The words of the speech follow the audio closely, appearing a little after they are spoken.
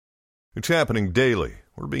It's happening daily.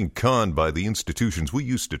 We're being conned by the institutions we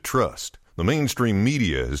used to trust. The mainstream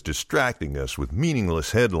media is distracting us with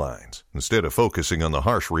meaningless headlines instead of focusing on the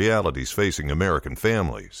harsh realities facing American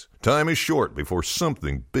families. Time is short before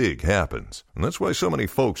something big happens, and that's why so many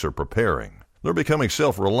folks are preparing. They're becoming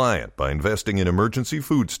self-reliant by investing in emergency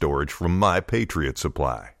food storage from My Patriot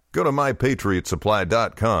Supply. Go to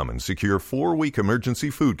MyPatriotSupply.com and secure 4-week emergency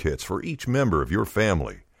food kits for each member of your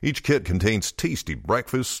family. Each kit contains tasty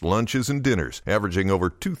breakfasts, lunches, and dinners, averaging over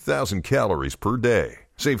 2,000 calories per day.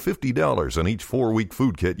 Save $50 on each 4-week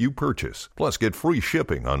food kit you purchase. Plus, get free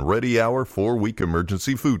shipping on Ready Hour 4-week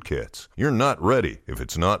emergency food kits. You're not ready if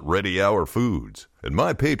it's not Ready Hour Foods. At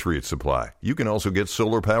My Patriot Supply, you can also get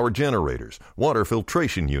solar-powered generators, water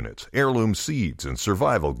filtration units, heirloom seeds, and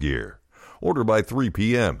survival gear. Order by 3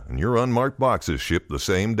 p.m. and your unmarked boxes ship the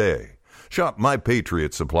same day. Shop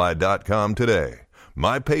MyPatriotSupply.com today.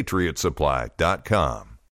 MyPatriotSupply.com.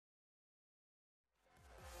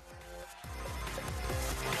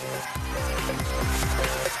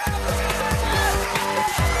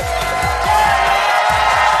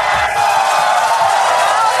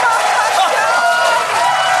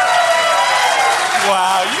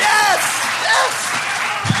 Wow, yes!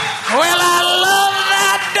 Well, I love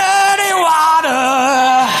that dirty water.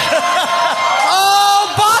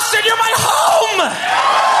 Oh, Boston, you're my home!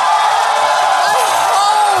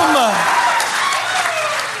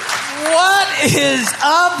 What is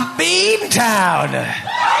up, Beantown?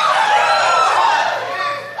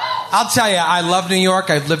 I'll tell you, I love New York.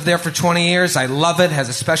 I've lived there for 20 years. I love it. It has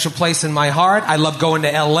a special place in my heart. I love going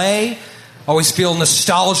to L.A. Always feel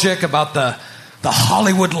nostalgic about the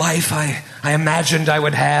Hollywood life I imagined I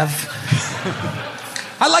would have.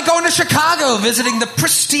 I like going to Chicago, visiting the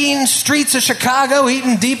pristine streets of Chicago,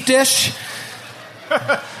 eating deep dish.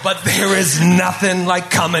 But there is nothing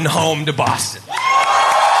like coming home to Boston.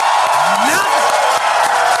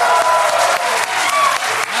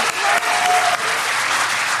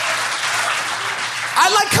 I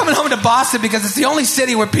like coming home to Boston because it's the only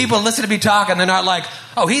city where people listen to me talk and they're not like,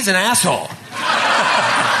 oh, he's an asshole.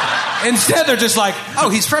 Instead, they're just like, oh,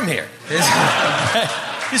 he's from here.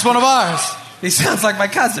 He's one of ours. He sounds like my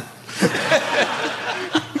cousin.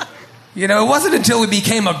 You know, it wasn't until we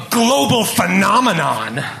became a global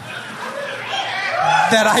phenomenon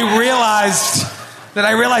that I realized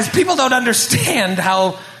people don't understand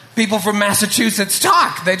how people from Massachusetts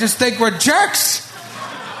talk. They just think we're jerks.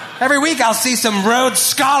 Every week I'll see some Rhodes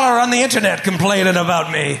Scholar on the internet complaining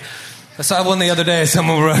about me. I saw one the other day.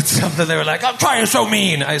 Someone wrote something. They were like, "I'm trying so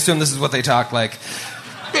mean." I assume this is what they talk like.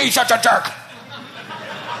 He's such a jerk.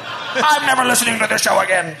 I'm never listening to this show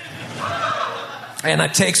again. And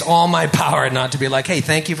it takes all my power not to be like, hey,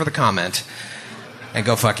 thank you for the comment. And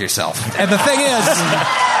go fuck yourself. And the thing is,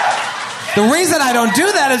 the reason I don't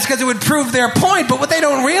do that is because it would prove their point. But what they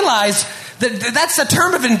don't realize, that's a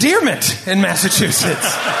term of endearment in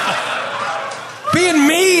Massachusetts. Being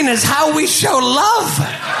mean is how we show love.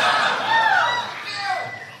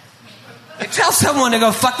 You tell someone to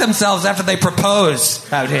go fuck themselves after they propose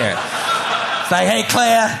out here. It's like, hey,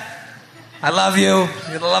 Claire, I love you.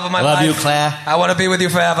 You're the love of my life. Love you, Claire. I want to be with you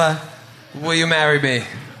forever. Will you marry me?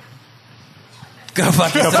 Go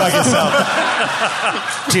fuck yourself. Go fuck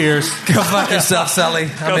yourself. Tears. Go fuck yourself, Sully.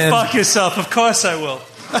 Go fuck yourself. Of course I will. Go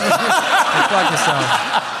fuck yourself.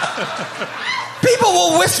 People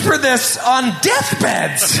will whisper this on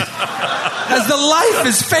deathbeds. As the life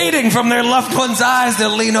is fading from their loved one's eyes,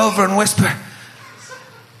 they'll lean over and whisper,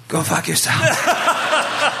 go fuck yourself.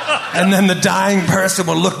 And then the dying person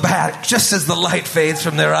will look back just as the light fades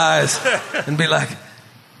from their eyes and be like,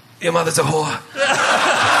 your mother's a whore.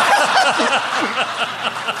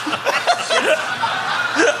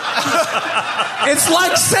 It's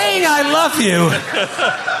like saying I love you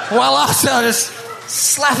while also just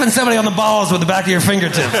slapping somebody on the balls with the back of your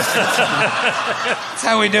fingertips. That's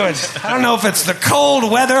how we do it. I don't know if it's the cold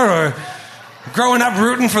weather or growing up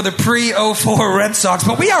rooting for the pre-04 Red Sox,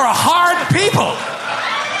 but we are a hard people.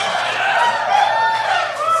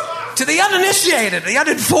 To the uninitiated, the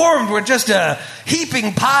uninformed, we're just a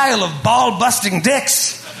heaping pile of ball-busting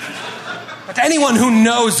dicks. But to anyone who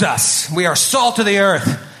knows us, we are salt of the earth.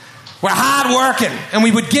 We're hard-working, and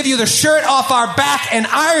we would give you the shirt off our back and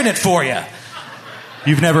iron it for you.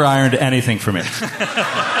 You've never ironed anything for me.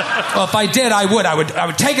 Well, if I did, I would. I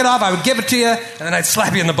would take it off, I would give it to you, and then I'd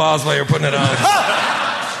slap you in the balls while you were putting it on.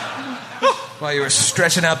 While you were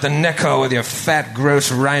stretching out the neck hole with your fat,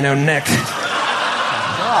 gross rhino neck.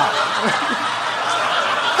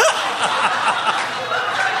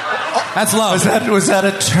 That's love. Was that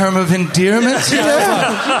a term of endearment?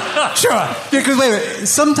 Sure. Yeah, because wait,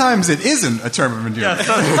 sometimes it isn't a term of endearment.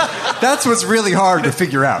 That's what's really hard to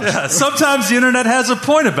figure out. Yeah, sometimes the internet has a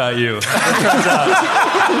point about you. It turns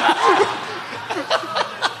out.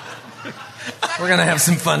 We're going to have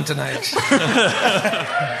some fun tonight.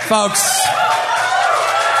 Folks,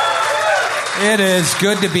 it is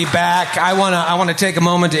good to be back. I want to take a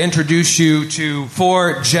moment to introduce you to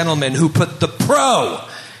 4 gentlemen who put the pro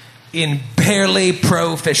in barely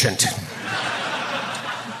proficient.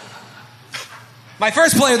 My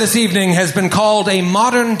first player this evening has been called a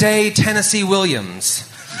modern-day Tennessee Williams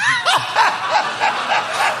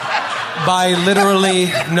by literally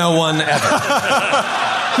no one ever.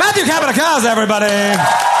 Matthew Capitacaz, everybody.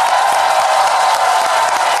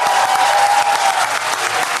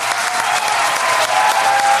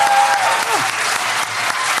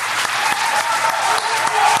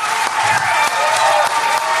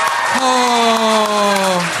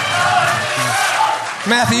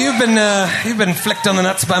 Matthew, you've been flicked on the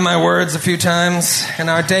nuts by my words a few times in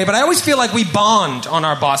our day, but I always feel like we bond on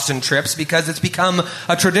our Boston trips because it's become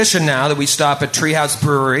a tradition now that we stop at Treehouse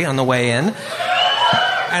Brewery on the way in,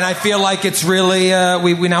 and I feel like it's really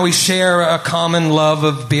we share a common love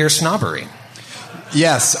of beer snobbery.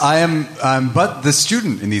 Yes, I'm but the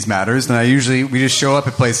student in these matters, and we just show up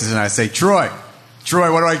at places and I say, Troy,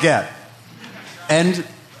 what do I get? And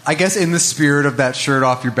I guess in the spirit of that shirt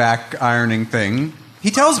off your back ironing thing, he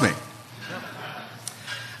tells me.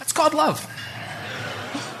 That's called love.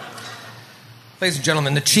 Ladies and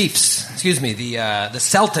gentlemen, the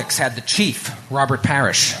Celtics had the Chief, Robert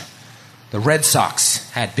Parrish. The Red Sox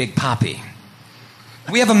had Big Papi.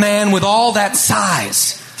 We have a man with all that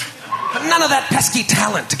size, but none of that pesky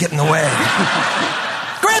talent to get in the way.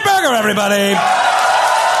 Great burger, everybody!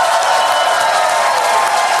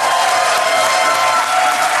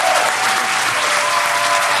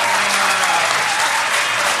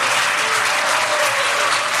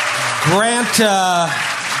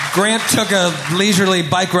 Grant took a leisurely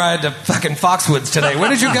bike ride to fucking Foxwoods today. Where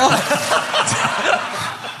did you go?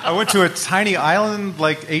 I went to a tiny island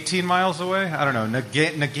like 18 miles away. I don't know.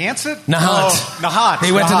 Narragansett? Nahant. Oh, Nahant.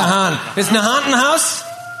 He went to Nahant. Is Nahant in the house?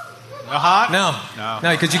 Nahant?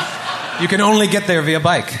 No, because you can only get there via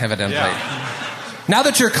bike, evidently. Yeah. Now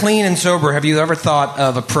that you're clean and sober, have you ever thought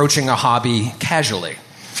of approaching a hobby casually?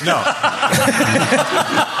 No.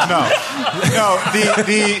 No.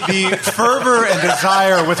 The fervor and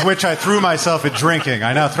desire with which I threw myself at drinking,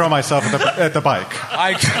 I now throw myself at the bike. We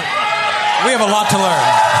have a lot to learn.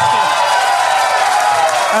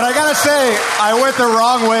 And I gotta say, I went the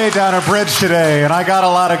wrong way down a bridge today, and I got a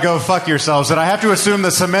lot of go fuck yourselves, and I have to assume the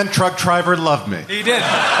cement truck driver loved me. He did.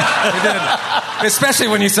 Especially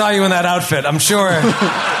when he saw you in that outfit. I'm sure.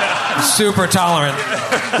 Super tolerant.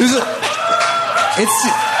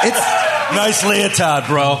 It's nice leotard,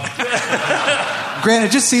 bro. Grant,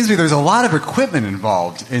 it just seems to me there's a lot of equipment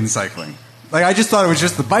involved in cycling. Like, I just thought it was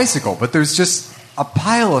just the bicycle, but there's just a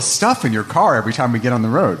pile of stuff in your car every time we get on the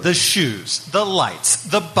road. The shoes, the lights,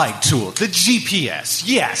 the bike tool, the GPS.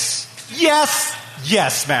 Yes,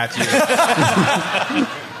 Matthew.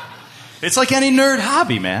 It's like any nerd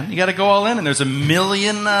hobby, man. You got to go all in, and there's a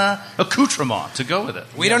million accoutrements to go with it.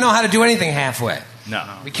 We don't know how to do anything halfway. No.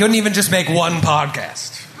 We couldn't even just make one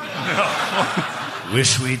podcast.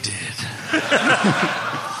 Wish we did.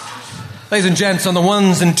 Ladies and gents, on the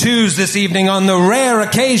ones and twos this evening, on the rare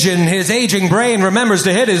occasion his aging brain remembers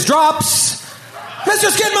to hit his drops, Mr.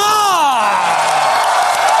 Skidmore!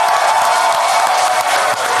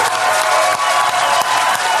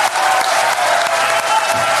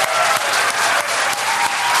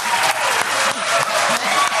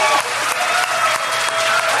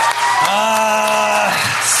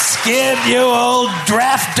 Skid, you old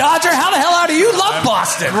draft dodger. How the hell are you? You love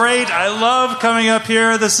Boston. Great. I love coming up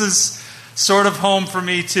here. This is sort of home for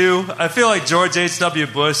me, too. I feel like George H.W.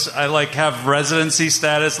 Bush. I have residency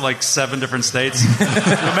status in 7 different states.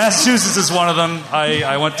 Massachusetts is one of them.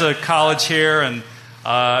 I went to college here, and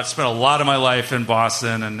I've spent a lot of my life in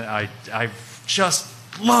Boston, and I just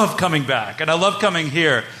love coming back. And I love coming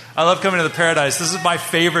here. I love coming to the Paradise. This is my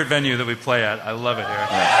favorite venue that we play at. I love it here.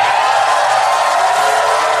 Yeah.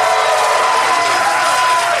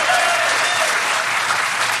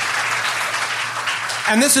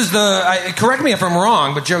 And this is correct me if I'm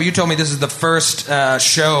wrong, but Joe, you told me this is the first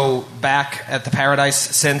show back at the Paradise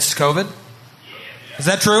since COVID? Is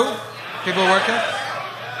that true? People working?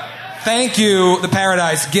 Thank you, the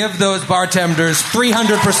Paradise. Give those bartenders 300%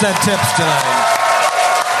 tips tonight.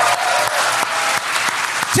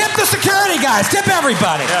 Tip the security guys. Tip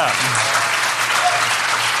everybody. Yeah.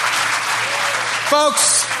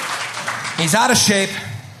 Folks, He's out of shape.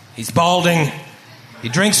 He's balding. He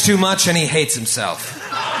drinks too much and he hates himself.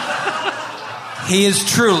 He is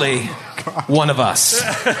truly one of us.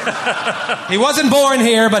 He wasn't born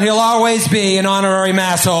here, but he'll always be an honorary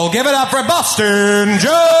masshole. Give it up for Boston Joe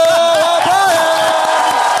O'Brien!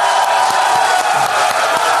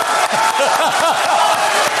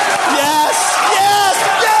 Yes, yes,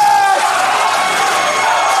 yes!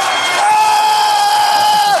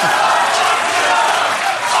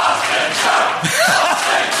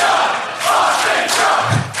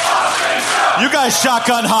 You guys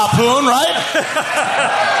shotgun harpoon, right?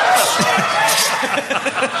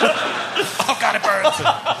 Oh, God, it burns.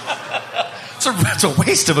 It's a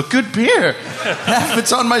waste of a good beer. Half of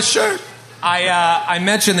it's on my shirt. I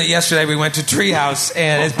mentioned that yesterday we went to Treehouse,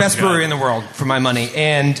 and it's best brewery in the world for my money.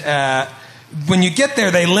 And when you get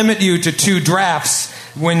there, they limit you to 2 drafts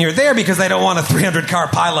when you're there because they don't want a 300-car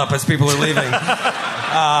pileup as people are leaving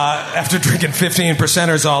after drinking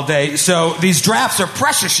 15%ers all day. So these drafts are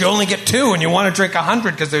precious. You only get 2, and you want to drink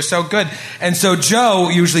 100 because they're so good. And so Joe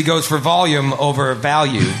usually goes for volume over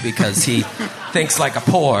value because he thinks like a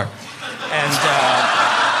poor. And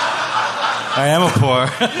I am a poor.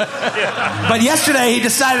 but yesterday he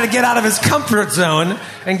decided to get out of his comfort zone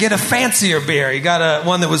and get a fancier beer. He got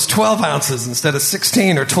one that was 12 ounces instead of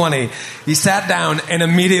 16 or 20. He sat down and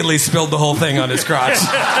immediately spilled the whole thing on his crotch.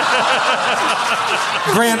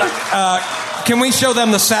 Grant, can we show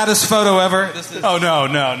them the saddest photo ever? Oh, no.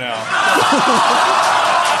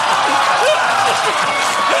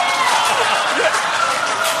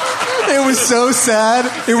 It was so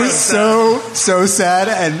sad. It was so sad,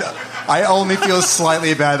 and I only feel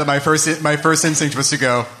slightly bad that my first instinct was to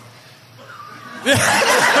go. Well,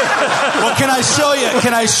 can I show you?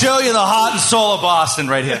 Can I show you the heart and soul of Boston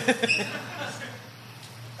right here?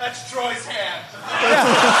 That's Troy's hand.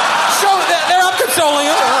 Show that they're up consoling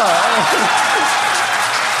him.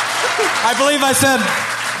 I believe I said,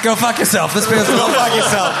 "Go fuck yourself." This man's Go fuck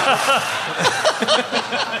yourself.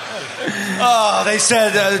 Oh, they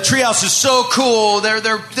said the Treehouse is so cool.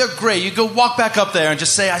 They're great. You go walk back up there and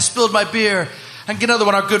just say, "I spilled my beer." And get another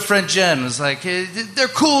one. Our good friend Jen was like, hey, "They're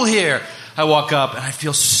cool here." I walk up and I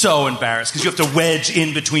feel so embarrassed because you have to wedge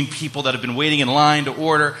in between people that have been waiting in line to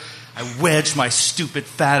order. I wedge my stupid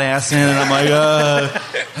fat ass in and I'm like,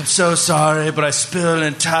 "I'm so sorry, but I spilled an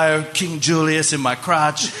entire King Julius in my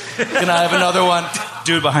crotch. Can I have another one?"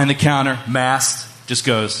 Dude behind the counter, masked, just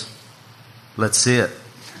goes, "Let's see it."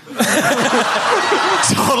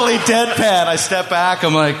 Totally deadpan. I step back.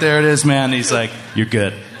 I'm like, "There it is, man." And he's like, "You're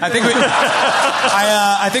good." I think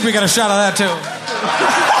we got a shot of that too.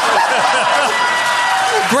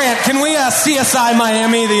 Grant, can we CSI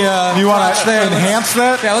Miami the? You want to enhance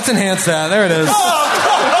that? Yeah, let's enhance that. There it is.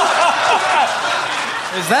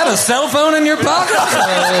 Is that a cell phone in your pocket?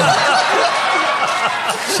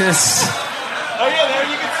 Just. Oh yeah, there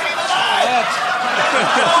you can see the light.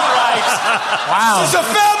 All right. Wow. It's a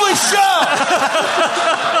family show.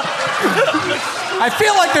 I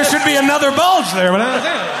feel like there should be another bulge there, but I don't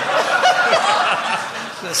think.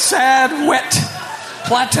 It's a sad, wet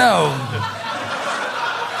plateau.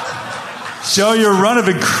 Show your run of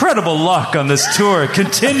incredible luck on this tour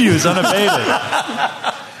continues unabated.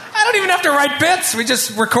 I don't even have to write bits. We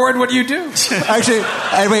just record what you do. Actually,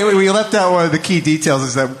 wait, we left out one of the key details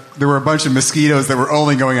is that there were a bunch of mosquitoes that were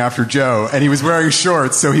only going after Joe, and he was wearing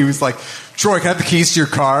shorts, so he was like, "Troy, can I have the keys to your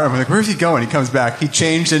car?" I'm like, "Where's he going?" He comes back. He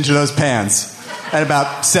changed into those pants, and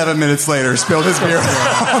about 7 minutes later, spilled his beer.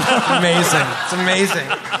 Amazing. It's amazing.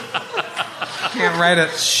 Can't write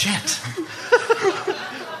it. Shit.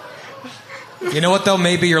 You know what, though?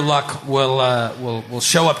 Maybe your luck will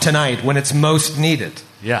show up tonight when it's most needed.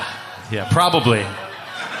 Yeah, probably.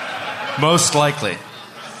 Most likely.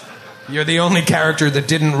 You're the only character that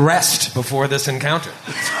didn't rest before this encounter.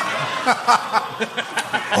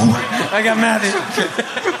 I got mad at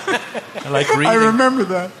you. I like reading. I remember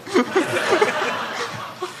that.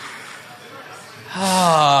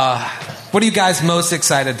 What are you guys most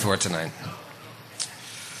excited for tonight?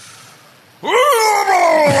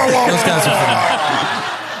 Those guys are fun.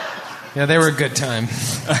 Yeah, they were a good time.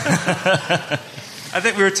 I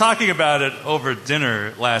think we were talking about it over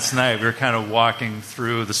dinner last night. We were kind of walking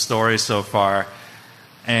through the story so far,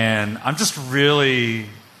 and I'm really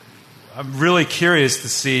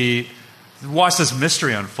curious to watch this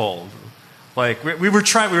mystery unfold. Like we were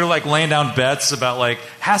like laying down bets about like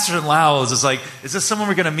Hassard and Lowell is this someone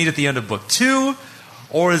we're going to meet at the end of book 2,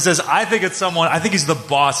 or is this? I think he's the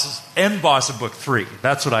end boss of book 3.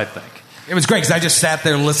 That's what I think. It was great because I just sat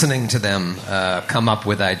there listening to them come up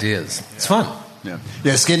with ideas. It's fun. Yeah.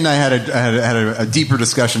 Skid and I had a deeper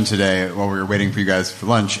discussion today while we were waiting for you guys for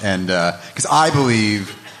lunch, and because I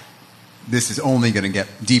believe this is only going to get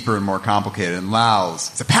deeper and more complicated. And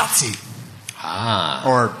Lyle's is a patsy,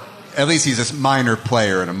 or at least he's a minor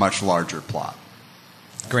player in a much larger plot.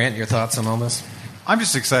 Grant, your thoughts on all this? I'm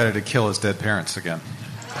just excited to kill his dead parents again.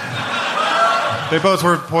 They both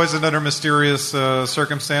were poisoned under mysterious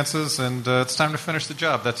circumstances, and it's time to finish the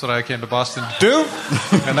job. That's what I came to Boston to do,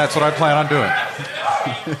 and that's what I plan on doing.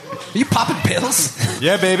 Are you popping pills?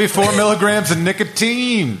 Yeah, baby, 4 milligrams of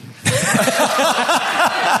nicotine.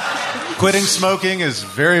 Quitting smoking is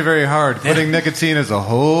very, very hard. Quitting nicotine is a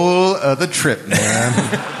whole other trip, man.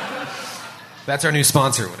 That's our new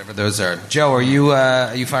sponsor, whatever those are. Joe, are you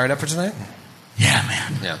fired up for tonight? Yeah,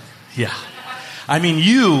 man. Yeah. I mean,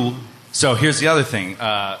 So here's the other thing.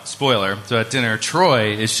 Spoiler. So at dinner,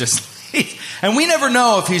 Troy is just... and we never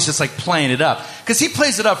know if he's just like playing it up. Because he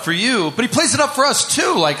plays it up for you, but he plays it up for us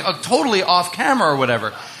too, like totally off camera or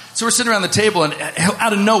whatever. So we're sitting around the table, and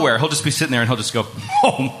out of nowhere, he'll just be sitting there and he'll just go,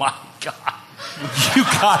 "Oh my God, you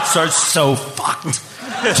guys are so fucked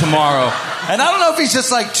tomorrow." And I don't know if he's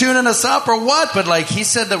just like tuning us up or what, but like he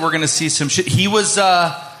said that we're going to see some shit. He was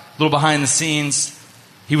a little behind the scenes.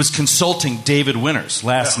 He was consulting David Winters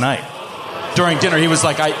last night. During dinner, he was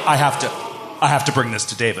like, I have to bring this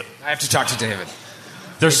to David. I have to talk to David.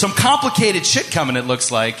 There's some complicated shit coming, it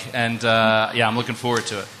looks like, and I'm looking forward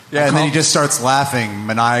to it. Yeah, and then he just starts laughing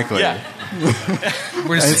maniacally. Yeah.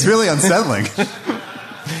 It's really unsettling.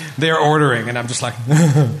 They're ordering, and I'm just like,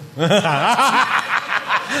 I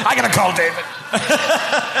gotta call David.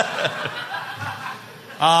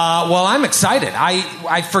 Well, I'm excited.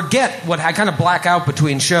 I forget I kind of black out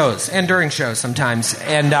between shows and during shows sometimes,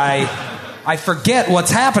 and I forget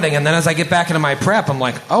what's happening, and then as I get back into my prep, I'm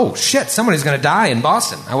like, oh shit, somebody's going to die in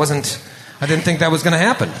Boston. I didn't think that was going to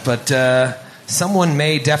happen, but someone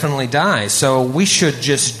may definitely die, so we should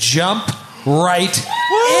just jump right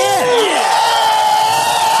in.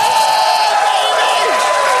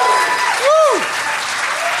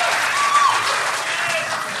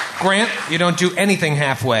 Grant, you don't do anything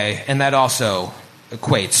halfway, and that also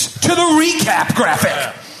equates to the recap graphic.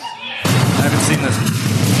 I haven't seen this.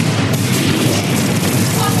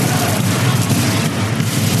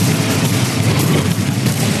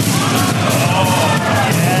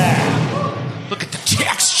 Look at the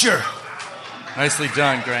texture. Nicely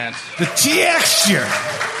done, Grant. The texture.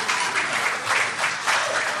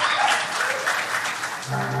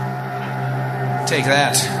 Take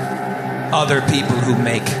that, other people who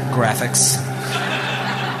make graphics.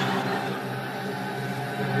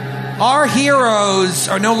 Our heroes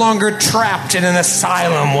are no longer trapped in an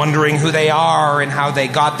asylum wondering who they are and how they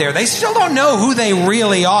got there. They still don't know who they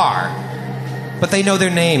really are, but they know their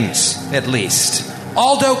names, at least.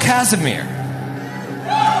 Aldo Casimir.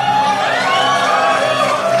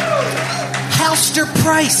 Halster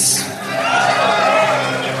Price.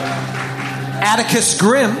 Atticus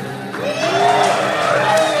Grimm.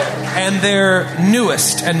 And their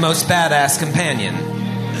newest and most badass companion,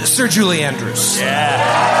 Sir Julie Andrews.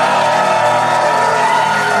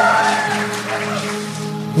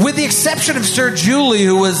 With the exception of Sir Julie,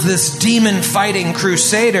 who was this demon-fighting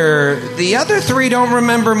crusader, the other three don't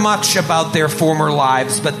remember much about their former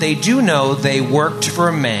lives, but they do know they worked for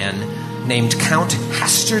a man named Count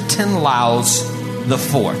Hasterton Lowes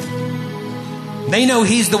IV. They know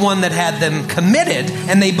he's the one that had them committed,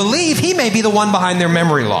 and they believe he may be the one behind their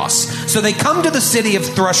memory loss. So they come to the city of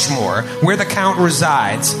Thrushmore, where the Count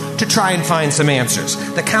resides, to try and find some answers.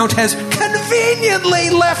 The Count has conveniently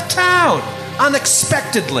left town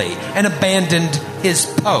unexpectedly and abandoned his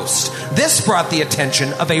post. This brought the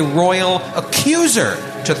attention of a royal accuser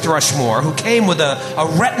to Thrushmore, who came with a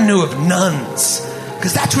retinue of nuns.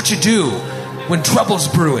 Because that's what you do when trouble's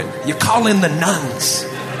brewing. You call in the nuns.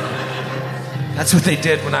 That's what they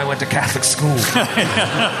did when I went to Catholic school.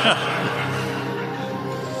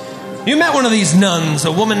 You met one of these nuns,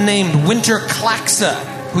 a woman named Winter Claxa,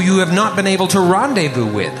 who you have not been able to rendezvous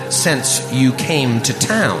with since you came to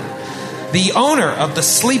town. The owner of the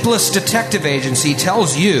Sleepless Detective Agency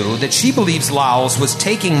tells you that she believes Lowes was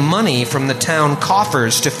taking money from the town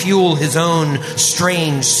coffers to fuel his own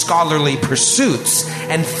strange scholarly pursuits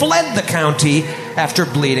and fled the county after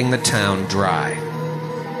bleeding the town dry.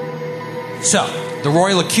 So, the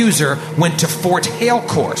royal accuser went to Fort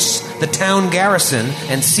Halecourse, the town garrison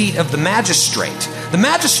and seat of the magistrate. The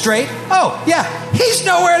magistrate, he's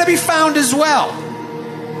nowhere to be found as well.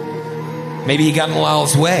 Maybe he got in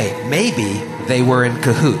Lowell's way. Maybe they were in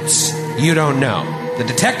cahoots. You don't know. The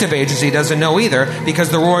detective agency doesn't know either, because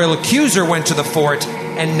the royal accuser went to the fort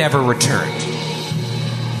and never returned.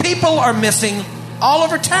 People are missing all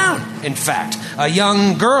over town, in fact. A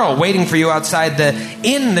young girl waiting for you outside the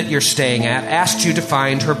inn that you're staying at asked you to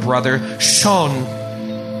find her brother, Sean.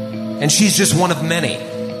 And she's just one of many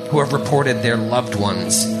who have reported their loved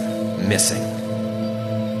ones missing.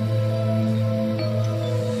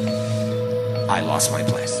 I lost my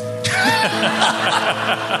place.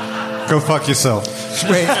 Go fuck yourself.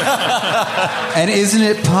 Wait. And isn't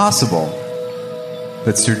it possible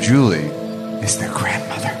that Sir Julie is their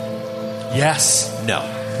grandmother? Yes. No.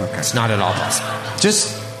 Okay. It's not at all possible.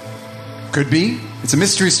 Just could be. It's a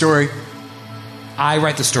mystery story. I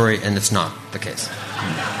write the story, and it's not the case.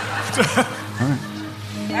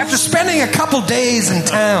 After spending a couple days in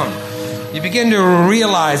town, you begin to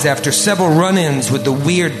realize after several run-ins with the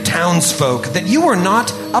weird townsfolk that you were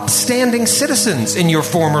not upstanding citizens in your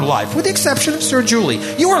former life, with the exception of Sir Julie.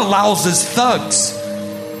 You were Louse's thugs.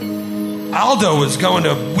 Aldo was going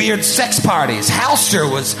to weird sex parties. Halster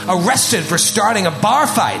was arrested for starting a bar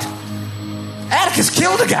fight. Atticus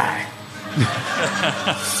killed a guy.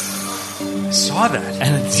 Saw that.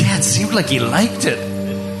 And it seemed like he liked it.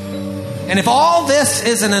 And if all this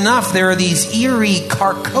isn't enough, there are these eerie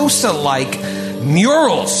Carcosa-like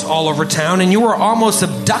murals all over town, and you were almost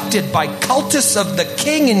abducted by cultists of the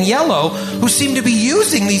King in Yellow who seem to be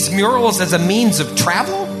using these murals as a means of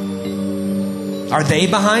travel. Are they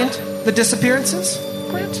behind the disappearances,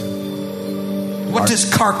 Grant? What does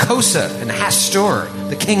Carcosa and Hastur,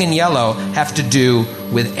 the King in Yellow, have to do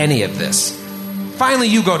with any of this? Finally,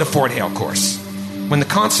 you go to Fort Hale Course. When the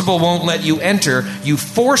constable won't let you enter, you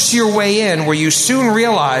force your way in, where you soon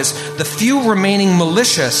realize the few remaining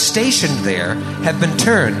militia stationed there have been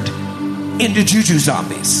turned into juju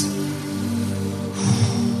zombies.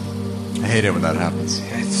 I hate it when that happens.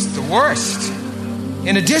 It's the worst.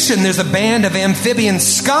 In addition, there's a band of amphibian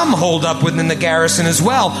scum holed up within the garrison as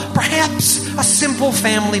well. Perhaps a simple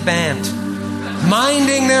family band,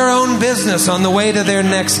 minding their own business on the way to their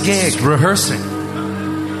next gig. Rehearsing.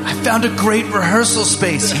 I found a great rehearsal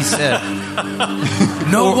space, he said.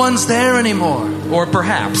 No one's there anymore. Or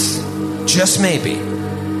perhaps, just maybe,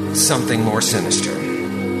 something more sinister.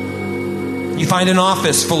 You find an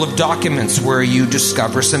office full of documents where you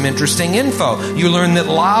discover some interesting info. You learn that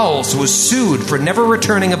Lowles was sued for never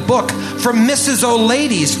returning a book from Mrs.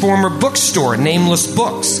 O'Lady's former bookstore, Nameless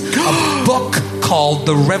Books. A book called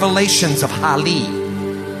The Revelations of Hali.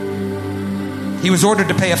 He was ordered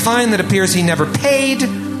to pay a fine that appears he never paid.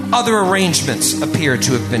 Other arrangements appear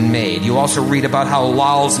to have been made. You also read about how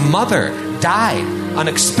Lal's mother died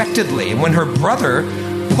unexpectedly. When her brother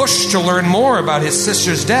pushed to learn more about his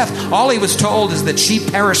sister's death, all he was told is that she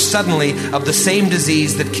perished suddenly of the same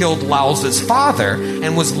disease that killed Lal's father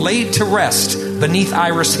and was laid to rest beneath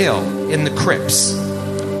Iris Hill in the crypts.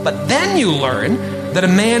 But then you learn that a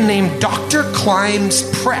man named Dr. Climbs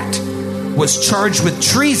Pratt was charged with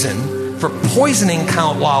treason for poisoning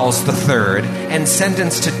Count Lal's III and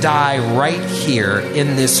sentenced to die right here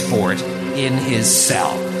in this fort, in his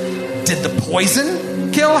cell. Did the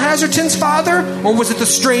poison kill Hazerton's father, or was it the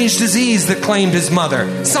strange disease that claimed his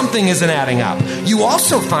mother? Something isn't adding up. You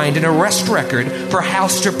also find an arrest record for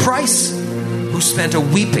Halster Price, who spent a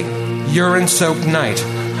weeping, urine-soaked night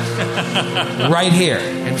right here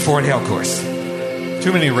in Fort Hale Course.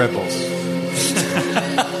 Too many Red Bulls.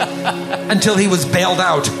 Until he was bailed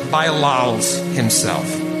out by Lowles himself.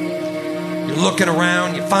 You're looking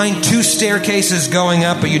around, you find 2 staircases going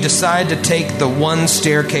up, but you decide to take the one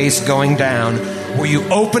staircase going down, where you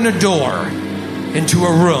open a door into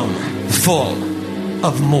a room full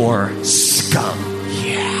of more scum.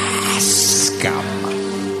 Yes,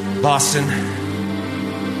 scum. Boston,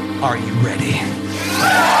 are you ready?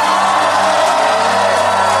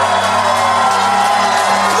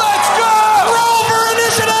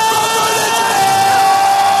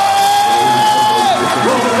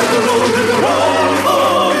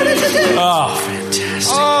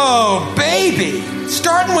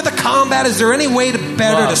 Starting with the combat, is there any way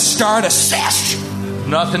better to start a sesh?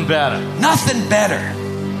 Nothing better. Nothing better.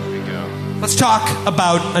 There we go. Let's talk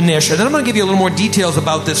about Anisha. Then I'm going to give you a little more details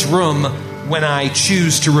about this room when I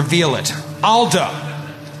choose to reveal it. Aldo.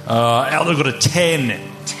 Aldo got a 10.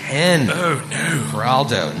 10. Oh, no. For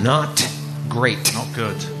Aldo. Not great. Not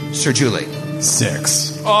good. Sir Julie.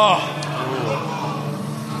 6. Oh.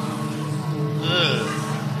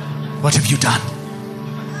 What have you done?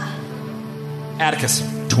 Atticus.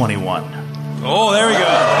 21. Oh, there we go.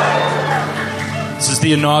 This is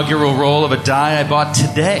the inaugural roll of a die I bought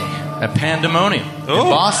today at Pandemonium in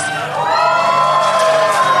Boston.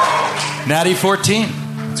 Natty 14.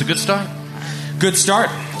 It's a good start. Good start.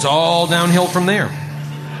 It's all downhill from there.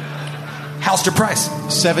 Halster Price.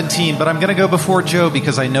 17, but I'm going to go before Joe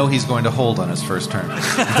because I know he's going to hold on his first turn.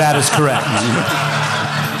 That is correct.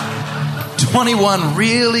 21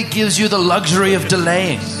 really gives you the luxury of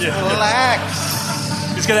delaying.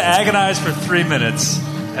 Relax. He's going to agonize for 3 minutes,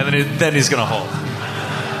 and then he's going to hold.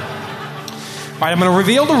 All right, I'm going to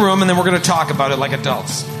reveal the room, and then we're going to talk about it like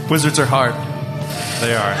adults. Wizards are hard.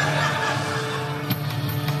 They are.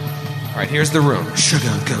 All right, here's the room.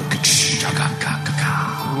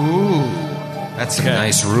 Ooh, that's a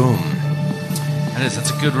nice room. That is. That's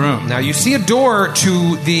a good room. Now, you see a door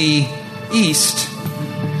to the east,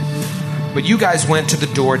 but you guys went to the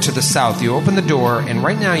door to the south. You open the door, and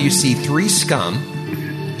right now you see 3 scum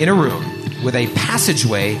in a room with a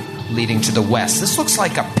passageway leading to the west. This looks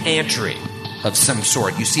like a pantry of some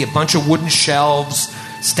sort. You see a bunch of wooden shelves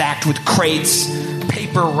stacked with crates,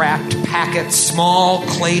 paper-wrapped packets, small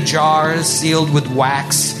clay jars sealed with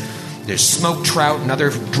wax. There's smoked trout and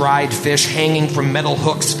other dried fish hanging from metal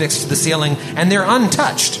hooks fixed to the ceiling, and they're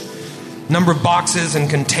untouched. A number of boxes and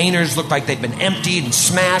containers look like they've been emptied and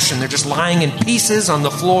smashed, and they're just lying in pieces on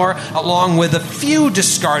the floor, along with a few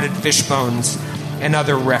discarded fish bones and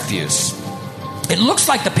other refuse. It looks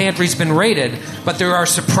like the pantry's been raided, but there are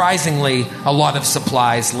surprisingly a lot of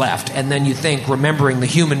supplies left. And then you think, remembering the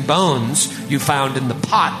human bones you found in the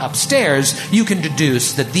pot upstairs, you can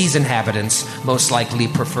deduce that these inhabitants most likely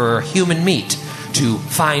prefer human meat to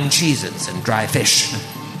fine cheeses and dry fish.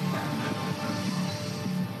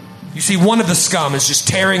 You see one of the scum is just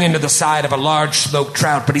tearing into the side of a large smoked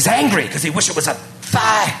trout, but he's angry because he wishes it was a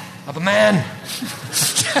thigh of a man.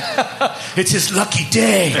 It's his lucky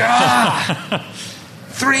day.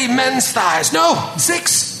 3 men's thighs. No,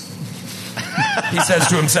 6. He says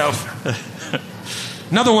to himself.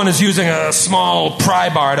 Another one is using a small pry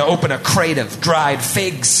bar to open a crate of dried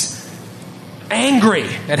figs. Angry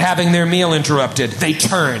at having their meal interrupted, they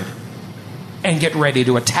turn and get ready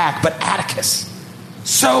to attack. But Atticus,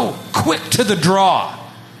 so quick to the draw,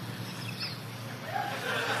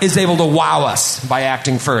 is able to wow us by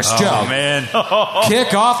acting first. Joe, man.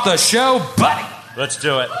 kick off the show, buddy. Let's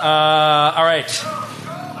do it. All right.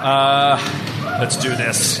 Let's do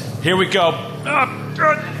this. Here we go.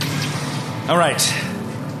 All right.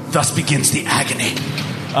 Thus begins the agony.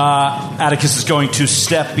 Atticus is going to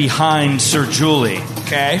step behind Sir Julie.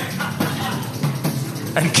 Okay.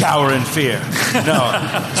 And cower in fear. No.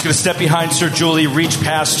 He's going to step behind Sir Julie, reach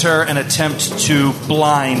past her, and attempt to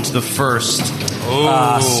blind the first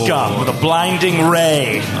scum with a blinding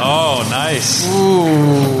ray. Oh, nice.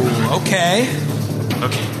 Ooh, okay.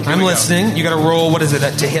 Okay. I'm listening. You got to roll, what is it,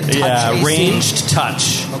 to hit touch? Yeah, AC? ranged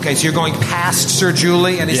touch. Okay, so you're going past Sir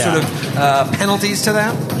Julie. Any sort of penalties to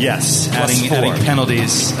that? Yes. Adding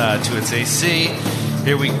penalties to its AC.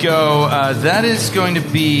 Here we go. That is going to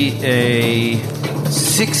be a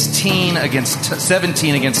 17 against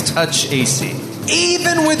touch AC.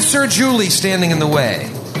 Even with Sir Julie standing in the way,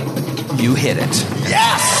 you hit it.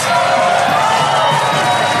 Yes!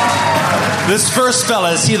 This first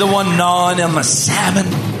fella, is he the one gnawing on the salmon?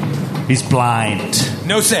 He's blind.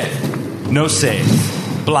 No save. No save.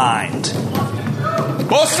 Blind.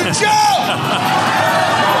 Boston Joe!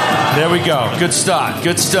 There we go. Good start.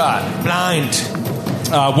 Good start. Blind.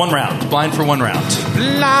 1 round. Blind for 1 round.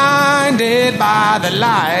 Blinded by the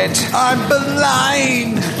light. I'm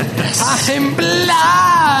blind. I'm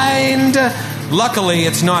blind. Luckily,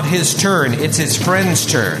 it's not his turn. It's his friend's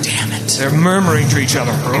turn. Damn it. They're murmuring to each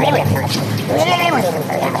other.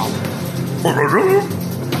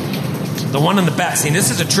 The one in the back. See, this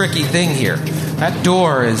is a tricky thing here. That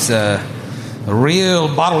door is a real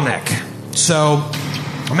bottleneck. So,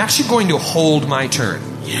 I'm actually going to hold my turn.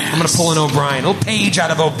 Yes. I'm going to pull an O'Brien. A little page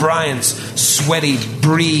out of O'Brien's sweaty,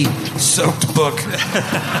 brie-soaked book.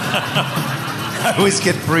 I always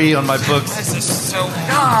get brie on my books. This is so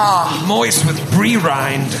moist with brie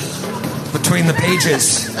rind between the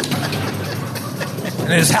pages.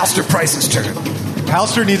 And it is Halster Price's turn.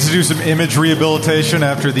 Halster needs to do some image rehabilitation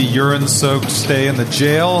after the urine-soaked stay in the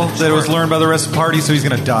jail that was learned by the rest of the party, so he's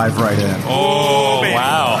going to dive right in. Oh,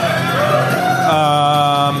 wow.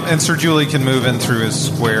 And Sir Julie can move in through his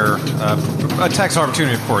square. Attacks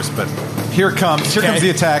opportunity, of course, but here it comes. Here comes the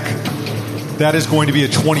attack. That is going to be a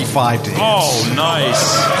 25 to hit. Oh,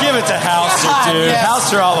 nice. Give it to Halster, dude. Yes.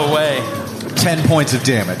 Halster all the way. 10 points of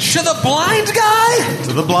damage. To the blind guy?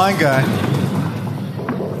 To the blind guy.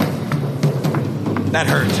 That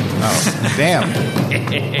hurt. Oh, damn.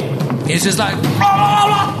 He's just like,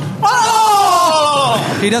 oh!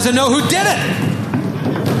 He doesn't know who did it.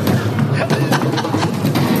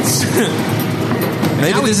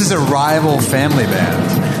 Maybe this is a rival family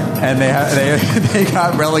band. and they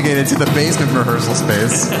got relegated to the basement rehearsal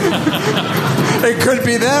space. It could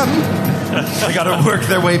be them. They got to work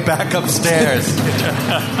their way back upstairs.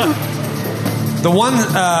 The one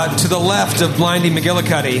to the left of Blinding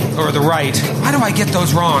McGillicuddy, or the right, why do I get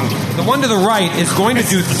those wrong? The one to the right is going to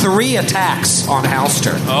do 3 attacks on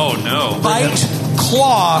Halster. Oh, no. Bite,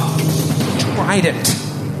 claw, trident.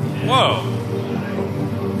 Whoa.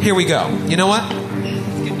 Here we go. You know what?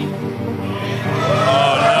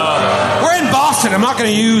 Oh, no. We're in Boston. I'm not going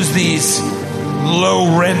to use these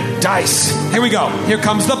low-rent dice. Here we go. Here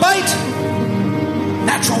comes the bite.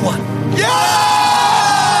 Natural 1. Yeah!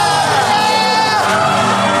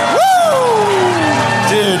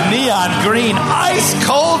 Dude, neon green, ice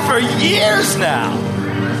cold for years now.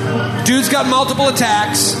 Dude's got multiple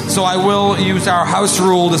attacks, so I will use our house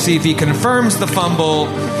rule to see if he confirms the fumble.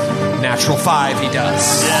 Natural 5, he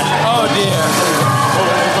does. Yeah. Oh, dear.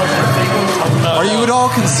 Are you at all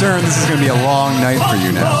concerned this is going to be a long night for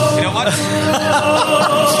you now? You know what?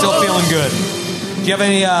 Still feeling good. Do you have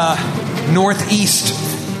any northeast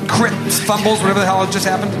crit fumbles, whatever the hell just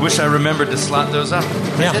happened? Wish I remembered to slot those up.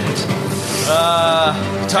 Yeah. I didn't.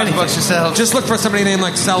 Talk about yourself. Just look for somebody named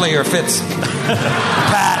like Sully or Fitz.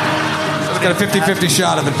 Pat. It's got a 50-50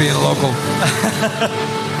 shot of it being a local.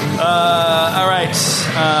 All right.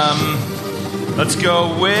 Let's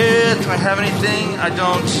go with... Do I have anything? I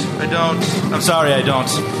don't. I'm sorry, I don't.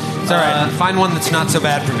 It's all right. Find one that's not so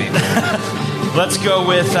bad for me. Let's go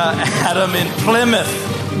with Adam in Plymouth,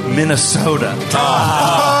 Minnesota.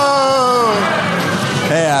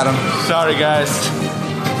 Hey, Adam. Sorry, guys.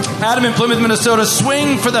 Adam in Plymouth, Minnesota.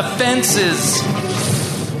 Swing for the fences.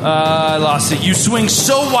 I lost it. You swing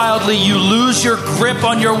so wildly, you lose your grip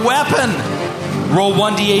on your weapon. Roll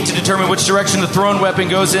 1d8 to determine which direction the thrown weapon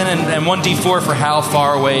goes in, and 1d4 for how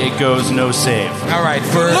far away it goes. No save. All right.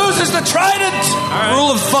 For Loses the trident.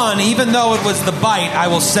 rule of fun, even though it was the bite, I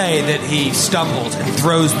will say that he stumbled and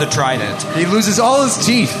throws the trident. He loses all his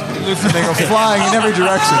teeth. They go flying in every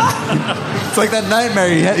direction. It's like that nightmare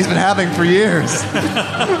he's been having for years.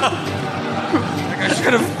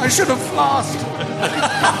 I should have flossed.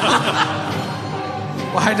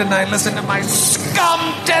 Why didn't I listen to my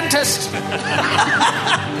scum dentist?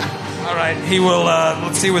 All right, he will.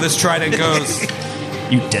 Let's see where this trident goes.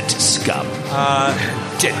 You dentist scum.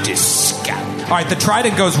 Dentist scum. All right, the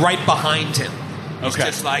trident goes right behind him. He's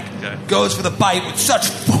just like goes for the bite with such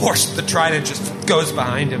force. The trident just goes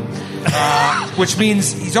behind him, which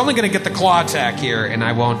means he's only going to get the claw attack here, and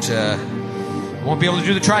I won't be able to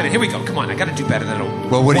do the trident. Here we go. Come on, I got to do better than a.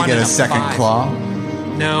 Well, would he 1 get and a second 5. claw?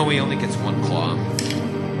 No, he only gets 1 claw.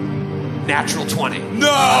 Natural 20.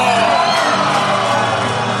 No!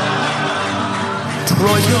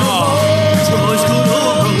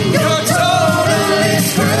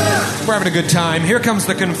 We're having a good time. Here comes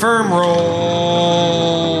the confirm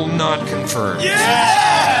roll. Not confirmed.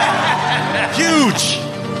 Yeah! Huge!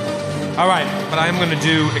 All right, but I'm going to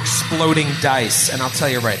do exploding dice, and I'll tell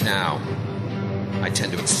you right now, I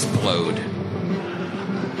tend to explode.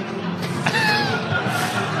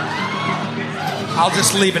 I'll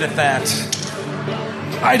just leave it at that.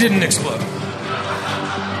 I didn't explode.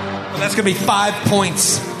 Well, that's going to be 5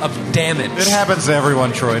 points of damage. It happens to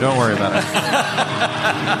everyone, Troy. Don't worry about it.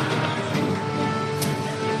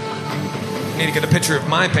 I need to get a picture of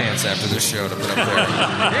my pants after this show to put up there.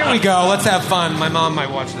 Here we go. Let's have fun. My mom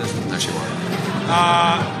might watch this. There she won't.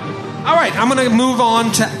 All right, I'm going to move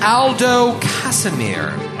on to Aldo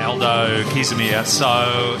Casimir. Aldo Casimir.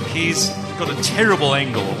 So he's got a terrible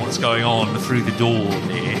angle on what's going on through the door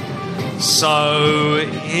there. So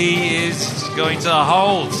he is going to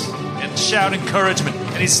hold and shout encouragement.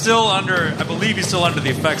 And he's still under, I believe he's still under the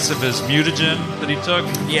effects of his mutagen that he took.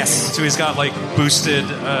 Yes. So he's got like boosted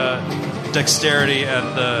dexterity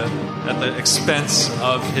at the expense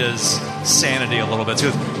of his sanity a little bit.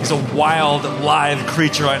 So he's a wild, lithe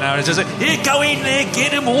creature right now. And he's just like, here, go in there,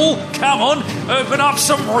 get them all. Come on, open up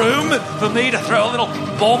some room for me to throw a little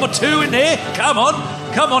bomb or 2 in there. Come on,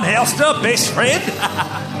 Halster, best friend.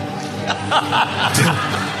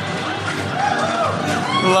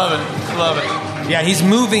 Love it. Yeah, he's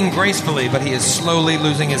moving gracefully, but he is slowly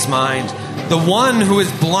losing his mind. The one who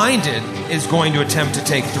is blinded is going to attempt to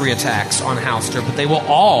take 3 attacks on Halster, but they will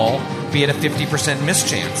all be at a 50%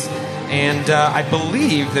 mischance. And I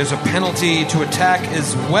believe there's a penalty to attack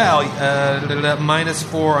as well.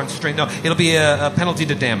 -4 on strength. No, it'll be a penalty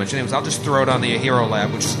to damage. Anyways, I'll just throw it on the Hero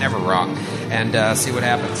Lab, which is never wrong, and see what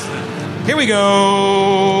happens. Here we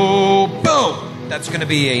go. Boom. That's going to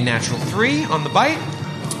be a natural 3 on the bite.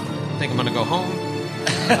 I think I'm going to go home.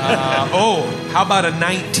 How about a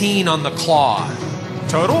 19 on the claw?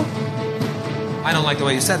 Total? I don't like the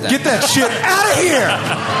way you said that. Get that shit out of here!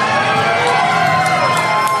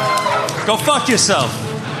 Go fuck yourself.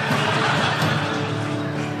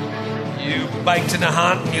 You biked in a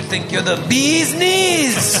hunt and you think you're the bee's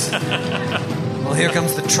knees. Well, here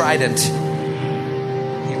comes the trident.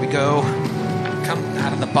 Here we go. Come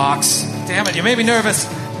out of the box. Damn it, you made me nervous.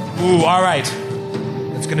 Ooh, all right.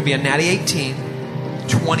 It's going to be a natty 18.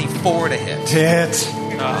 24 to hit. Hit.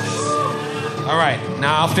 All right,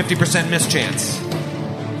 now 50% miss chance.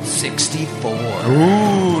 64.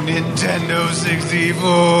 Ooh, Nintendo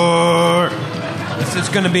 64. This is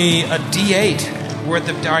going to be a D8 worth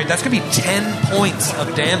of... All right, that's going to be 10 points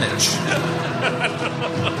of damage.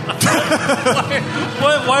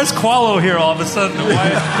 Why is Qualo here all of a sudden? What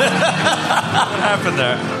happened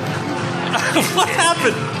there? What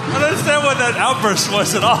happened? I don't understand what that outburst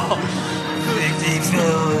was at all.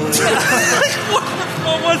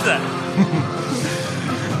 what was that?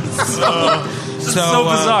 So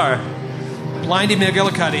bizarre. Blindy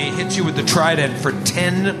McGillicuddy hits you with the trident for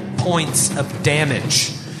 10 points of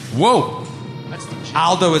damage. Whoa.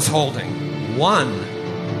 Aldo is holding. One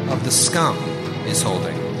of the scum is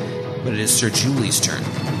holding. But it is Sir Julie's turn.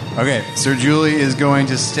 Okay, Sir Julie is going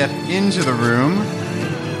to step into the room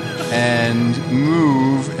and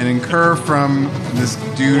move and incur from this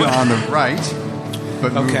dude on the right,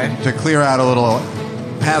 but move to clear out a little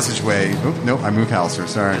passageway. Oh, nope, I moved Halster,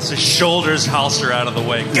 sorry. It's his shoulders Halster out of the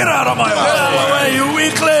way. Get out of my way! Get out of the way, you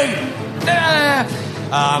weakling!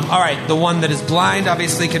 All right, the one that is blind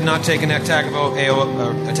obviously cannot take an attack of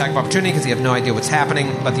opportunity because he has no idea what's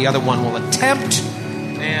happening, but the other one will attempt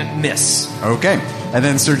and miss. Okay, and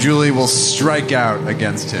then Sir Julie will strike out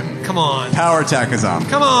against him. Come on. Power attack is on.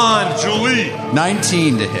 Come on. Julie!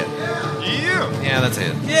 19 to hit. Yeah, that's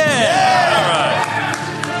it. Yeah! All right.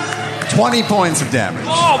 20 points of damage.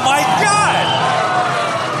 Oh my god!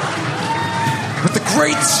 With the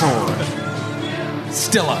great sword.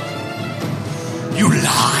 Still up. You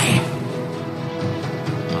lie.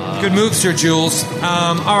 Good move, Sir Jules.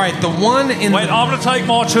 All right, the one in Wait, I'm going to take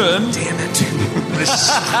my turn. Damn it.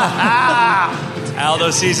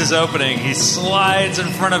 Aldo sees his opening. He slides in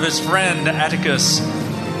front of his friend Atticus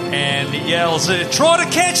and yells, "Try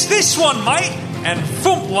to catch this one, mate!" And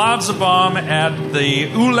thump, lobs a bomb at the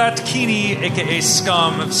Ulatkini, a.k.a.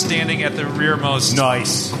 Scum, standing at the rearmost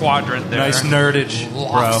quadrant there. Nice nerdage,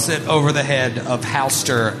 Lofts bro. it over the head of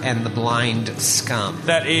Halster and the blind scum.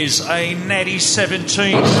 That is a natty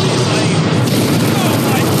 17. Oh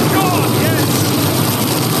my god, yes!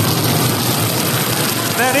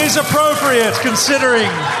 That is appropriate, considering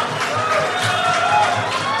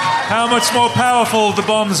how much more powerful the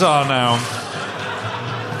bombs are now.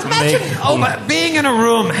 Imagine being in a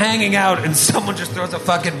room, hanging out, and someone just throws a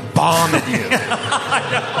fucking bomb at you.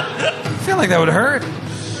 I feel like that would hurt.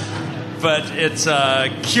 But it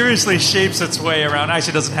curiously shapes its way around.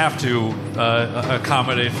 Actually, it doesn't have to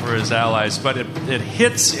accommodate for his allies, but it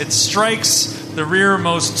hits, it strikes the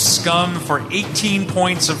rearmost scum for 18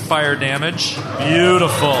 points of fire damage.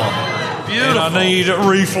 Beautiful. And I need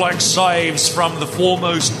reflex saves from the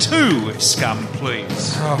foremost two scum,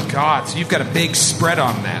 please. Oh, God. So you've got a big spread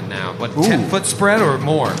on that now. What, 10-foot spread or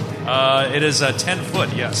more? It is a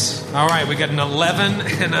 10-foot, yes. All right, we got an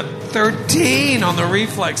 11 and a 13 on the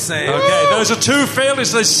reflex save. Okay, those are two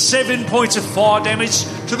failures. There's 7 points of fire damage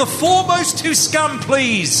to the foremost two scum,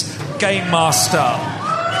 please, Game Master.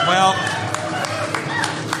 Well,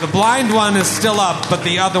 the blind one is still up, but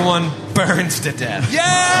the other one burns to death.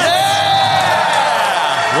 Yeah!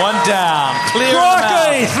 One down. Clear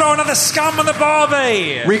Rocky, throw another scum on the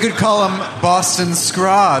Barbie. We could call him Boston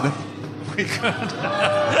Scrod. We could.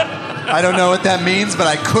 I don't know what that means, but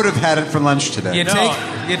I could have had it for lunch today.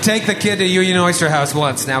 You take the kid to Union Oyster House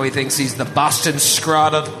once. Now he thinks he's the Boston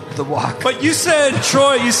Scrod of the walk. But you said,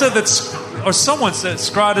 Troy, that, or someone said,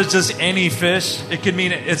 scrod is just any fish. It could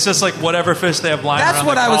mean it's just like whatever fish they have lying around. That's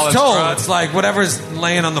what they I call was it told. scrod. It's like whatever's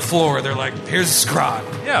laying on the floor. They're like, here's a scrod.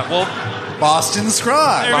 Yeah, well, Boston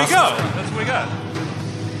Scrod. there we go. That's what we got.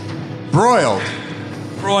 Broiled.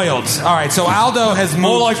 Broiled. All right, so Aldo has moved.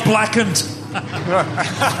 More like blackened.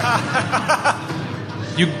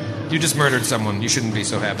 You just murdered someone. You shouldn't be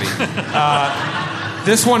so happy.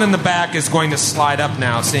 This one in the back is going to slide up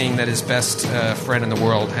now, seeing that his best friend in the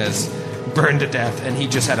world has burned to death, and he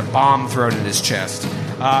just had a bomb thrown in his chest.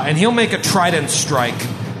 And he'll make a trident strike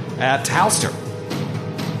at Halster.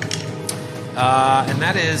 And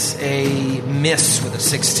that is a miss with a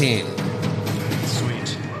 16.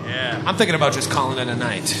 Sweet. Yeah. I'm thinking about just calling it a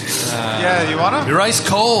night. Yeah, you wanna? You're ice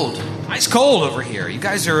cold. Ice cold over here. You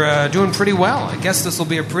guys are doing pretty well. I guess this will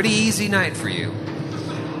be a pretty easy night for you.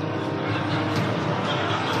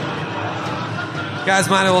 Guys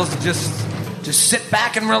might as well just sit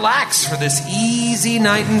back and relax for this easy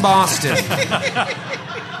night in Boston.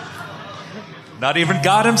 Not even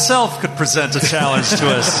God himself could present a challenge to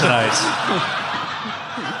us tonight.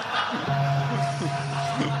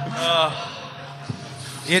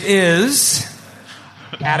 It is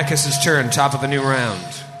Atticus's turn, top of a new round.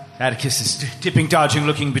 Atticus is dipping, dodging,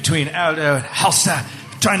 looking between Aldo and Halster,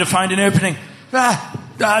 trying to find an opening.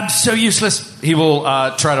 I'm so useless. He will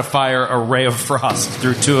try to fire a ray of frost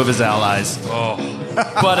through two of his allies. Oh.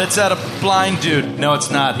 But it's at a blind dude. No, it's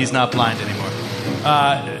not. He's not blind anymore.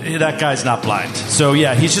 That guy's not blind. So,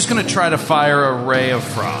 yeah, he's just going to try to fire a ray of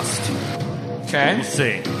frost. Okay.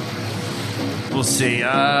 We'll see.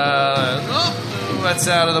 That's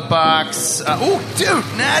out of the box. Dude,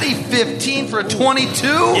 natty 15 for a 22?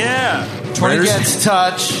 Yeah. 20 gets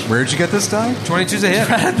touch. Where'd you get this die? 22's a hit.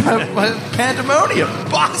 Pandemonium.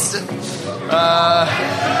 Boston.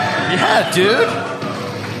 Yeah, dude.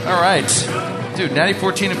 All right. Dude, natty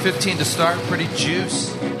 14 and 15 to start. Pretty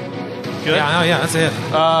juice. Good. Yeah, that's a hit.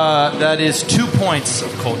 That is 2 points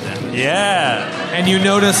of cold damage. Yeah. And you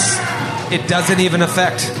notice it doesn't even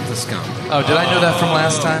affect the scum. Oh, did I know that from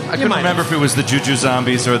last time? I couldn't remember if it was the Juju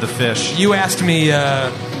zombies or the fish. You asked me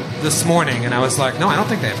this morning, and I was like, no, I don't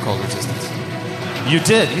think they have cold resistance. You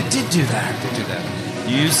did. You did do that. They do that.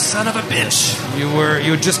 You son of a bitch. You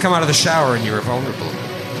had just come out of the shower, and you were vulnerable.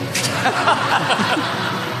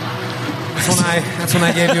 That's when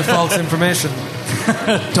I gave you false information.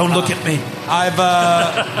 Don't look at me.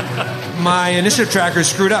 My initiative tracker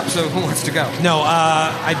screwed up, so who wants to go? No,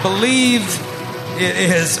 I believe it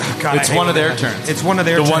is. Oh God, it's one of their turns. It's one of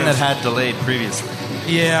their turns. The one that had delayed previously.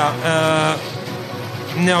 Yeah.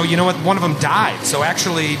 No, you know what? One of them died. So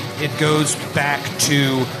actually, it goes back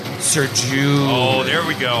to Sir Julie. Oh, there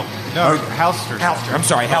we go. No, Halster. I'm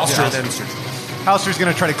sorry, Halster, then Sir Julie. Halster's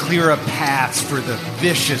going to try to clear up paths for the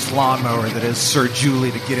vicious lawnmower that is Sir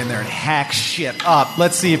Julie to get in there and hack shit up.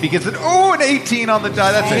 Let's see if he gets an 18 on the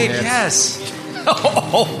die. That's a hit. Yes.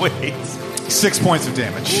 Always. 6 points of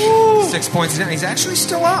damage. Woo. 6 points down. He's actually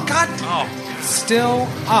still up. God. Oh. Still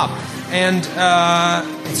up. And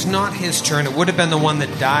it's not his turn. It would have been the one that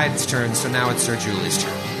died's turn, so now it's Sir Julie's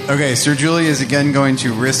turn. Okay, Sir Julie is again going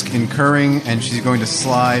to risk incurring, and she's going to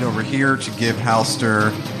slide over here to give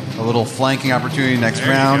Halster a little flanking opportunity next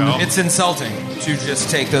round. It's insulting to just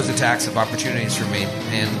take those attacks of opportunities from me,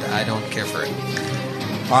 and I don't care for it.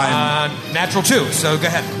 Natural 2, so go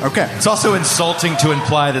ahead. Okay. It's also insulting to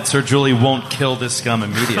imply that Sir Julie won't kill this scum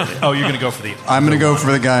immediately. Oh, you're going to go for the... I'm going to go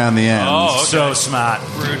for the guy on the end. Oh, okay. So smart.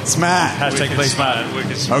 Smart. Hashtag play smart.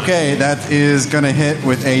 Okay, that is going to hit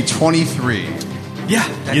with a 23. Yeah,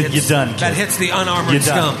 you're done, kid. That hits the unarmored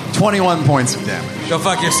scum. 21 points of damage. Go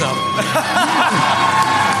fuck yourself.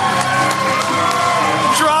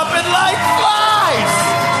 Dropping like flies!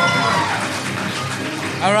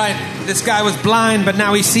 All right, this guy was blind, but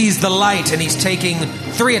now he sees the light, and he's taking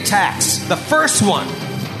 3 attacks. The first one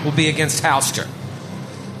will be against Halster.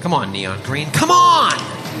 Come on, Neon Green. Come on!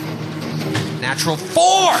 Natural 4!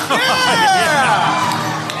 Yeah!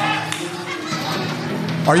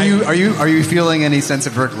 Are you feeling any sense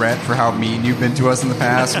of regret for how mean you've been to us in the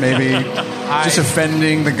past? Maybe just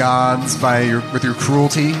offending the gods with your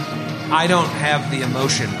cruelty? I don't have the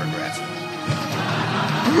emotion regret.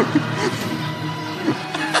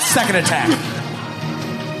 Second attack.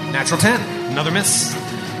 Natural 10. Another miss.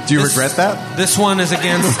 Do you regret that? This one is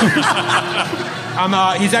against...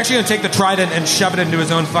 he's actually going to take the trident and shove it into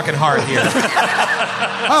his own fucking heart here.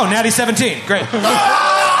 Oh, natty 17. Great.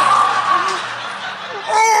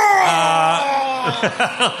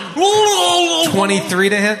 23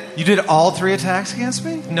 to hit. You did all 3 attacks against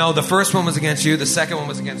me? No, the first one was against you, the second one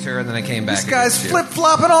was against her, and then I came back. This guy's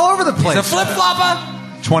flip-flopping all over the place. He's a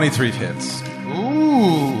flip-flopper. 23 hits.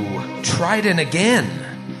 Ooh, trident again.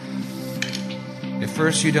 If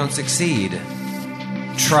first you don't succeed,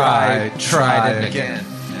 try trident again.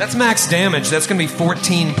 That's max damage. That's going to be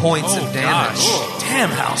 14 points of damage. Gosh. Damn,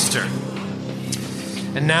 Halster.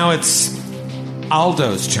 And now it's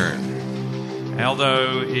Aldo's turn.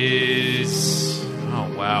 Aldo is... Oh,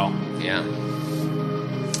 wow. Yeah.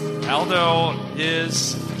 Aldo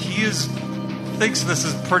thinks this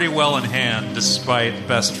is pretty well in hand, despite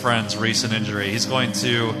best friend's recent injury. He's going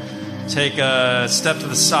to take a step to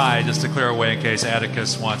the side just to clear away in case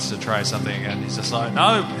Atticus wants to try something again. He's just like,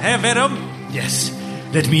 no, have at him. Yes,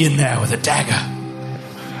 let me in there with a dagger.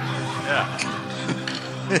 Yeah.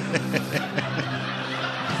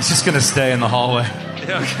 He's just going to stay in the hallway.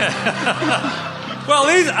 Okay. Well,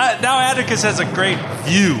 now Atticus has a great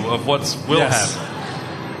view of what's will happen.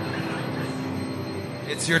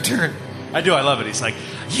 It's your turn. I do. I love it. He's like,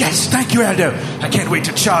 Yes, thank you, Aldo. I can't wait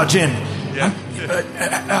to charge in.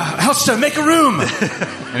 Halster, make a room.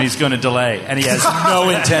 And he's going to delay, and he has no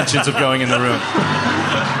intentions of going in the room.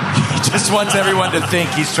 He just wants everyone to think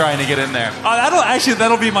he's trying to get in there.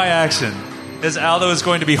 That'll be my action. Is Aldo is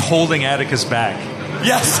going to be holding Atticus back.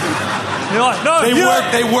 Yes. No,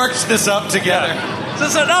 They worked this up together. Yeah.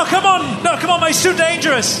 So, no, come on, it's too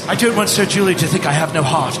dangerous. I don't want Sir Julie to think I have no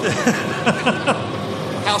heart.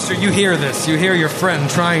 Halster, you hear this. You hear your friend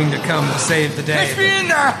trying to come and save the day. Get me in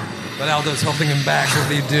there! But Aldo's holding him back. What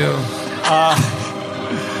do you do?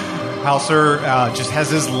 Halser just has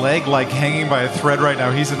his leg like hanging by a thread right now.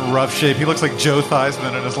 He's in rough shape. He looks like Joe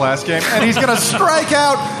Theismann in his last game. And he's going to strike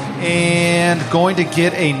out and going to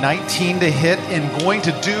get a 19 to hit and going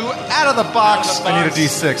to do out of the box. I need a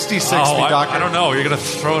D6. D6, I don't know. You're going to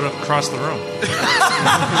throw it across the room.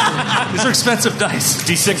 These are expensive dice.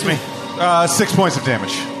 D6 me. 6 points of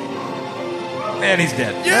damage. And he's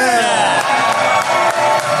dead. Yeah!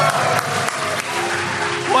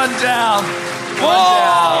 One down.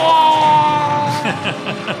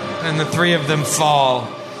 And the three of them fall.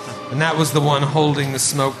 And that was the one holding the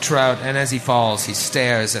smoked trout. And as he falls, he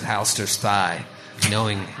stares at Halster's thigh,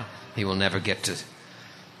 knowing he will never get to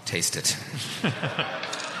taste it.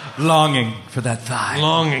 Longing for that thigh.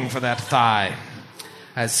 Longing for that thigh,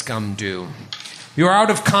 as scum do. You are out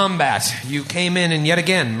of combat. You came in and yet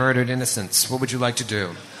again murdered innocents. What would you like to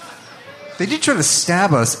do? They did try to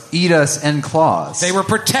stab us, eat us, and claws. They were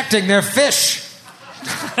protecting their fish.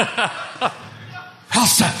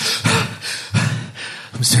 Halster!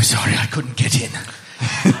 I'm so sorry I couldn't get in.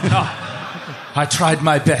 I tried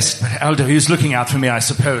my best, but Aldo, he was looking out for me, I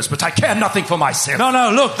suppose. But I care nothing for myself.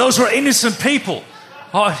 No, look, those were innocent people.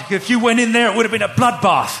 Oh, if you went in there, it would have been a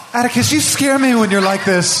bloodbath. Atticus, you scare me when you're like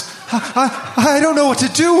this. I don't know what to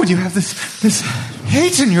do when you have this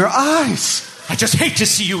hate in your eyes. I just hate to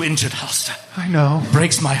see you injured, Halster. I know.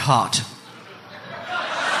 Breaks my heart.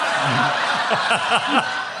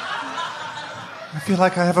 I feel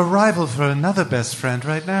like I have a rival for another best friend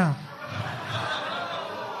right now.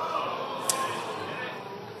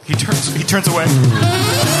 He turns away.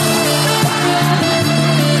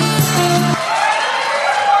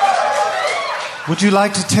 Would you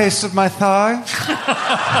like to taste of my thigh?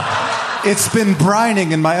 It's been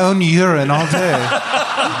brining in my own urine all day.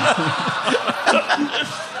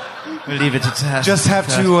 We'll leave it at that. Just have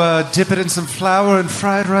to dip it in some flour and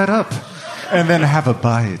fry it right up. And then have a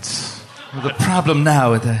bite. Well, the problem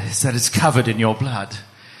now is that it's covered in your blood.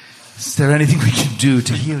 Is there anything we can do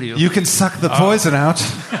to heal you? You can suck the poison out.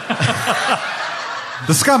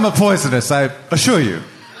 The scum are poisonous, I assure you.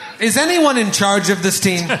 Is anyone in charge of this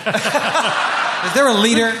team? Is there a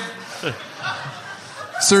leader?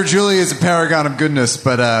 Sir Julie is a paragon of goodness,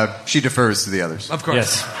 but she defers to the others. Of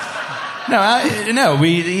course. Yes.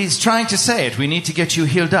 He's trying to say it. We need to get you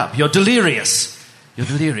healed up. You're delirious. You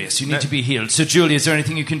need to be healed. So, Julie, is there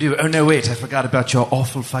anything you can do? Oh, no, wait. I forgot about your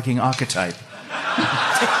awful fucking archetype.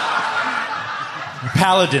 A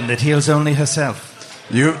paladin that heals only herself.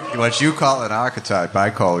 What you call an archetype, I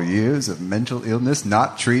call years of mental illness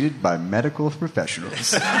not treated by medical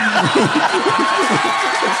professionals.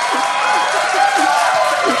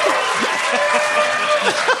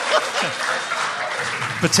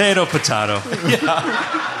 Potato.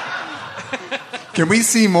 Yeah. Can we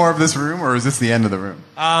see more of this room, or is this the end of the room?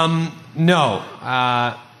 No.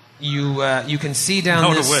 You can see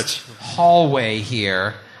down this hallway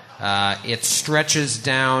here. It stretches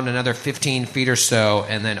down another 15 feet or so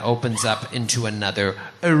and then opens up into another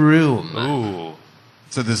room. Ooh.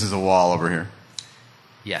 So this is a wall over here.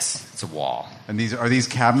 Yes, it's a wall. And are these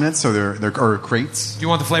cabinets or or crates? Do you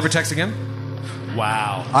want the flavor text again?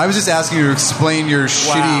 Wow. I was just asking you to explain your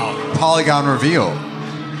shitty polygon reveal.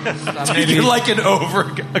 You're like an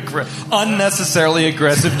unnecessarily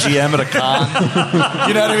aggressive GM at a con.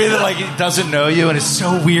 You know what I mean? That he doesn't know you and is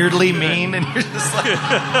so weirdly mean, and you're just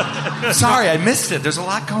like, sorry, I missed it. There's a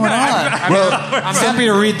lot going on. I'm happy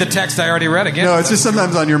to read the text I already read again. No, it's just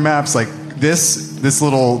sometimes on your maps, like this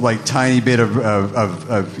little tiny bit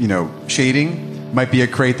of shading might be a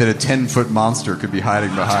crate that a 10-foot monster could be hiding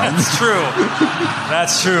behind. That's true.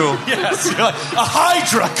 That's true. Yes, you're like, a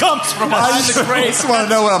hydra comes from behind the crate. I just want to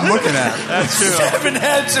know what I'm looking at. That's true. 7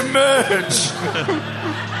 heads emerge.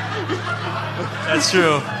 That's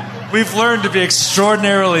true. We've learned to be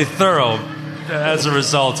extraordinarily thorough as a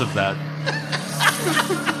result of that.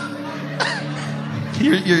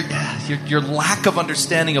 Your lack of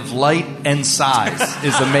understanding of light and size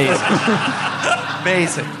is amazing.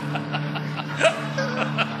 Amazing.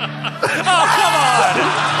 Oh, come on!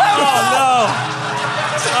 Oh, no!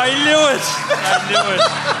 I knew it!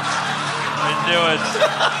 I knew it.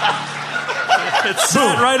 It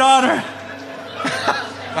sat right on her.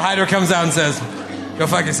 The Hydra comes out and says, "Go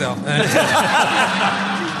fuck yourself."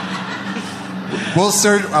 We'll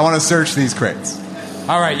search. I want to search these crates.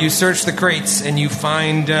 All right, you search the crates and you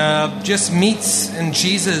find just meats and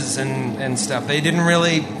cheeses and stuff. They didn't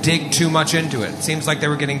really dig too much into it. It seems like they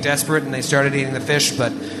were getting desperate and they started eating the fish,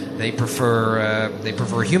 but they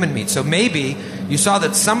prefer human meat. So maybe you saw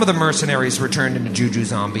that some of the mercenaries were turned into juju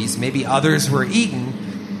zombies. Maybe others were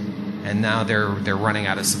eaten, and now they're running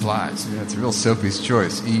out of supplies. Yeah, it's a real Sophie's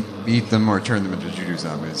choice. Eat them or turn them into juju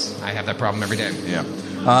zombies. I have that problem every day. Yeah.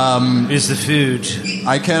 Is the food?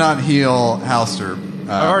 I cannot heal Halster.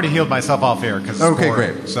 I've already healed myself off air. Okay,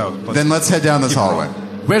 great. So then let's head down this hallway.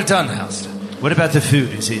 Well done, Halster. What about the food?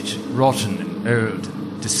 Is it rotten and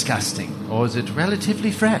old, disgusting, or is it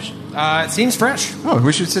relatively fresh? It seems fresh. Oh,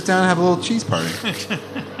 we should sit down and have a little cheese party.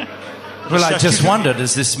 Well, I just wondered,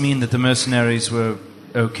 does this mean that the mercenaries were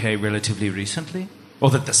okay relatively recently? Or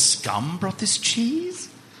that the scum brought this cheese?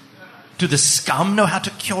 Do the scum know how to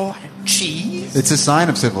cure cheese? It's a sign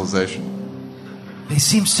of civilization. They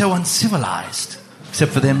seem so uncivilized,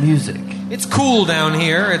 except for their music. It's cool down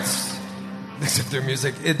here. Except their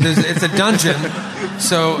music. It's a dungeon,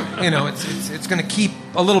 so it's going to keep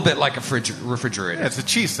a little bit like a refrigerator. Yeah, it's a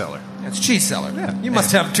cheese cellar. It's a cheese cellar. Yeah. You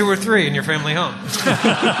must have 2 or 3 in your family home.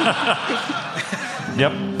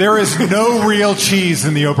 Yep. There is no real cheese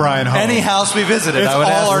in the O'Brien home. Any house we visited, It's I would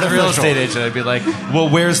all ask the real artificial. estate agent. I'd be like, Well,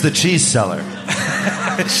 where's the cheese cellar?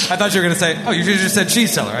 I thought you were going to say, "Oh, you just said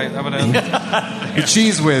cheese cellar, right?" The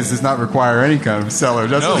Cheese Whiz does not require any kind of cellar,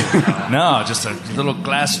 does it? No, just a little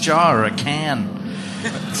glass jar or a can.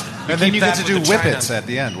 And then you get that to do with the whippets China. at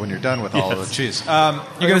the end when you're done with all of the cheese.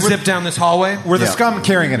 You're going to zip down this hallway? Were the Yeah. scum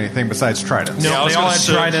carrying anything besides tridents? No, Yeah, I was they all gonna had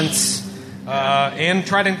say- tridents and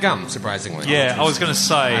trident gum, surprisingly. Yeah, I was going to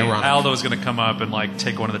say, ironic. Aldo was going to come up and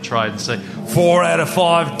take one of the tridents and say, 4 out of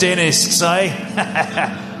 5 dentists, eh?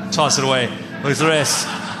 Toss it away. Where's the rest?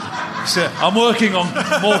 So, I'm working on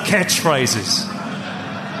more catchphrases.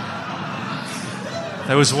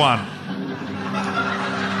 There was one.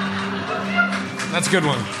 That's a good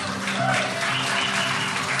one.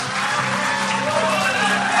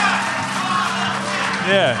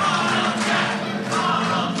 Yeah.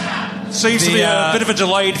 Seems to be a The, bit of a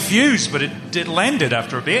delayed fuse, but it landed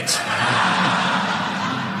after a bit.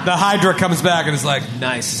 The Hydra comes back and is like,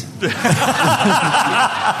 "Nice."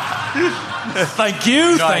 Thank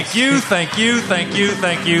you, thank you, thank you, thank you,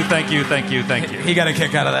 thank you, thank you, thank you, thank you. He got a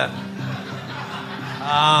kick out of that.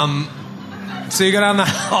 So you go down the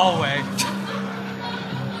hallway.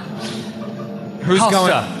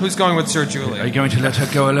 Who's going with Sir Are you Julie? going to let her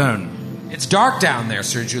go alone? It's dark down there,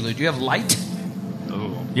 Sir Julie. Do you have light?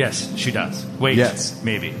 Oh, yes, she does. Wait, Yes.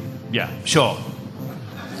 maybe. Yeah, sure.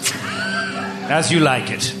 As you like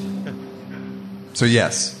it. So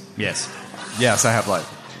yes. Yes. Yes, I have light.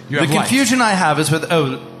 You the have light. confusion I have is with,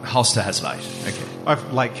 Halster has light. Okay.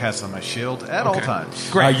 I've light cast on my shield at all Okay. times.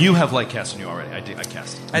 Great. You have light cast on you already. I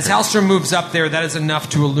cast. As Halster moves up there, that is enough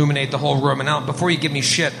to illuminate the whole room. And now, before you give me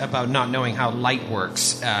shit about not knowing how light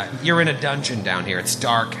works, you're in a dungeon down here. It's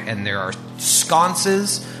dark, and there are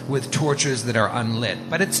sconces with torches that are unlit.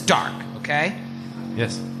 But it's dark, okay?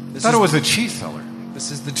 Yes. I thought it was a cheese cellar.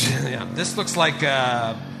 This is the yeah. This looks like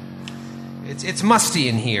it's musty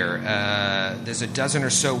in here. There's a dozen or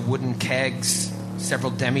so wooden kegs,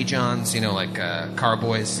 several demijohns, like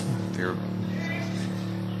carboys. If you're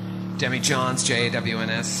demijohns,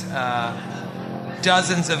 JAWNS.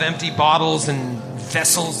 Dozens of empty bottles and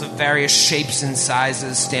vessels of various shapes and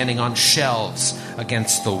sizes standing on shelves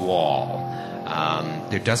against the wall.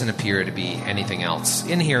 There doesn't appear to be anything else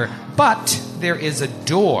in here, but there is a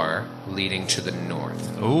door leading to the north.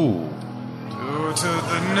 Ooh. Go to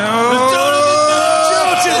the north.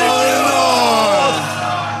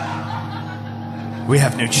 We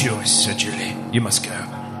have no choice, Sir Julie. You must go.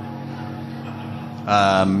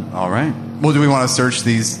 All right. Well, do we want to search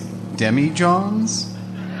these demijohns?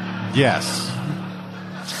 Yes.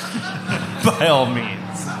 By all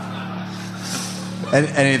means.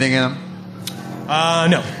 Anything in them?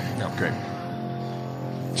 No. Great.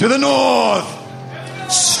 To the north!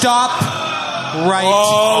 Stop right.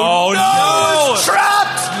 Oh, no! It's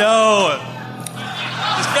trapped! No!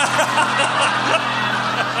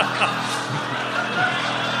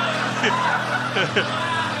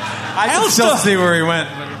 I can still see where he went.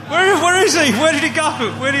 Where is he? Where did he go?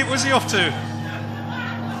 Where's he off to?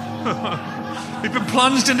 We've been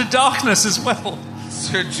plunged into darkness as well.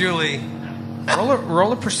 Sir Julie,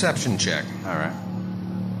 roll a perception check. All right.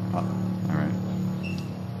 All right.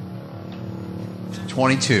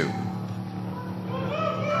 22.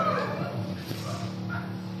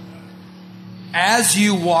 As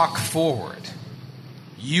you walk forward,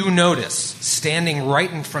 you notice, standing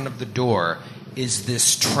right in front of the door, is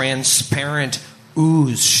this transparent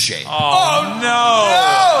ooze shape. Oh,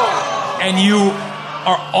 no! And you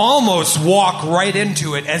are almost walk right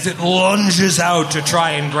into it as it lunges out to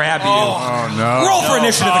try and grab you. Oh, no. Roll for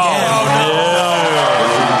initiative again.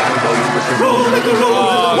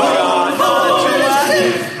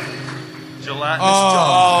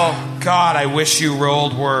 Oh, God, I wish you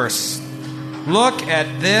rolled worse. Look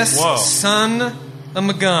at this son of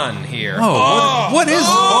a gun here. What is...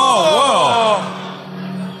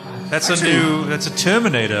 That's a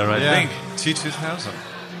Terminator, I think. T-2000.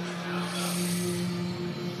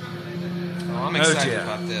 I'm excited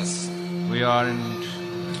about this. We are in...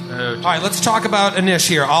 All right, let's talk about Anish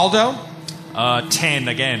here. Aldo? 10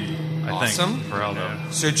 again, I Awesome. think, for Aldo.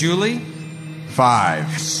 Sir Julie? 5.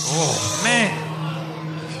 Oh, man.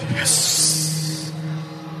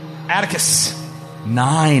 Atticus?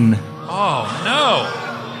 9. Oh, no.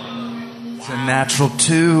 It's a natural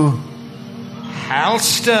 2.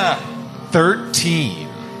 Halster? 13.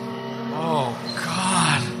 Oh,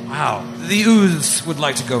 God. Wow. The ooze would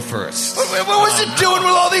like to go first. What was it doing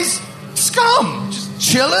with all these scum? Just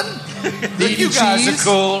chilling? You guys are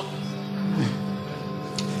cool.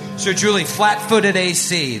 Sir Julie, flat-footed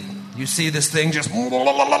AC. You see this thing just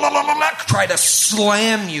try to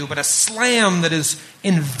slam you, but a slam that is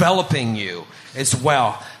enveloping you as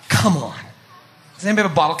well. Come on. Does anybody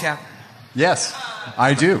have a bottle cap? Yes,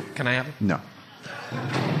 I do. Can I have it? No.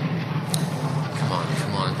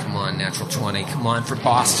 Come on, natural 20. Come on for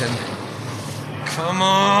Boston. Come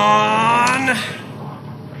on.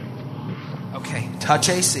 Okay, touch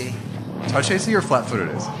AC. Touch AC or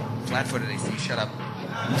flat-footed AC? Flat-footed AC, shut up.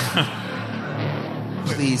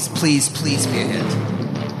 Please be a hit.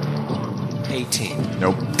 18.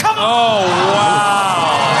 Nope. Come on! Oh,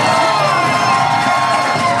 wow.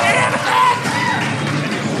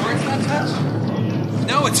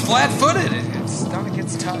 No, it's flat-footed. It's not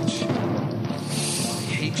against touch. I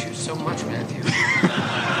hate you so much, Matthew.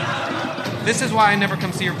 This is why I never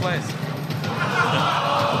come see your plays.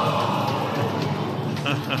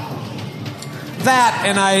 That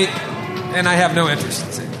and I have no interest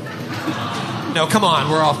in seeing. No, come on,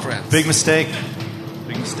 we're all friends. Big mistake.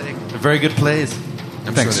 Big mistake. They're very good plays.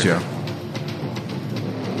 Thanks, sure Joe.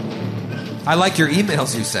 I like your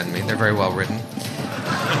emails you send me. They're very well written.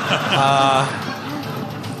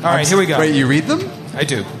 All right, here we go. Wait, you read them? I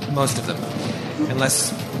do, most of them.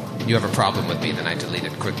 Unless you have a problem with me, then I delete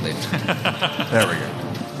it quickly. There we go.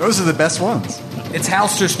 Those are the best ones. It's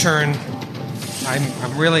Halster's turn.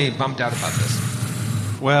 I'm really bummed out about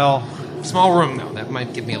this. Well, Small room, though. That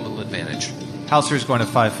might give me a little advantage. Halster's going to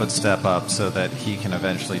 5-foot step up so that he can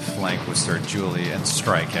eventually flank with Sir Julie and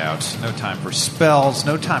strike out. No time for spells,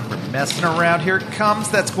 no time for messing around. Here it comes.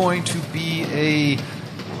 That's going to be a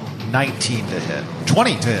 19 to hit.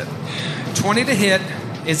 20 to hit. 20 to hit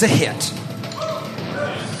is a hit.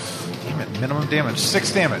 Damn it, minimum damage.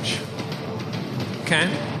 6 damage. Okay.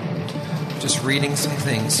 Just reading some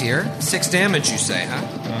things here. 6 damage, you say, huh?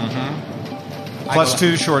 Mm-hmm. Plus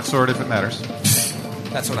 2 short sword if it matters.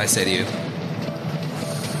 That's what I say to you.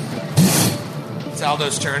 It's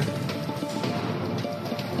Aldo's turn. I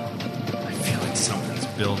feel like something's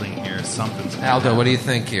building here. Something's Aldo, what do you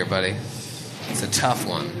think here, buddy? It's a tough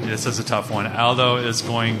one. This is a tough one. Aldo is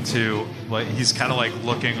going to, like, he's kind of like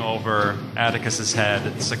looking over Atticus's head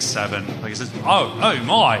at 6'7". Like he says, "Oh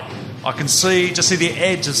my! I can just see the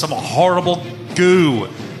edge of some horrible goo,"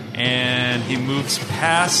 and he moves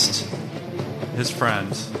past his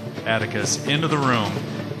friend Atticus into the room.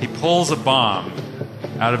 He pulls a bomb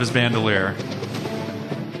out of his bandolier,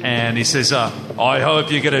 and he says, "I hope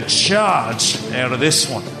you get a charge out of this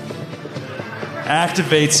one."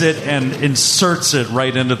 Activates it and inserts it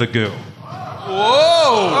right into the goo. Whoa!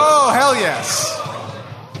 Oh, hell yes.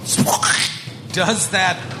 Does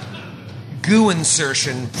that goo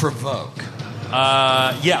insertion provoke?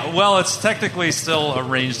 Yeah, well, it's technically still a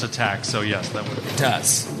ranged attack, so yes, that would. It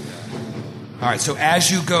does. All right, so as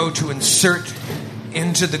you go to insert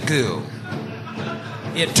into the goo,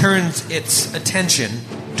 it turns its attention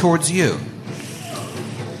towards you.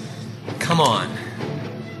 Come on.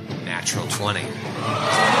 Natural 20.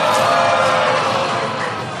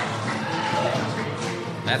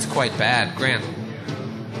 That's quite bad. Grant,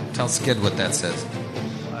 tell Skid what that says.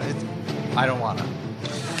 I don't want to.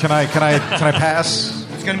 Can I pass?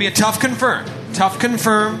 It's going to be a tough confirm. Tough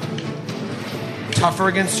confirm. Tougher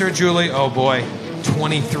against Sir Julie. Oh boy.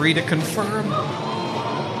 23 to confirm.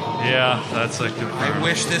 Yeah, that's a confirm. I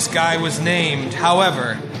wish this guy was named.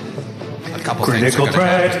 However, a couple Critical things are going to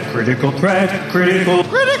happen. threat, critical threat, critical.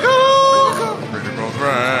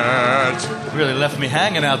 favorite. Really left me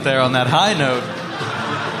hanging out there on that high note.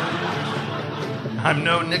 I'm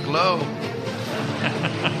no Nick Lowe.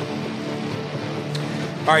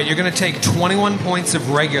 All right, you're going to take 21 points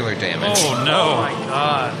of regular damage. Oh, no. Oh my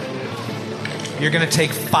god. You're going to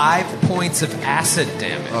take 5 points of acid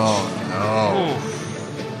damage. Oh,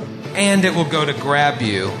 And it will go to grab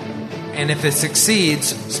you. And if it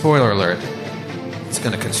succeeds, spoiler alert, it's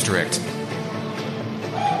going to constrict.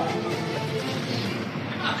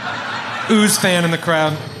 Ooze fan in the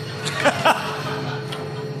crowd.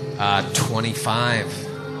 25.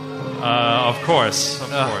 Of course.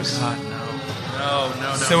 Of course. God,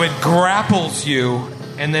 no. So it grapples you,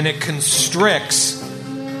 and then it constricts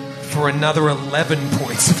for another 11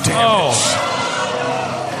 points of damage.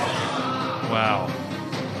 Wow.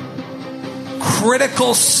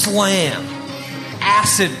 Critical slam.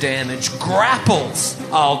 Acid damage. Grapples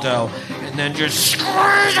Aldo. And then just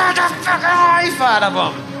squeezes the fucking life out of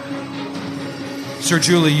him. Sir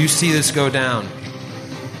Julie, you see this go down.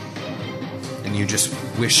 And you just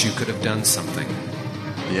wish you could have done something.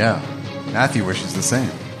 yeah. Matthew wishes the same.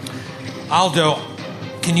 Aldo,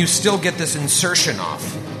 can you still get this insertion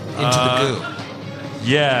off into the goo?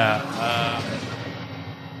 Yeah.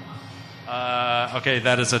 Okay,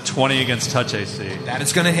 that is a 20 against touch AC. That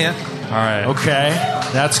is going to hit. All right. Okay,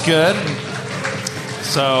 that's good.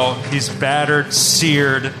 So he's battered,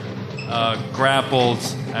 seared, grappled,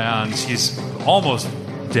 and he's almost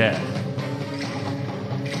dead.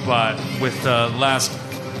 But with the last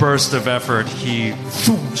burst of effort, he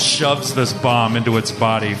shoves this bomb into its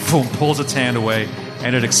body, pulls its hand away,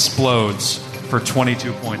 and it explodes for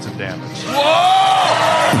 22 points of damage.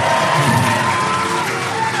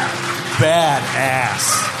 Badass.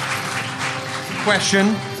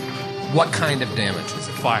 Question, what kind of damage is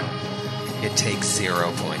it? Fire. It takes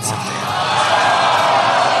 0 points of damage.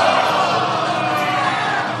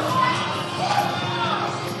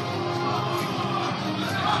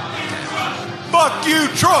 Fuck you,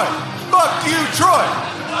 Troy! Fuck you, Troy!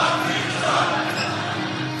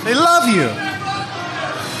 They love you.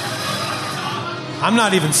 I'm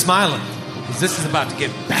not even smiling, because this is about to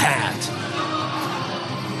get bad.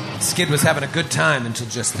 Skid was having a good time until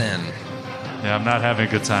just then. Yeah, I'm not having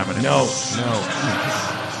a good time anymore.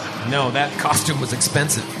 No, that costume was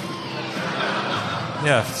expensive.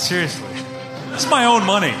 Yeah, seriously. It's my own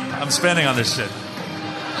money I'm spending on this shit.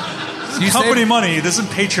 This You is company saved- money. This isn't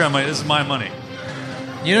Patreon money. This is my money.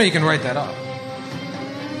 You know you can write that off.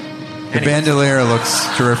 The bandolier looks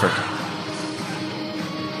terrific.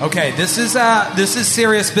 Okay, this is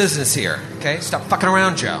serious business here. Okay, stop fucking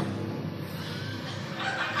around, Joe.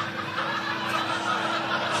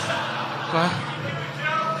 What?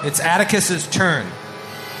 It's Atticus's turn.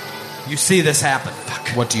 You see this happen. Fuck.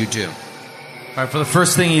 What do you do? All right, for the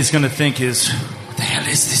first thing he's going to think is, what the hell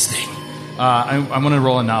is this thing? I'm going to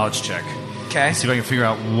roll a knowledge check. Okay. See if I can figure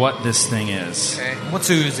out what this thing is. Okay. What's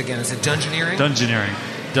ooze again? Is it dungeoneering? Dungeoneering.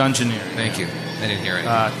 Dungeoneering. Thank you. I didn't hear it.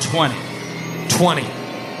 20. 20.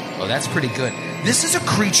 Oh, that's pretty good. This is a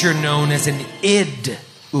creature known as an id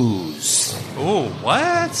ooze. Oh,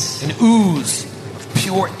 what? An ooze of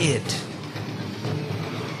pure id.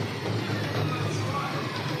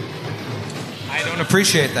 I don't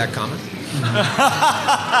appreciate that comment.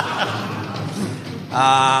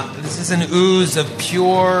 This is an ooze of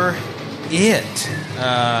pure id.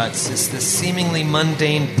 It's just this seemingly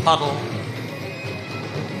mundane puddle.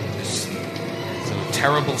 This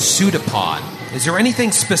terrible pseudopod. Is there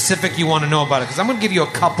anything specific you want to know about it? Because I'm going to give you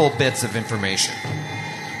a couple bits of information.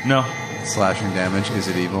 No. Slashing damage. Is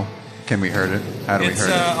it evil? Can we hurt it? How do we hurt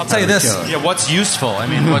it? I'll tell you How do we this. kill it? Yeah, what's useful? I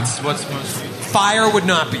mean, what's most... Fire would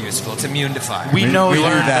not be useful. It's immune to fire. We know we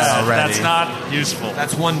learned that. that already. That's not useful.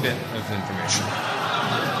 That's one bit of information.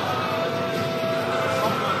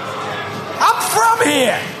 I'm from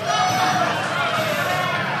here!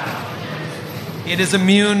 It is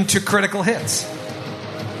immune to critical hits.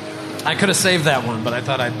 I could have saved that one, but I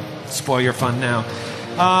thought I'd spoil your fun now.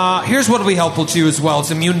 Here's what will be helpful to you as well. It's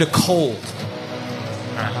immune to cold.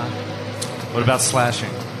 What about slashing?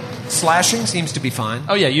 Slashing seems to be fine.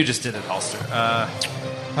 Oh yeah, you just did it, Holster.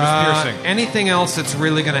 piercing. Anything else that's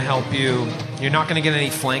really going to help you? You're not going to get any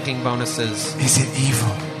flanking bonuses. Is it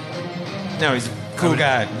evil? No, he's a cool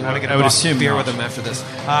guy. You want to get I a would box assume of beer not. with him after this.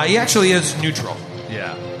 He actually is neutral.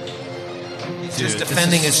 Yeah. He's just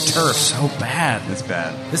defending his turf. So bad. It's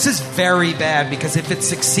bad. This is very bad because if it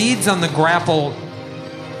succeeds on the grapple,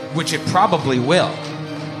 which it probably will,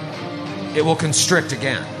 it will constrict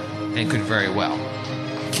again and could very well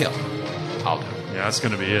kill Aldo. Yeah, that's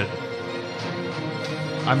going to be it.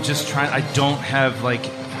 I'm just trying... I don't have, like...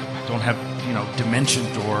 don't have, dimension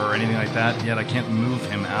door or anything like that yet. I can't move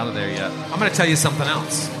him out of there yet. I'm going to tell you something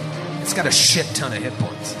else. It's got a shit ton of hit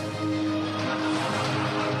points.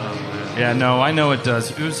 Yeah, no, I know it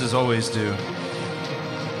does. Oozes always do.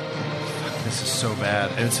 This is so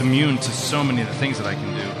bad. And it's immune to so many of the things that I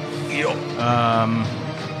can do.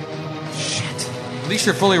 Shit. At least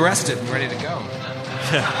you're fully rested and ready to go.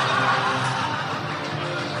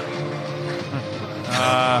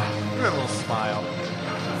 Give it a little smile.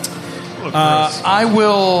 I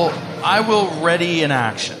will ready an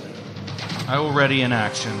action.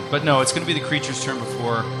 But no, it's going to be the creature's turn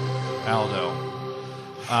before Aldo.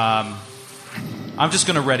 I'm just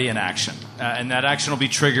going to ready an action. And that action will be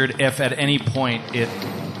triggered if at any point it...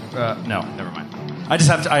 no, never mind. I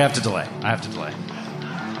have to delay.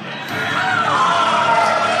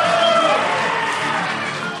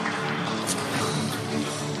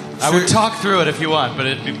 I would talk through it if you want, but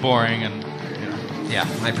it'd be boring and... Yeah,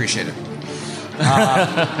 I appreciate it.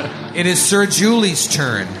 It is Sir Julie's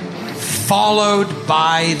turn, followed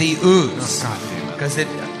by the ooze. Because it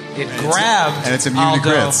grabbed and it's immune Aldo to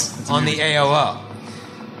crits. It's on the AOO.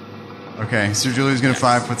 Okay, Sir Julie's going to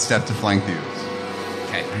 5-foot step to flank the ooze.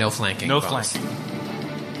 Okay, no flanking. No bonus. flanking.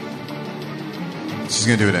 She's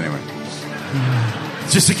going to do it anyway.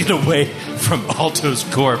 Just to get away from Alto's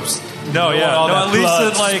corpse. No, yeah. All No, that at least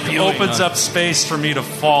blood it like spewing opens on- up space for me to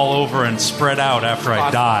fall over and spread out after I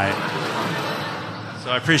die. So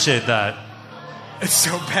I appreciate that. It's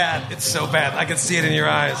so bad. It's so bad. I can see it in your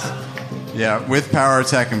eyes. Yeah, with power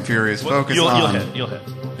attack and furious focus You'll on. hit.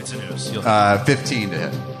 It's an ooze. You'll hit. 15 to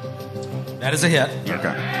hit. That is a hit.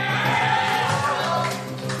 Okay.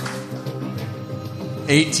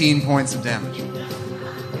 18 points of damage.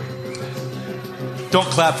 Don't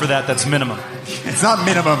clap for that. That's minimum. It's not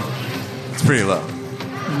minimum. It's pretty low.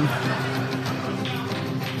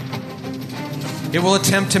 It will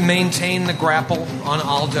attempt to maintain the grapple on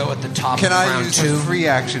Aldo at the top Can of I round use 2. a free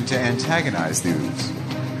action to antagonize the ooze?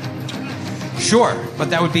 Sure, but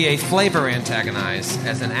that would be a flavor antagonize,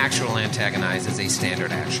 as an actual antagonize is a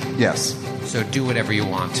standard action. Yes. So do whatever you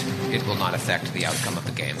want. It will not affect the outcome of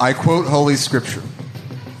the game. I quote Holy Scripture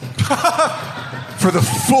for the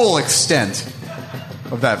full extent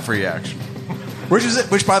of that free action,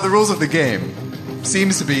 which by the rules of the game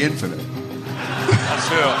seems to be infinite. That's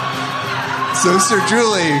true. So Sir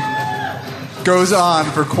Julie goes on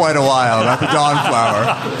for quite a while about the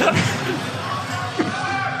Dawnflower.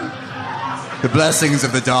 The blessings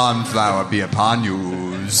of the Dawnflower be upon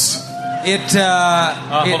yous.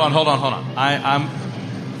 Hold on.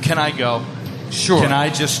 Can I go? Sure. Can I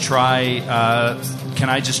just try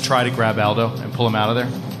to grab Aldo and pull him out of there?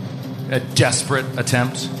 A desperate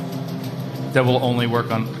attempt that will only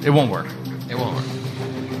work on... It won't work. It won't work.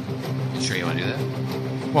 You sure you want to do that?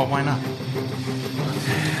 Well, why not?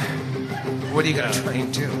 What are you going to try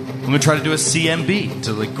and do? I'm going to try to do a CMB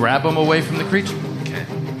to grab him away from the creature. Okay.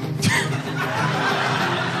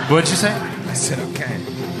 What'd you say? I said okay.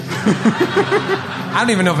 I don't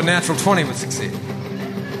even know if a natural 20 would succeed.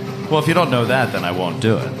 Well, if you don't know that, then I won't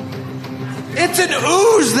do it. It's an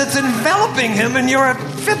ooze that's enveloping him, and you're a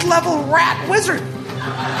 5th level rat wizard. All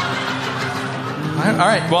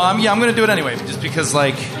right. Well, I'm going to do it anyway, just because,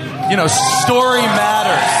 story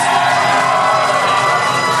matters.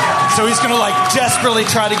 So he's going to, desperately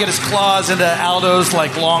try to get his claws into Aldo's,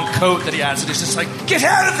 long coat that he has. And he's just like, get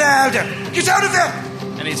out of there, Aldo! Get out of there!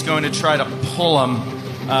 And he's going to try to pull him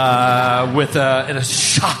with a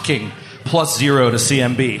shocking +0 to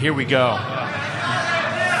CMB. Here we go.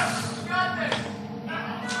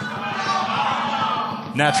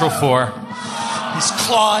 Natural 4. He's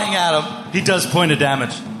clawing at him. He does point of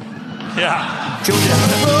damage. Yeah.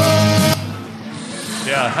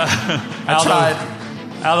 Yeah. I tried.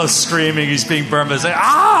 Aldo's screaming. He's being burned. He's like,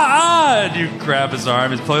 and you grab his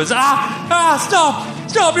arm. His clothes.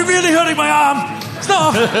 Stop! You're really hurting my arm.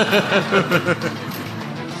 Stop!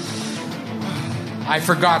 I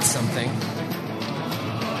forgot something.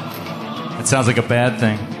 It sounds like a bad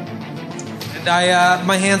thing. And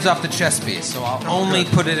my hand's off the chest piece, so I'll only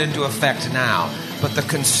put it into effect now. But the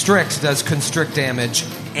constrict does constrict damage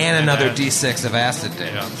and another D6 of acid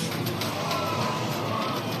damage.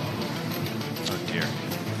 Oh, dear.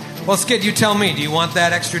 Well, Skid, you tell me. Do you want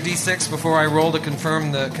that extra D6 before I roll to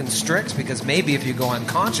confirm the constrict? Because maybe if you go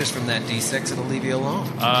unconscious from that D6, it'll leave you alone.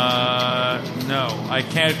 No. I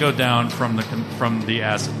can't go down from the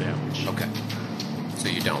acid damage. Okay. So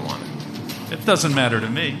you don't want it. It doesn't matter to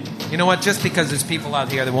me. You know what? Just because there's people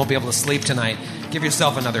out here that won't be able to sleep tonight, give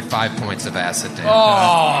yourself another 5 points of acid damage.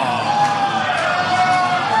 Oh!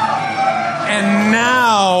 And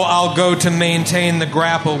now I'll go to maintain the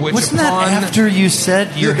grapple, which Wasn't upon... that after you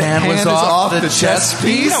said your hand was hand is off off the the chess chess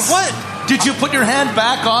piece? piece? Yeah, what? Did you put your hand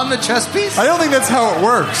back on the chess piece? I don't think that's how it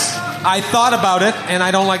works. I thought about it, and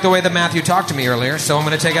I don't like the way that Matthew talked to me earlier, so I'm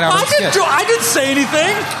going to take it out of the skit. I didn't say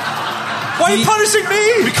anything. Why are you punishing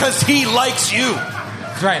me? Because he likes you.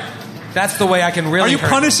 That's right. That's the way I can really Are you hurt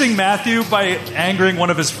punishing Matthew by angering one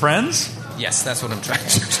of his friends? Yes, that's what I'm trying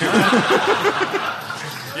to do.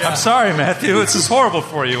 I'm sorry, Matthew. This is horrible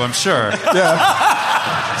for you, I'm sure.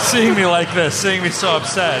 Yeah. Seeing me like this, seeing me so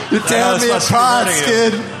upset. You're tearing me apart,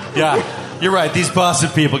 kid. Yeah, you're right. These Boston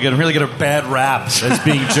people really get a bad rap as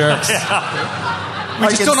being jerks. We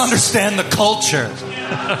just don't understand the culture.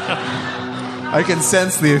 I can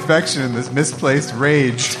sense the affection in this misplaced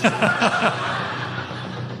rage.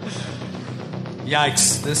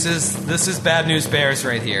 Yikes. This is bad news bears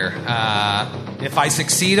right here. If I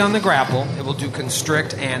succeed on the grapple, it will do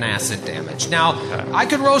constrict and acid damage. Now, I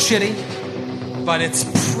could roll shitty, but it's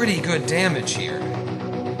pretty good damage here.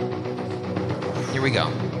 Here we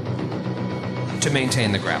go. To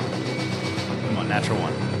maintain the grapple. Come on, natural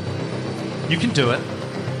one. You can do it.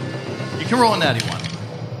 You can roll a natty one.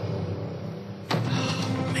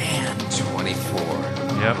 24.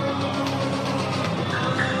 Yep.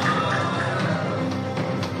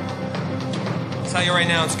 I'll tell you right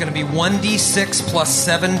now, it's going to be 1d6 plus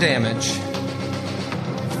 7 damage,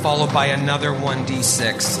 followed by another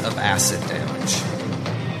 1d6 of acid damage.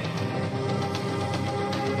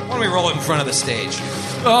 Why don't we roll it in front of the stage?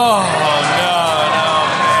 Oh, no,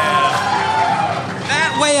 man.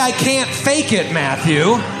 That way I can't fake it,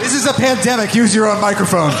 Matthew. This is a pandemic. Use your own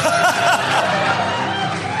microphone.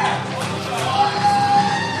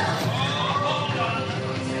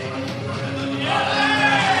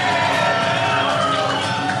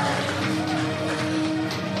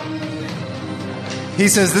 He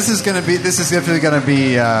says this is definitely going to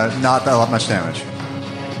be not that much damage.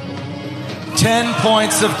 10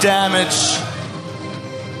 points of damage.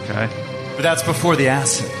 Okay. But that's before the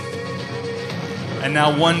acid. And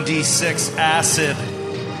now 1d6 acid.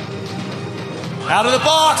 Out of the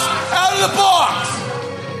box! Out of the box!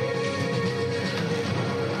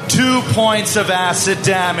 2 points of acid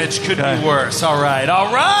damage could be worse. All right.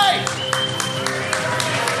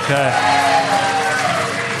 Okay.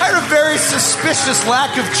 I heard a very suspicious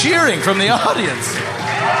lack of cheering from the audience.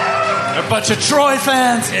 A bunch of Troy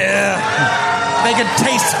fans. Yeah. They can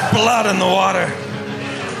taste blood in the water.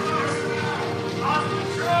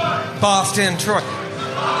 Boston, Troy.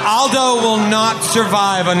 Aldo will not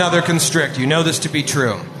survive another constrict. You know this to be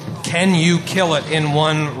true. Can you kill it in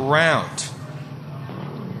one round?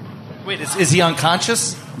 Wait, is he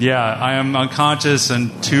unconscious? Yeah, I am unconscious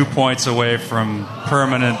and 2 points away from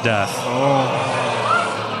permanent death.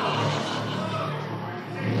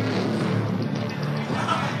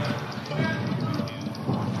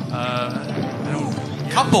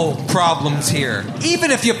 Couple problems here.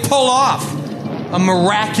 Even if you pull off a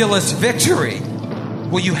miraculous victory,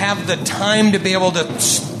 will you have the time to be able to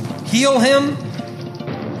heal him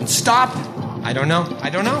and stop? I don't know.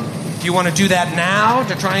 Do you want to do that now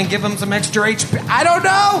to try and give him some extra HP? I don't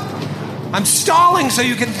know. I'm stalling so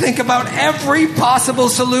you can think about every possible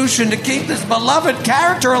solution to keep this beloved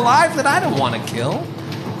character alive that I don't want to kill.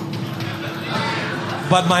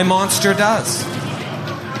 But my monster does.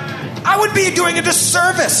 I would be doing a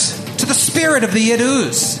disservice to the spirit of the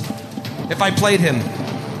Aeons if I played him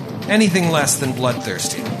anything less than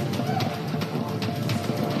bloodthirsty.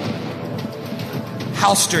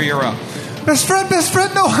 Halster, you're up. Best friend,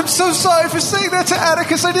 no, I'm so sorry for saying that to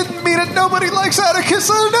Atticus. I didn't mean it. Nobody likes Atticus.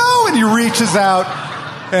 Oh, no. And he reaches out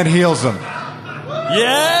and heals him.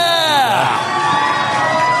 Yeah!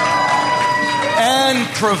 And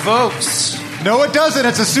provokes. No, it doesn't.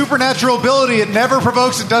 It's a supernatural ability. It never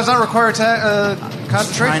provokes. It does not require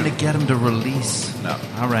concentration. Trying to get him to release. No.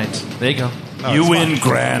 All right. There you go. No, you it's win, fine.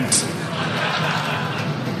 Grant.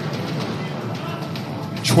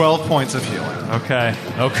 12 points of healing. Okay.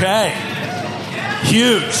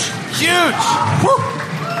 Huge. Woo.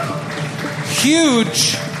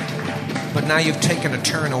 Huge. But now you've taken a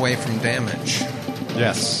turn away from damage.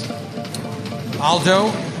 Yes.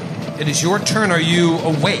 Aldo, it is your turn. Are you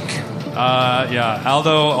awake? Yeah.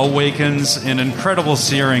 Aldo awakens in incredible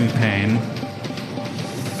searing pain.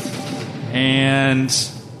 And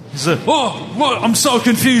he's like, I'm so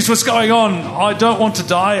confused. What's going on? I don't want to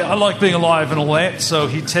die. I like being alive and all that. So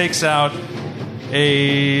he takes out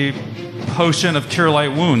a potion of cure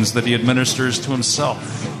light wounds that he administers to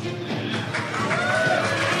himself.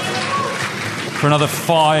 For another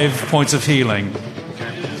 5 points of healing.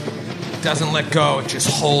 Doesn't let go. It just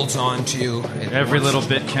holds on to you. Every little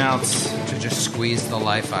bit counts. To just squeeze the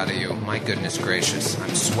life out of you. My goodness gracious,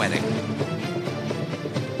 I'm sweating.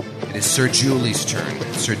 It is Sir Julie's turn.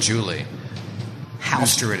 Sir Julie.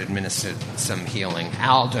 Halster had administered some healing.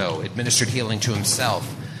 Aldo administered healing to himself.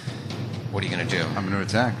 What are you going to do? I'm going to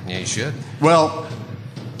attack. Yeah, you should. Well,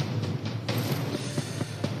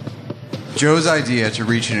 Joe's idea to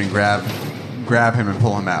reach in and grab him and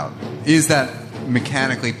pull him out, is that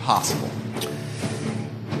mechanically possible?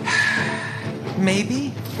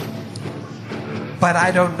 Maybe. But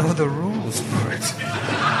I don't know the rules for it.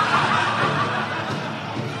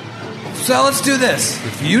 So let's do this.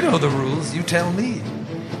 If you know the rules, you tell me.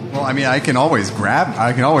 Well, I mean, I can always try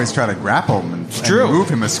to grapple him and move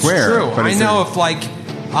him a square. It's true. But I know if, like,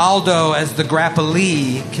 Aldo, as the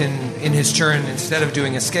grapplee, can, in his turn, instead of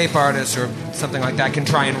doing escape artist or something like that, can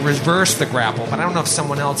try and reverse the grapple. But I don't know if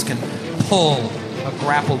someone else can pull a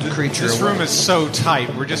grappled creature This away. room is so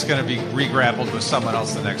tight, we're just going to be re-grappled with someone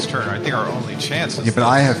else the next turn. I think our only chance is... Yeah, but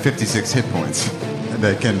I have 56 hit points.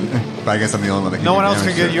 That can... But I guess I'm the only one that can No do one else can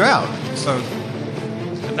damage get to you it. out. So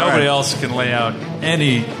Nobody else can lay out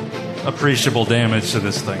any appreciable damage to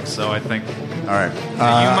this thing, so I think... All right.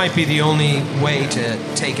 You might be the only way to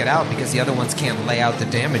take it out because the other ones can't lay out the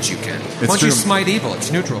damage you can. Once you true. smite evil,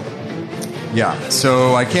 it's neutral. Yeah,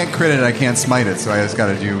 so I can't crit it, I can't smite it, so I just got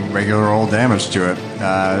to do regular old damage to it.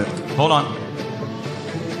 Hold on.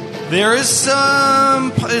 There is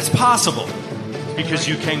some... It's possible. Because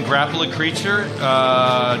you can grapple a creature.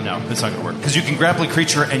 No, that's not going to work. Because you can grapple a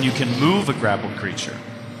creature and you can move a grappled creature.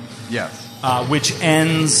 Yes. Which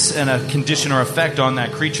ends in a condition or effect on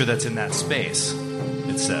that creature that's in that space,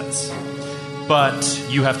 it says. But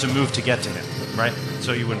you have to move to get to him, right?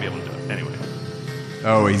 So you wouldn't be able to do it anyway.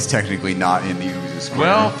 Oh, he's technically not in the user square.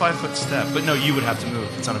 Well, 5-foot step. But no, you would have to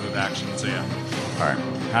move. It's not a move action, so yeah. All right.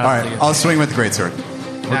 All right, I'll swing with the greatsword.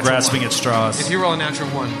 We're grasping at straws. If you roll a natural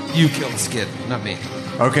one, you kill the skid, not me.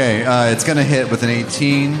 Okay, it's going to hit with an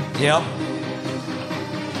 18. Yep.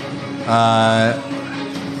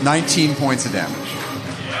 19 points of damage.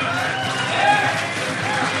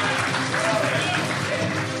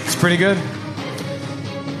 It's pretty good.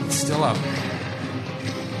 It's still up.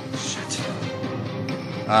 Shit.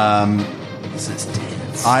 This is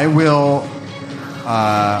dance. I will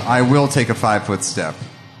take a 5-foot step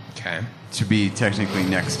Okay. to be technically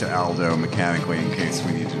next to Aldo mechanically in case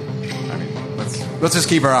we need to. I mean, let's just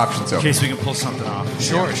keep our options In open. case we can pull something off.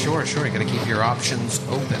 Sure. You gotta keep your options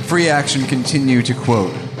open. Free action, continue to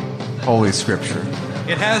quote Holy Scripture.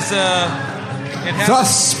 It has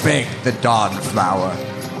Thus spake the dawn flower.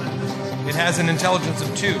 it has an intelligence of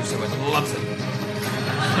 2, so it loves it.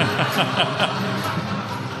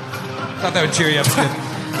 Thought that would cheer you up, Skid.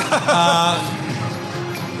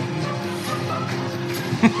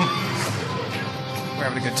 We're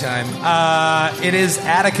having a good time. It is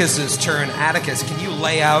Atticus's turn. Atticus, can you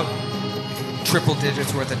lay out triple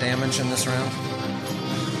digits worth of damage in this round?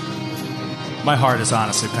 My heart is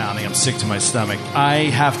honestly pounding. I'm sick to my stomach. I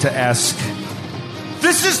have to ask.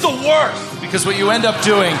 This is the worst! Because what you end up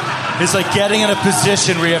doing is like getting in a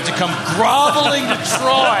position where you have to come groveling to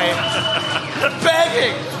Troy,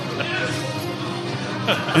 begging.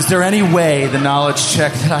 Is there any way the knowledge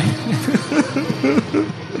check that I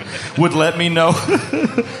would let me know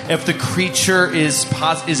if the creature is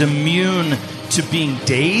immune to being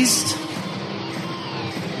dazed?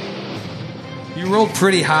 You rolled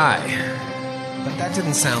pretty high, but that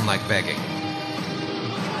didn't sound like begging.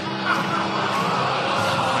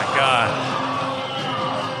 My God.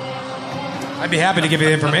 I'd be happy to give you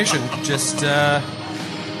the information. Just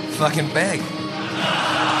fucking beg.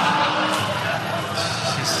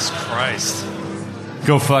 Jesus Christ.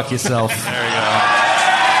 Go fuck yourself. There you go.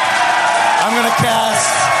 I'm gonna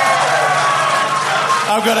cast.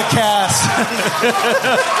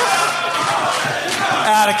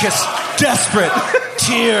 Atticus, desperate,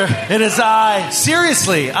 tear in his eye.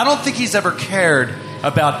 Seriously, I don't think he's ever cared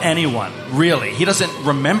about anyone, really. He doesn't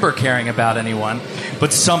remember caring about anyone,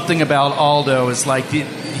 but something about Aldo is like,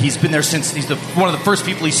 he's been there since he's one of the first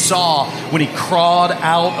people he saw when he crawled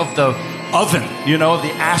out of the oven,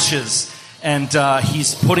 the ashes. And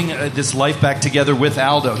he's putting this life back together with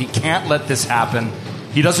Aldo. He can't let this happen.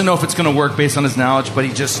 He doesn't know if it's going to work based on his knowledge, but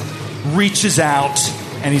he just reaches out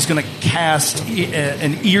and he's going to cast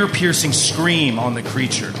an ear-piercing scream on the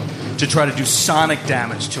creature to try to do sonic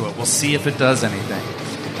damage to it. We'll see if it does anything.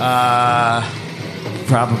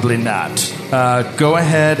 Probably not. Go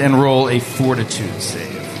ahead and roll a fortitude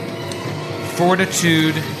save.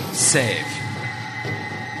 Fortitude save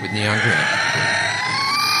with Neon Green.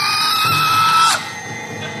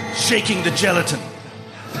 Shaking the gelatin.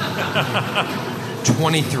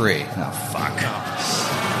 23. Oh, fuck.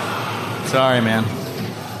 Sorry, man.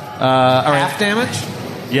 All right. Half damage?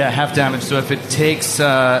 Yeah, half damage. So if it takes,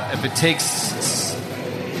 I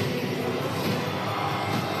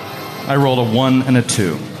rolled a 1 and a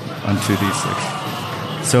 2 on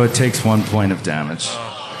 2d6. So it takes 1 point of damage.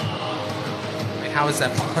 How is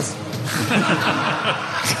that possible?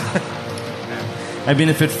 I mean,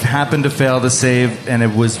 if it happened to fail the save and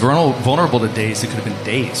it was vulnerable to daze, it could have been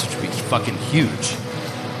dazed, which would be fucking huge.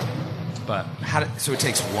 But so it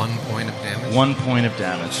takes 1 point of damage? 1 point of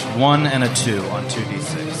damage. 1 and a 2 on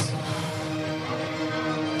 2d6.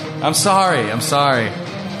 I'm sorry.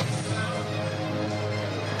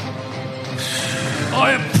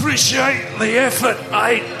 I appreciate the effort,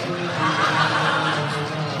 mate.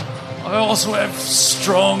 I also have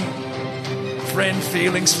strong friend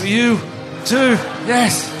feelings for you, too.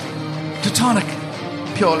 Yes. Platonic.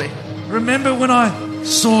 Purely. Remember when I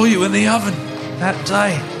saw you in the oven that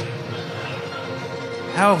day?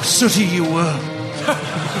 How sooty you were.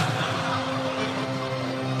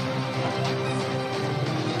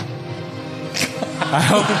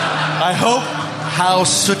 I hope how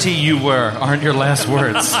sooty you were aren't your last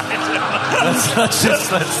words. let's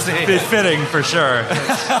see. Befitting for sure.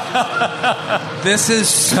 This is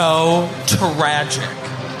so tragic.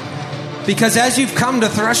 Because as you've come to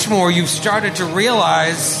Thrushmore, you've started to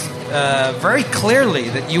realize very clearly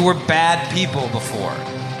that you were bad people before.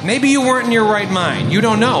 Maybe you weren't in your right mind. You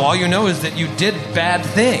don't know. All you know is that you did bad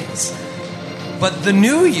things. But the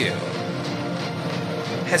new you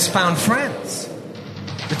has found friends.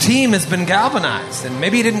 The team has been galvanized, and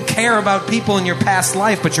maybe you didn't care about people in your past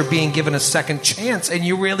life, but you're being given a second chance, and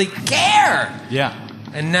you really care. Yeah.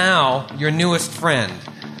 And now, your newest friend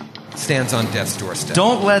stands on death's doorstep.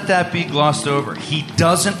 Don't let that be glossed over. He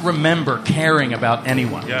doesn't remember caring about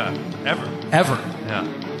anyone. Yeah, ever. Yeah.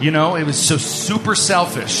 You know, it was so super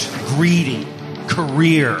selfish, greedy,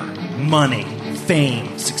 career, money,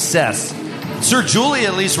 fame, success. Sir Julie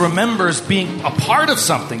at least remembers being a part of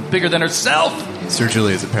something bigger than herself. Sir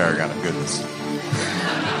Julie is a paragon of goodness.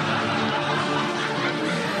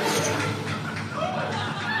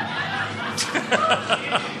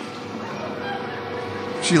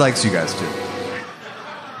 She likes you guys too.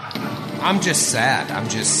 I'm just sad. I'm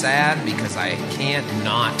just sad because I can't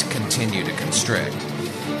not continue to constrict.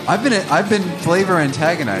 I've been flavor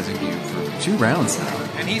antagonizing you for 2 rounds now.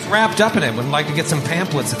 And he's wrapped up in it. Would like to get some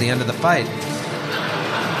pamphlets at the end of the fight.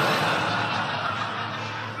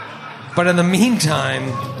 But in the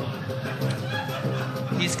meantime,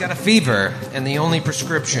 he's got a fever, and the only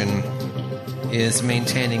prescription is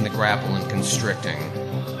maintaining the grapple and constricting.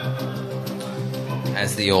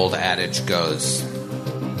 As the old adage goes.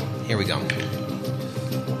 Here we go.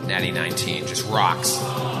 Natty 19, just rocks.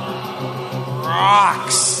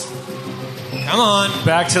 Rocks! Come on.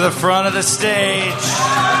 Back to the front of the stage.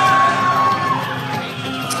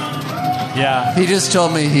 Yeah. He just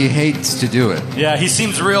told me he hates to do it. Yeah, he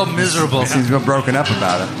seems real miserable. He seems real broken up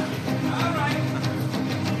about it.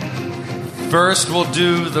 First, we'll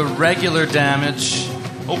do the regular damage.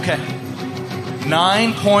 Okay.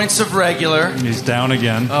 9 points of regular. He's down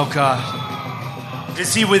again. Oh, God.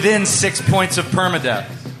 Is he within 6 points of permadeath?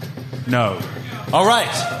 No. All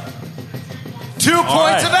right. 2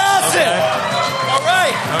 points of acid. Okay. All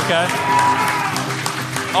right. Okay.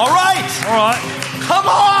 All right. All right. Come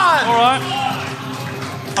on. All right.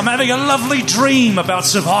 I'm having a lovely dream about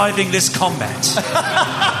surviving this combat.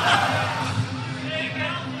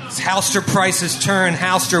 It's Halster Price's turn.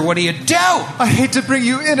 Halster, what do you do? I hate to bring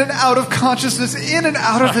you in and out of consciousness, in and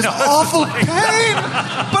out of this awful pain,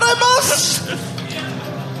 but I must.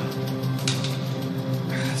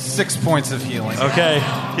 6 points of healing. Okay.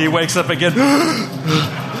 He wakes up again.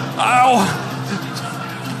 Ow!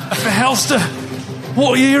 Halster,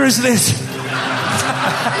 what year is this?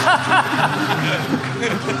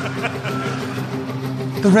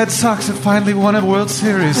 The Red Sox have finally won a World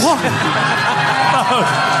Series. What?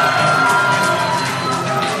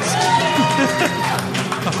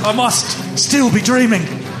 I must still be dreaming.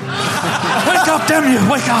 Wake up, damn you!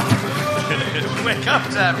 Wake up! Wake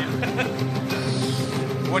up, damn you.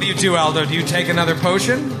 What do you do, Aldo? Do you take another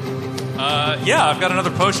potion? Yeah, I've got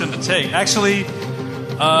another potion to take. Actually,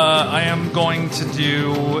 I am going to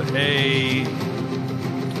do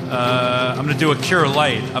I'm going to do a Cure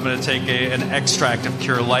Light. I'm going to take an extract of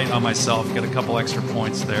Cure Light on myself, get a couple extra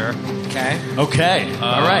points there. Okay. Okay.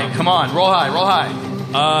 All right. Come on. Roll high. Roll high.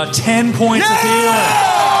 10 points of healing.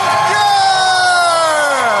 Yeah!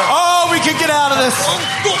 Oh, we can get out of this.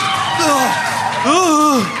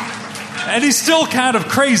 And he's still kind of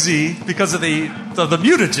crazy because of the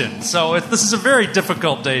mutagen. So this is a very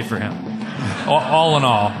difficult day for him, all in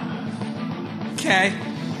all. Okay.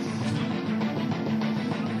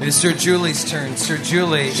 It is Sir Julie's turn. Sir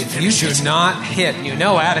Julie, if you do not hit, you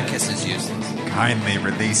know Atticus is useless. Kindly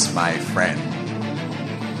release my friend.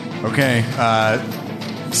 Okay,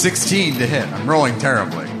 16 to hit. I'm rolling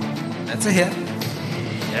terribly. That's a hit.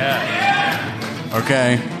 Yeah.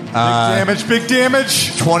 Okay. Big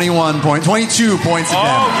damage. 22 points of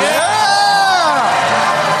damage.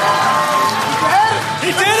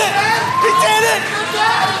 He did it! He did it!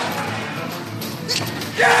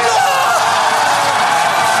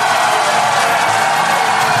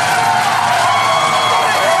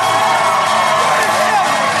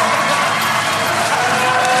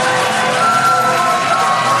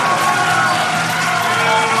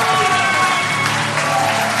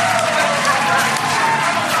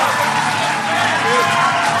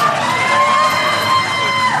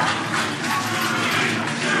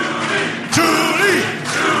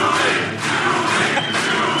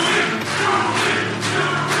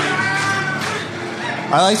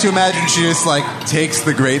 I like to imagine she just like takes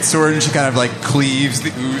the greatsword and she kind of like cleaves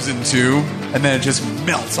the ooze in two, and then it just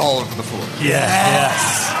melts all over the floor.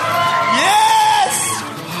 Yes!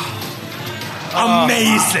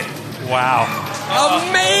 Amazing! Wow.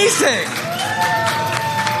 Amazing!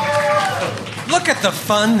 Look at the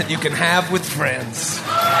fun that you can have with friends.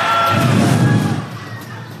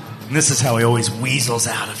 And this is how he always weasels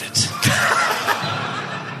out of it.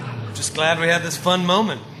 Just glad we had this fun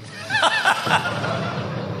moment.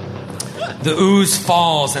 The ooze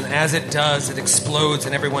falls, and as it does, it explodes,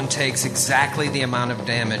 and everyone takes exactly the amount of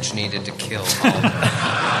damage needed to kill all.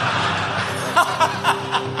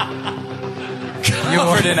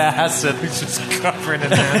 Covered in acid. It's just covered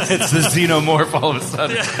in acid. It's the xenomorph all of a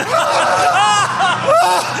sudden.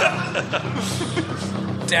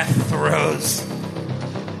 Death throes.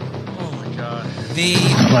 Oh my god.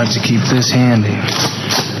 I'd like to keep this handy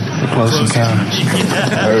for close encounters.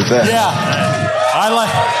 Heard that. Yeah.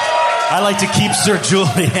 I like to keep Sir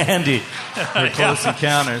Julie handy for close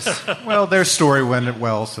encounters. Well, their story went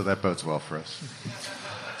well, so that bodes well for us.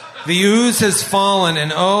 The ooze has fallen,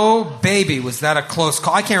 and oh, baby, was that a close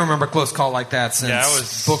call. I can't remember a close call like that since Yeah, it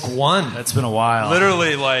was- book one. That's been a while.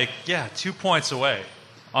 Literally, 2 points away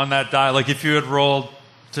on that die. Like, if you had rolled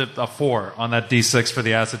to a 4 on that D6 for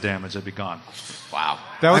the acid damage, it'd be gone. Wow.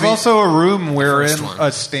 That was also a room wherein first one.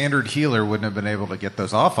 a standard healer wouldn't have been able to get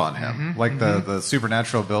those off on him. Like the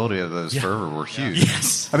supernatural ability of those fervor were huge.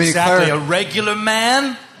 Yes. I mean, exactly. Claire- A regular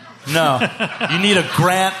man? No. You need a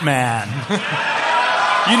Grant man.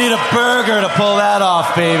 You need a burger to pull that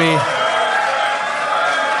off, baby.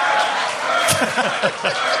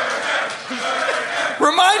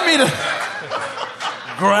 Remind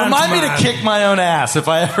me to kick my own ass if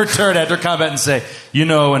I ever turn after combat and say,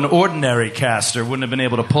 an ordinary caster wouldn't have been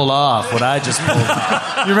able to pull off what I just pulled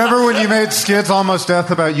off. You remember when you made Skid's Almost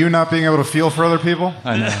Death about you not being able to feel for other people?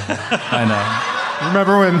 I know.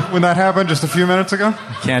 Remember when that happened just a few minutes ago?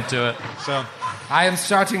 Can't do it. So I am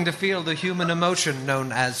starting to feel the human emotion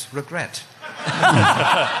known as regret.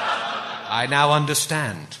 I now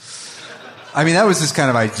understand. I mean, that was just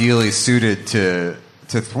kind of ideally suited to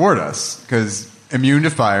thwart us, because immune to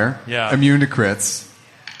fire, immune to crits,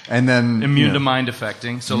 and then Immune to mind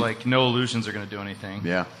affecting, so no illusions are going to do anything.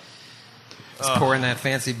 Yeah. Just pouring that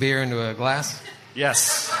fancy beer into a glass.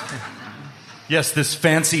 Yes. Yes, this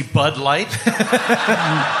fancy Bud Light.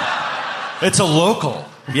 It's a local.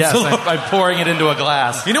 Yes, I'm pouring it into a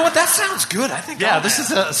glass. You know what? That sounds good. I think. Yeah, this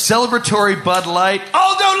is a celebratory Bud Light.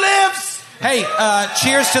 Aldo lives! Hey,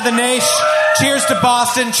 cheers to the Nation. Cheers to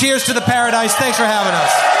Boston. Cheers to the Paradise. Thanks for having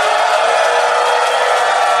us.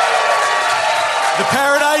 The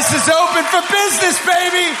Paradise is open for business,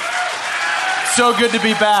 baby! So good to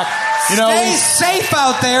be back. Stay safe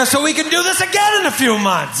out there so we can do this again in a few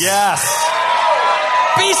months. Yes.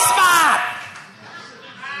 Be smart.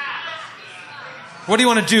 What do you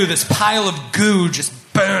want to do? This pile of goo just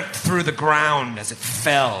burnt through the ground as it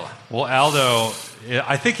fell. Well, Aldo,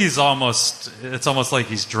 I think it's almost like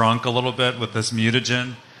he's drunk a little bit with this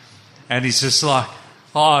mutagen. And he's just like,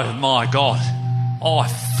 oh my God, I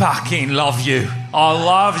fucking love you. I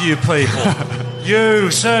love you people.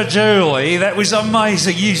 You, Sir Julie, that was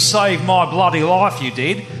amazing. You saved my bloody life, you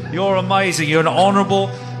did. You're amazing. You're an honourable,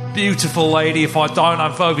 beautiful lady. If I've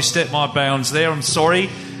overstepped my bounds there, I'm sorry.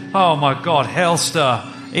 Oh my God, Hellstar,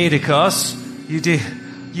 Oedicus, you did.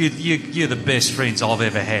 You're the best friends I've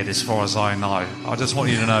ever had, as far as I know. I just want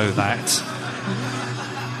you to know that.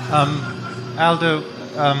 Aldo,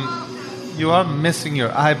 you are missing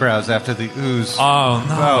your eyebrows after the ooze. Oh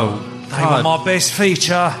no, Oh, they were my best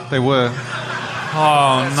feature. They were.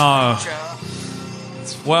 Oh no.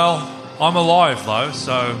 Well, I'm alive though,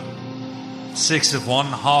 so 6 of one,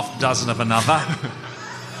 half dozen of another.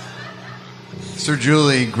 Sir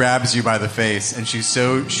Julie grabs you by the face, and she's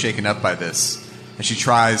so shaken up by this, and she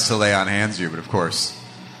tries to lay on hands you, but of course,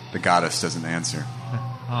 the goddess doesn't answer.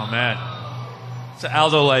 Oh, man. So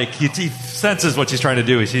Aldo, like, he senses what she's trying to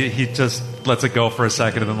do. He just lets it go for a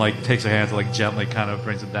second and then, like, takes her hands and, like, gently kind of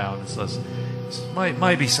brings it down and says,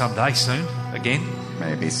 maybe someday soon, again.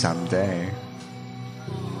 Maybe someday.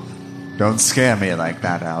 Don't scare me like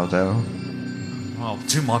that, Aldo. I'll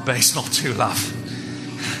do my best not to, love.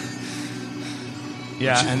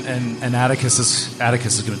 Yeah, and Atticus is going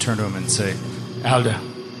to turn to him and say, Aldo,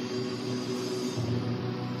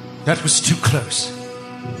 that was too close.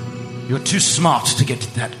 You're too smart to get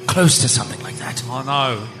that close to something like that.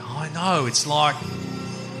 I know. It's like, I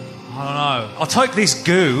don't know. I'll take this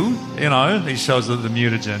goo, he shows the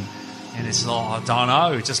mutagen, and it's like, I don't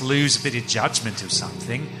know, just lose a bit of judgment or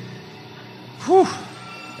something. Whew.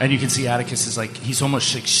 And you can see Atticus is like, he's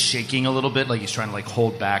almost like shaking a little bit, like he's trying to like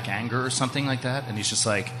hold back anger or something like that. And he's just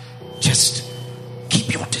like, just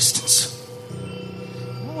keep your distance.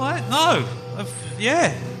 What? No.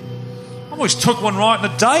 Yeah. I almost took one right in the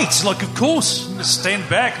date. Like, of course. I'm going to stand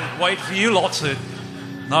back and wait for you lot to...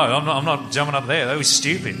 No, I'm not jumping up there. That was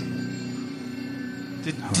stupid.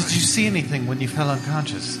 Did you see anything when you fell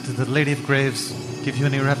unconscious? Did the Lady of Graves give you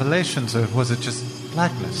any revelations, or was it just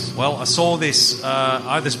blackness? Well, I saw this.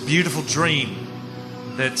 I had this beautiful dream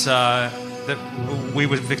that we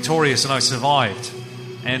were victorious and I survived,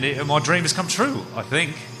 and my dream has come true. I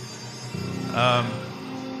think.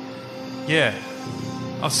 Yeah,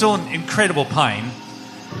 I'm still in incredible pain,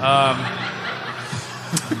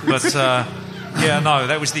 but yeah, no,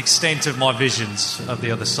 that was the extent of my visions of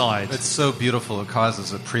the other side. It's so beautiful. It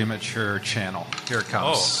causes a premature channel. Here it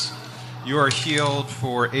comes. Oh. You are healed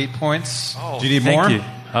for 8 points. Oh, do you need thank more? You.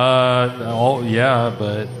 Yeah,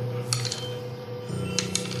 but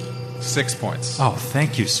 6 points. Oh,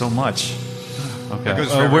 thank you so much. Okay.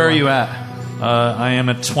 Where are you at? I am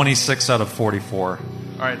at 26 out of 44. All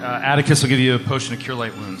right, Atticus will give you a potion of Cure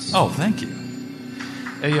Light Wounds. Oh, thank you.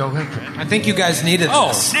 Hey, yo, I think you guys needed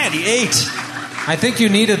this. 98. I think you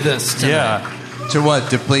needed this tonight. Yeah. To what?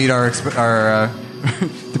 Deplete our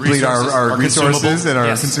resources and our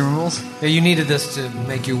consumables? Yeah, you needed this to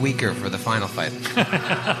make you weaker for the final fight.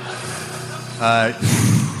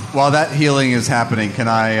 While that healing is happening, can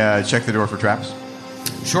I check the door for traps?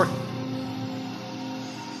 Sure.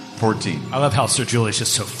 14. I love how Sir Julie's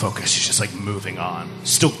just so focused. She's just like moving on.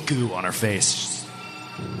 Still goo on her face. Just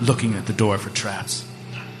looking at the door for traps.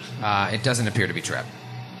 It doesn't appear to be trapped.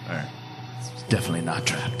 All right. It's definitely not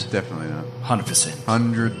trapped. Definitely not. 100%.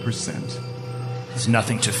 100%. There's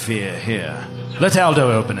nothing to fear here. Let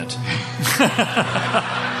Aldo open it.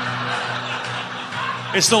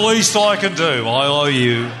 It's the least I can do. I owe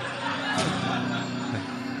you.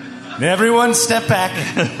 Everyone step back.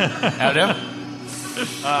 Aldo?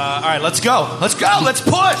 All right, let's go. Let's go. Let's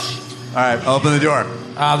push. All right, open the door.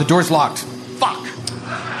 The door's locked. Fuck.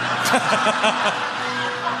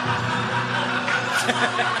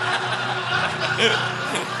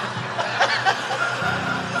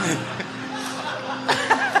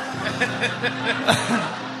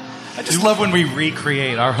 I just love when we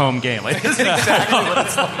recreate our home game. Like, this is exactly what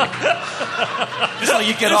it's like. Just like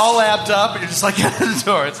you get all amped up and you're just like, get to the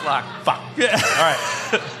door. It's locked. Fuck. Yeah. All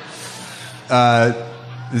right.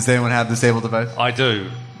 Does anyone have this able device? I do.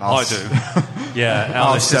 I do. Yeah.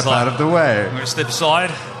 I'll step out of the way. I'm going to step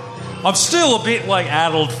aside. I'm still a bit like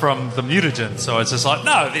addled from the mutagen, so it's just like,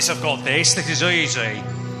 no, I've got this. This is easy.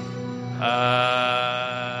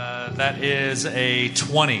 That is a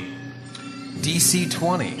 20. DC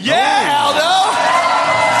 20. Yeah, Aldo!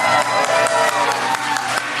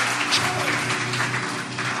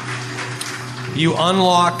 You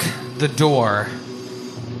unlock the door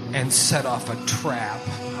and set off a trap.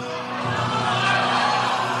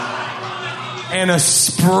 And a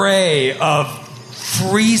spray of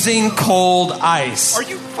freezing cold ice. Are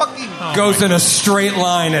you fucking... goes in a straight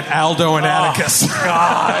line at Aldo and Atticus.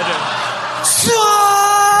 God.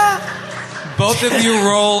 Both of you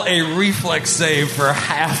roll a reflex save for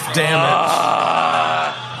half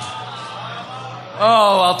damage.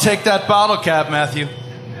 Oh, I'll take that bottle cap, Matthew.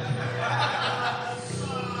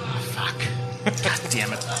 Fuck. God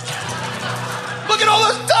damn it. Look at all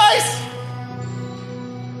those dice!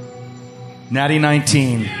 Natty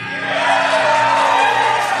 19.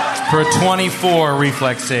 For a 24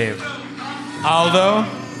 reflex save. Aldo?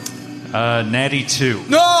 Natty 2.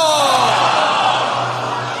 No!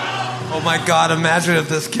 Oh my God, imagine if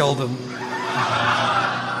this killed him.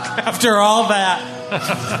 After all that.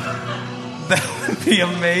 That would be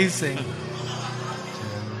amazing.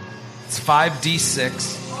 It's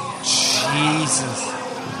 5d6. Jesus.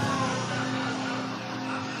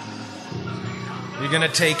 You're going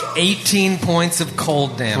to take 18 points of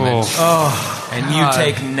cold damage. And you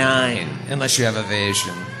take 9, unless you have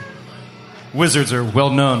evasion. Wizards are well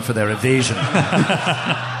known for their evasion.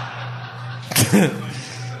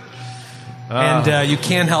 And you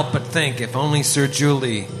can't help but think, if only Sir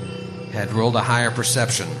Julie had rolled a higher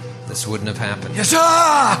perception, this wouldn't have happened. Yes,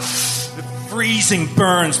 the freezing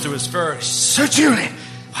burns through his fur. Sir Julie,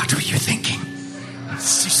 what were you thinking? You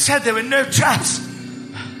said there were no traps.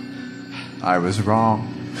 I was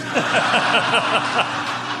wrong.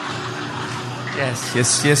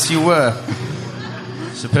 Yes, you were.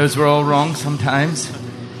 Suppose we're all wrong sometimes.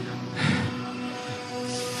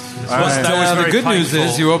 The good news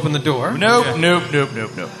is you open the door. Nope.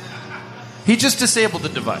 He just disabled the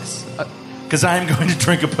device. Because I'm going to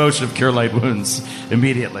drink a potion of Cure Light Wounds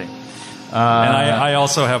immediately. And I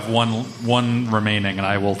also have one remaining, and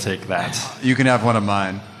I will take that. You can have one of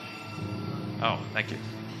mine. Oh, thank you.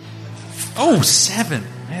 Oh, 7.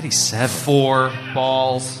 Maddie, 7. 4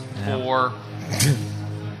 balls. 4.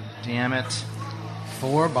 Damn it.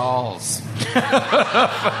 4 balls.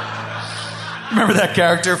 Remember that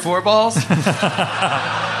character, 4 balls? He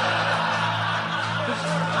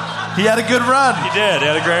had a good run. He did. He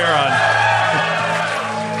had a great run.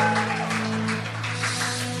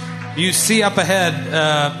 You see up ahead,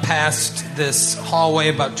 past this hallway,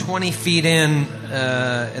 about 20 feet in,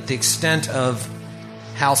 at the extent of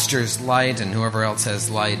Halster's light and whoever else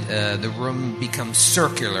has light, the room becomes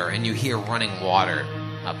circular, and you hear running water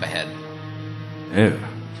up ahead. Oh.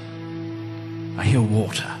 I hear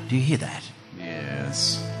water. Do you hear that?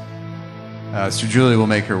 Yes. Sir Julie will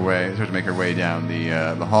start to make her way down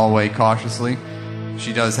the hallway cautiously.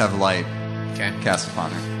 She does have light cast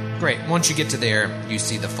upon her. Great. Once you get to there, you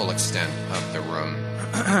see the full extent of the room.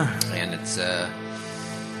 And it's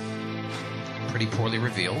pretty poorly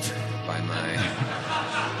revealed by my...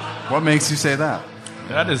 What makes you say that?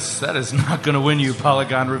 That is not going to win you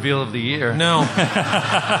Polygon Reveal of the Year. No.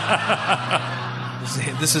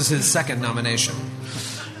 This is his second nomination.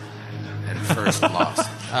 And first loss.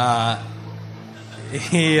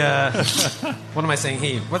 What am I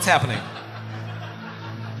saying? What's happening?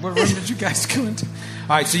 What room did you guys go into?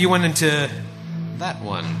 All right, so you went into that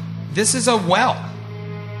one. This is a well.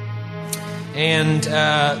 And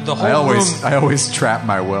the whole room... I always trap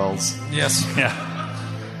my wells. Yes. Yeah.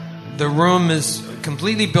 The room is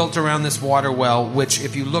completely built around this water well, which,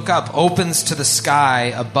 if you look up, opens to the sky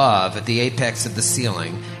above at the apex of the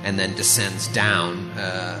ceiling and then descends down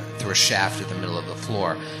through a shaft at the middle of the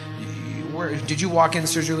floor. Did you walk in,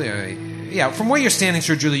 Sir Julie? Yeah, from where you're standing,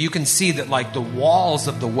 Sir Julie, you can see that like the walls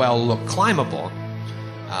of the well look climbable.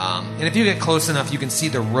 And if you get close enough, you can see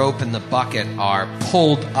the rope and the bucket are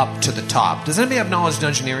pulled up to the top. Does anybody have knowledge of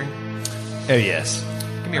dungeoneering? Oh, yes.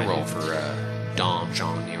 Give me a roll for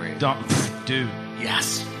dungeoneering. Dude,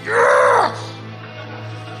 yes. Yeah!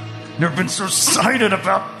 Never been so excited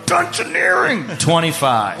about dungeoneering.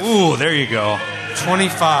 25. Ooh, there you go.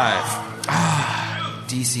 25.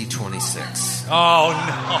 DC 26. Oh,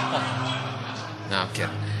 No, I'm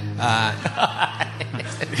kidding.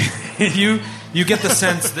 You get the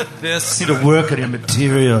sense that this... Need to work at your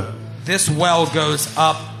material. This well goes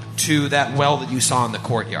up to that well that you saw in the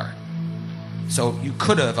courtyard. So you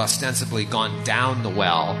could have ostensibly gone down the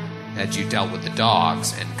well as you dealt with the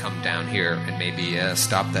dogs and come down here and maybe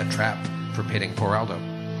stop that trap for pitting poor Aldo.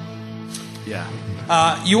 Yeah.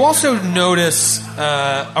 You also notice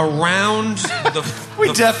around the...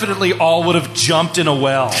 We definitely all would have jumped in a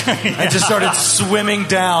well and just started swimming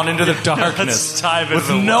down into the darkness with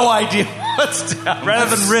no idea what's down.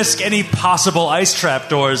 Rather than risk any possible ice trap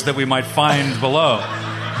doors that we might find below,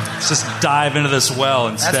 let's just dive into this well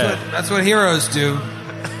instead. That's what heroes do.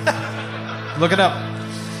 Look it up.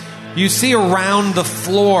 You see around the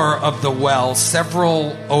floor of the well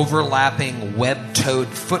several overlapping web-toed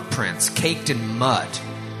footprints caked in mud.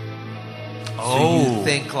 So you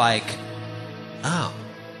think like, oh,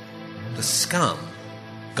 the scum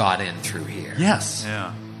got in through here. Yes.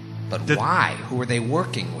 Yeah. But why? Who are they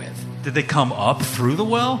working with? Did they come up through the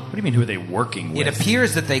well? What do you mean, who are they working with? It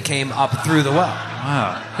appears that they came up through the well.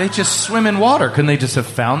 Wow. They just swim in water. Couldn't they just have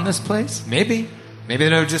found this place? Maybe. Maybe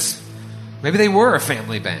they were a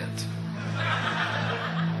family band.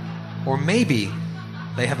 Or maybe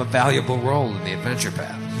they have a valuable role in the adventure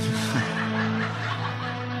path.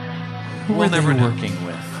 Who We'll are they never know. working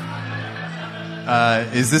with?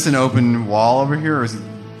 Is this an open wall over here, or is it?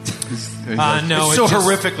 No, it's so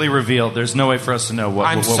horrifically revealed. There's no way for us to know what.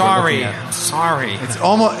 I'm what sorry. We're looking at. I'm sorry.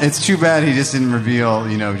 It's too bad he just didn't reveal,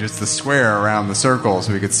 just the square around the circle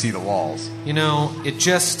so we could see the walls. It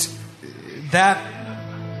just that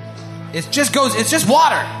It just goes. It's just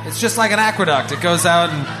water. It's just like an aqueduct. It goes out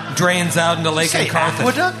and drains out into Lake and Carthage.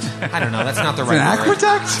 Aqueduct? I don't know. That's not the right An word.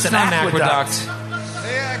 aqueduct? It's an aqueduct.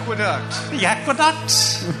 The aqueduct. The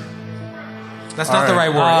aqueducts. That's not the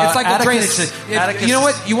right word. It's like a drainage Atticus- system. Atticus- You know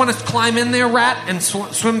what? You want to climb in there, rat, and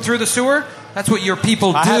swim through the sewer? That's what your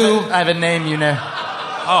people do. I have a name, you know.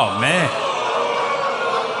 Oh, man.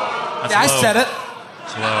 That's Yeah, I low. said it.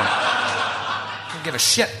 It's low. I don't give a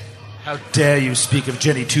shit. How dare you speak of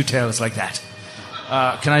Jenny Two Tails like that?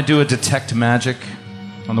 Can I do a detect magic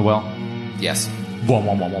on the well? Yes. Wah,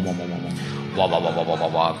 wah, wah, wah, wah, wah, wah, wah. Wah, wah, wah, wah, wah, wah,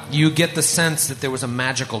 wah. You get the sense that there was a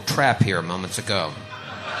magical trap here moments ago.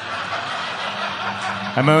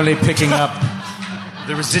 I'm only picking up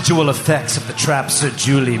the residual effects of the trap Sir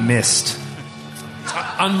Julie missed.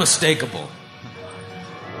 Unmistakable.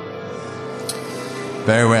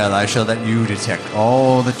 Very well, I shall let you detect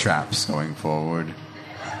all the traps going forward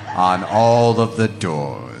on all of the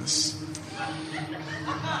doors.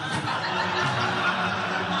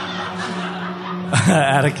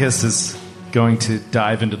 Atticus is going to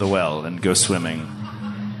dive into the well and go swimming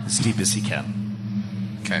as deep as he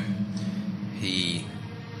can. Okay. He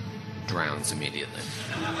drowns immediately.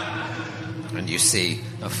 And you see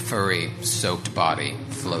a furry, soaked body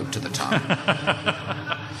float to the top.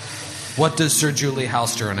 What does Sir Julie,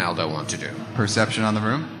 Halster, and Aldo want to do? Perception on the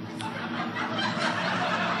room?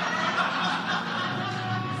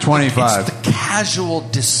 25. It's the casual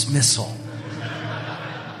dismissal.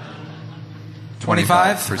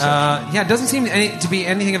 25? perception. Yeah, it doesn't seem to be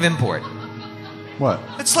anything of import. What?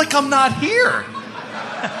 It's like I'm not here.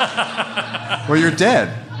 Well, you're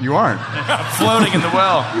dead. You aren't. Floating in the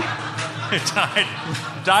well. He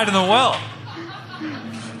died in the well.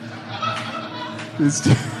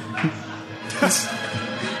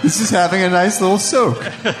 This is having a nice little soak.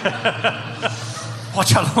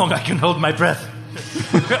 Watch how long I can hold my breath.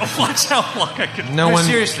 Watch how long I can.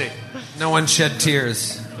 Seriously. No one shed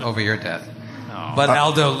tears over your death. But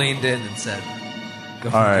Aldo leaned in and said, go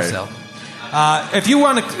for right. yourself. If you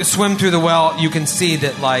want to swim through the well, you can see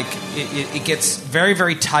that like it gets very,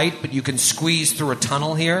 very tight, but you can squeeze through a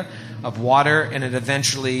tunnel here of water, and it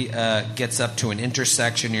eventually gets up to an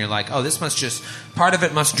intersection. And you're like, oh, this must just part of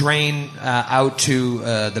it must drain out to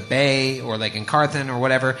the bay or like in Carthan or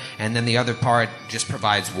whatever, and then the other part just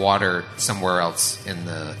provides water somewhere else in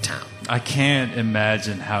the town. I can't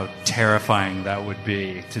imagine how terrifying that would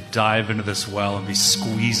be to dive into this well and be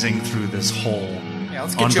squeezing through this hole Yeah,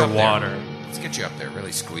 let's get you up underwater. there. Let's get you up there,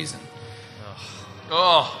 really squeezing.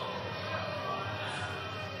 Oh.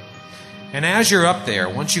 And as you're up there,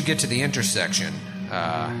 once you get to the intersection,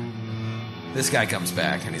 this guy comes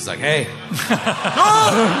back and he's like, hey.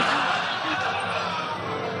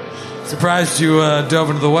 Surprised you dove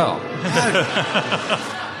into the well.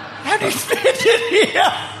 How do you fit in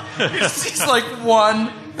here? He's like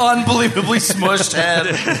one unbelievably smushed head.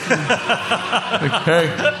 Like, hey,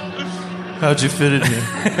 how'd you fit in here?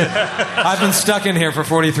 I've been stuck in here for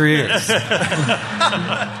 43 years. All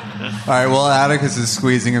right, well, Atticus is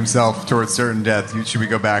squeezing himself towards certain death. Should we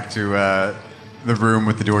go back to the room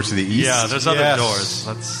with the door to the east? Yeah, there's other Yes. doors.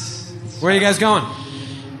 Let's. Where are you guys going?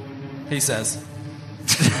 He says.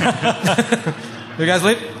 You guys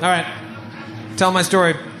leave? All right. Tell my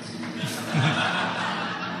story.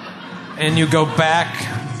 And you go back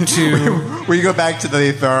to... We go back to the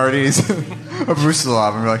authorities of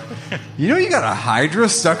Rusalov and we're like, you know you got a Hydra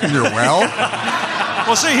stuck in your well?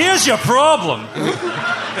 Well, see, here's your problem.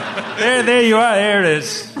 There you are. There it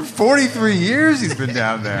is. For 43 years he's been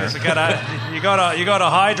down there. You got a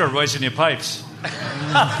Hydra right in your pipes.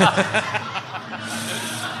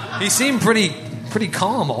 He seemed pretty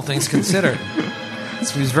calm, all things considered.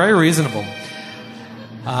 So he's very reasonable.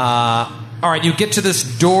 All right, you get to this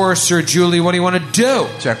door, Sir Julie. What do you want to do?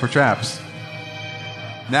 Check for traps.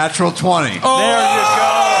 Natural 20. Oh!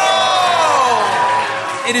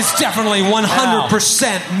 There you It is definitely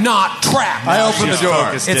 100% not trapped. I open the door.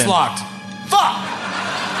 Focused It's in. locked. Fuck!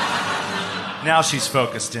 Now she's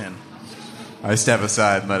focused in. I step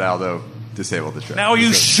aside and let Aldo disable the trap. Now, are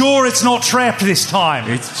you sure it's not trapped this time?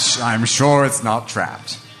 I'm sure it's not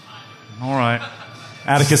trapped. All right.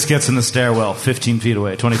 Atticus gets in the stairwell, 15 feet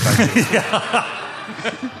away, 25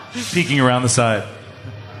 feet. Peeking around the side.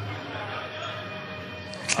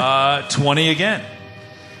 20 again.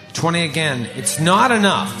 20 again. It's not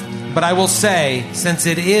enough, but I will say, since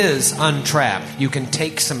it is untrapped, you can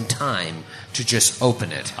take some time to just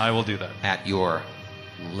open it I will do that. at your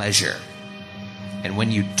leisure. And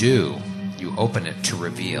when you do, you open it to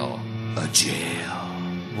reveal a jail.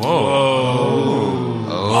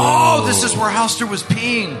 Oh, this is where Halster was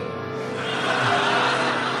peeing.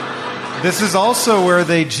 This is also where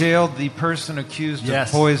they jailed the person accused Yes.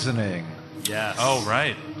 of poisoning. Yes. Oh,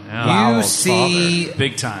 right. Yeah. You see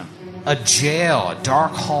Big time. a jail, a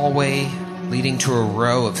dark hallway leading to a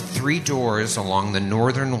row of 3 doors along the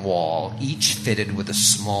northern wall, each fitted with a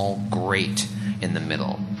small grate in the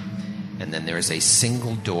middle. And then there's a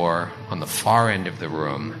single door on the far end of the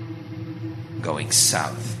room going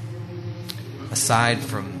south. Aside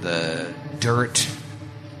from the dirt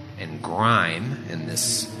and grime in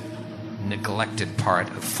this neglected part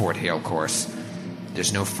of Fort Hale Course,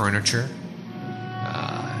 there's no furniture.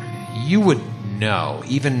 You would know,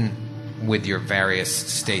 even with your various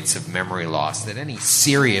states of memory loss, that any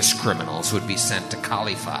serious criminals would be sent to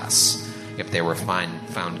Califas if they were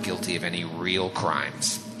found guilty of any real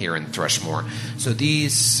crimes here in Thrushmore. So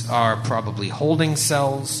these are probably holding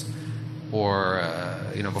cells, or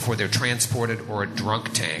before they're transported, or a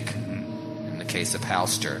drunk tank in the case of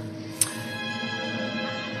Halster.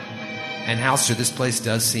 And Halster, this place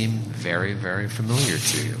does seem very, very familiar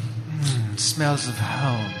to you. Smells of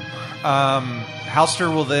home.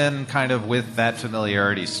 Halster will then, kind of with that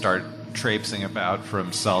familiarity, start traipsing about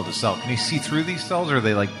from cell to cell. Can you see through these cells? Are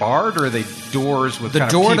they like barred, or are they doors with The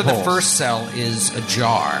kind door of to the peepholes? first cell is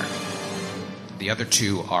ajar. The other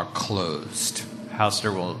 2 are closed.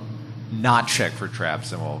 Halster will not check for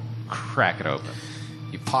traps and will crack it open.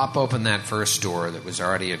 You pop open that first door that was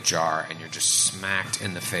already ajar, and you're just smacked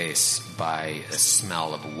in the face by a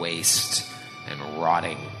smell of waste and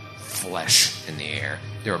rotting flesh in the air.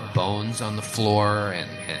 There are bones on the floor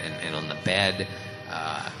and on the bed.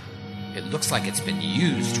 It looks like it's been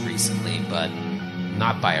used recently, but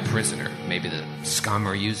not by a prisoner. Maybe the scum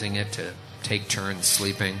are using it to take turns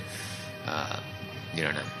sleeping. You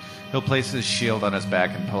don't know. He'll place his shield on his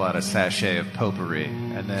back and pull out a sachet of potpourri,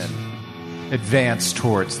 and then advance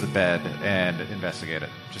towards the bed and investigate it,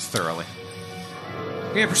 just thoroughly.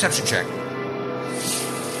 Give me a perception check.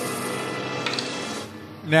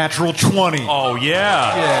 Natural 20. Oh,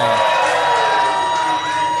 yeah.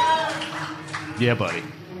 Yeah, buddy.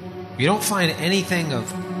 You don't find anything of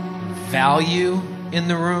value in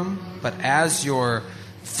the room, but as you're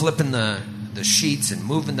flipping the sheets and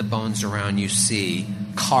moving the bones around, you see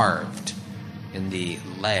carved in the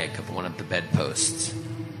leg of one of the bedposts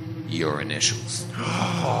your initials.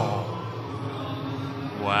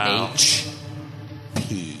 Wow.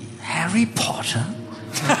 H.P. Harry Potter?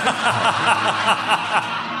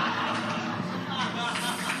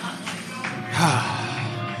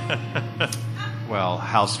 Well,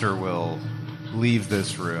 Halster will leave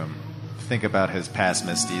this room, think about his past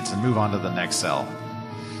misdeeds, and move on to the next cell.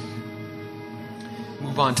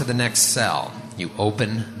 Move on to the next cell. You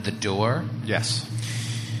open the door. Yes.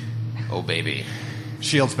 Oh, baby.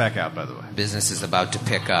 Shield's back out, by the way. Business is about to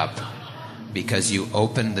pick up because you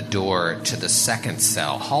open the door to the second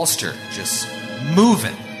cell. Halster, just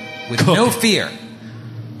moving with no fear,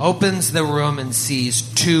 opens the room and sees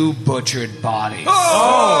 2 butchered bodies.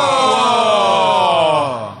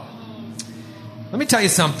 Let me tell you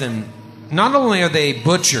something. Not only are they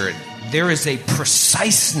butchered, there is a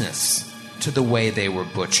preciseness to the way they were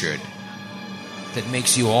butchered that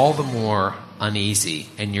makes you all the more uneasy,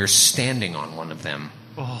 and you're standing on one of them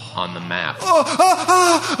on the map.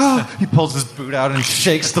 He pulls his boot out and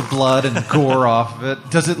shakes the blood and gore off of it.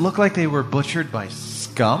 Does it look like they were butchered by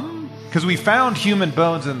scum? Because we found human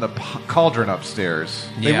bones in the cauldron upstairs.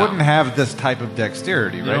 They Yeah. wouldn't have this type of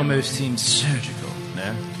dexterity, It right? almost seems surgical,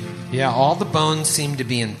 man. Yeah, all the bones seem to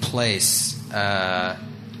be in place.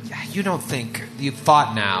 You don't think you've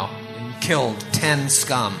fought now and killed 10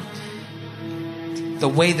 scum. The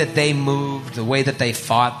way that they moved, the way that they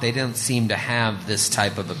fought, they don't seem to have this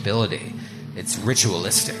type of ability. It's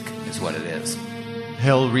ritualistic, is what it is.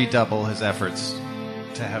 He'll redouble his efforts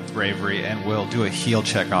to have bravery, and will do a heal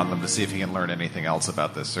check on them to see if he can learn anything else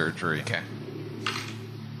about this surgery. Okay.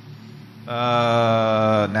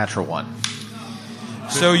 Natural 1.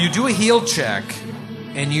 So you do a heal check,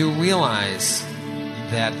 and you realize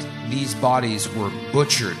that these bodies were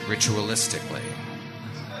butchered ritualistically.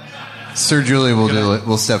 Sir Julie will do it.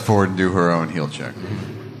 Will step forward and do her own heal check.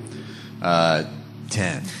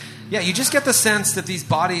 10. Yeah, you just get the sense that these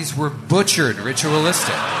bodies were butchered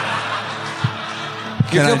ritualistic.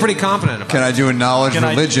 You Can feel I- pretty confident about Can it. I do a knowledge Can I-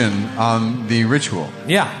 religion on the ritual?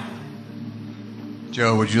 Yeah.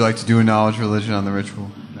 Joe, would you like to do a knowledge religion on the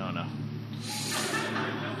ritual? No.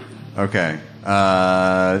 Okay.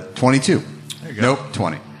 22. you go. Nope,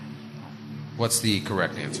 20. What's the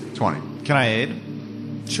correct answer? 20. Can I aid?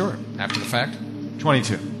 Sure. After the fact?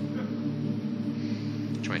 22.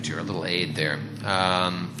 22, a little aid there.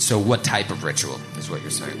 So what type of ritual is what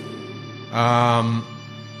you're saying?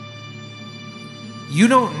 You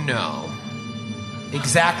don't know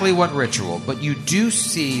exactly what ritual, but you do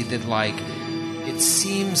see that, like, it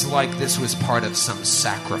seems like this was part of some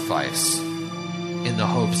sacrifice in the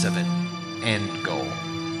hopes of an end goal.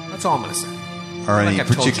 That's all I'm going to say. Are any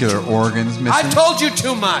particular organs missing? I've told you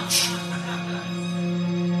too much.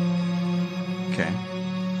 Okay.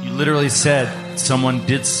 You literally said someone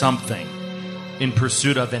did something in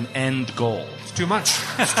pursuit of an end goal. It's too much.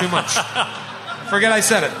 It's too much. Forget I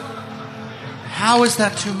said it. How is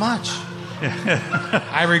that too much?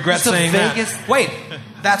 I regret saying that. Wait,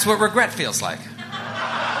 that's what regret feels like.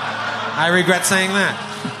 I regret saying that.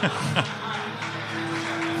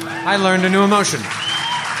 I learned a new emotion.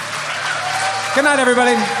 Good night,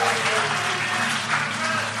 everybody.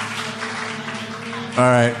 All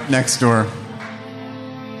right, next door.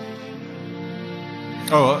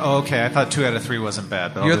 Oh, okay. I thought 2 out of 3 wasn't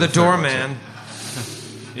bad. But You're the doorman.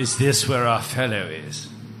 Is this where our fellow is?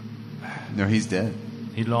 No, he's dead.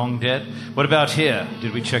 He long dead? What about here?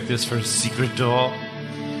 Did we check this for a secret door?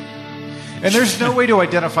 And there's no way to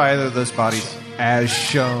identify either of those bodies as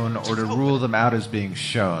shown or to rule them out as being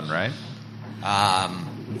shown, right?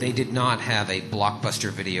 They did not have a Blockbuster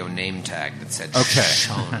video name tag that said Okay.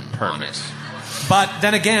 shown on it. But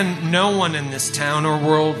then again, no one in this town or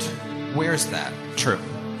world wears that. True.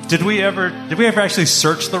 Did we ever actually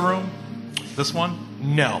search the room? This one?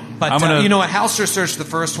 No. But you know what? Halster searched the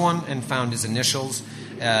first one and found his initials.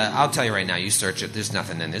 I'll tell you right now, you search it, there's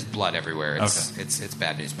nothing in. There's blood everywhere. It's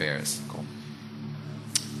Bad News Bears. Cool.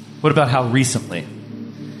 What about how recently?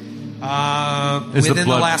 Within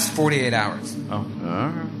the last 48 hours. Oh.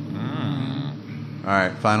 All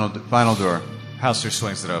right, final door. Halster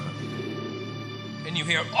swings it open. And you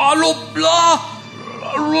hear, "Allo blah,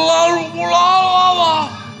 blah, blah."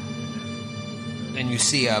 And you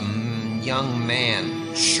see a young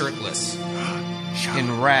man, shirtless,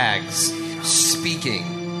 in rags, speaking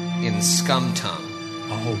in scum tongue.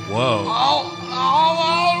 Oh, whoa.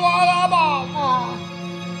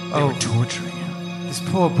 They were torturing him. This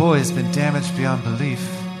poor boy has been damaged beyond belief.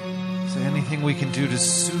 Is there anything we can do to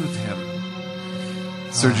soothe him?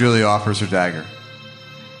 Sir Julie offers her dagger.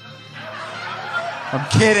 I'm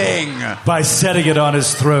kidding. By setting it on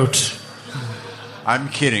his throat. I'm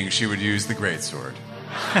kidding. She would use the greatsword.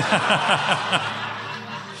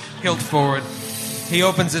 Hilt forward. He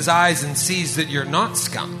opens his eyes and sees that you're not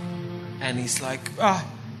scum. And he's like,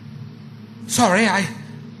 sorry, I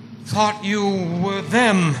thought you were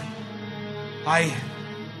them. I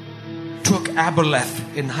took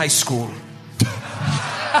Aboleth in high school.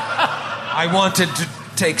 I wanted to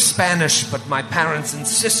take Spanish, but my parents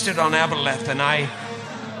insisted on Aboleth, and I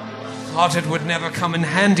thought it would never come in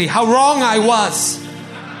handy. How wrong I was!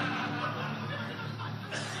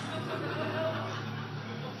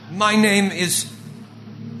 My name is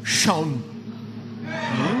Sean.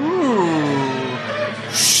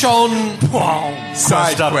 Sean.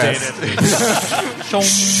 Side quest.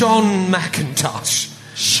 Sean McIntosh.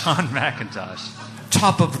 Sean McIntosh.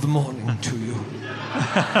 Top of the morning to you.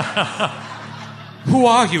 Who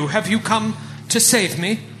are you? Have you come to save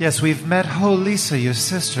me? Yes, we've met Ho Lisa, your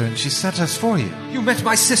sister, and she sent us for you. You met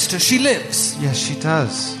my sister. She lives. Yes, she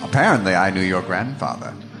does. Apparently, I knew your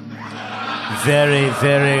grandfather. Very,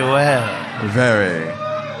 very well. Very,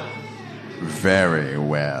 very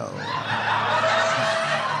well.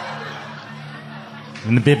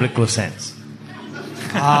 In the biblical sense.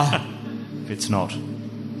 If it's not.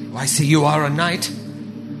 I see you are a knight.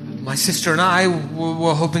 My sister and I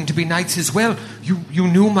were hoping to be knights as well. You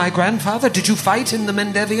knew my grandfather? Did you fight in the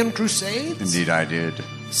Mendevian Crusades? Indeed, I did.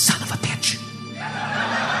 Son of a bitch.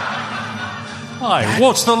 Hi,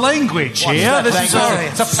 what's the language here? Sorry.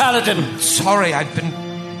 It's a paladin. Sorry, I'd been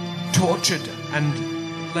tortured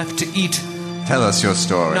and left to eat Tell us your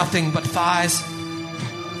story. nothing but thighs.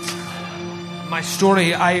 My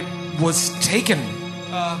story, I was taken.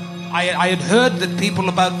 I had heard that people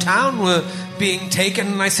about town were being taken,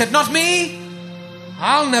 and I said, not me!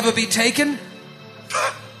 I'll never be taken.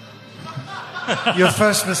 Your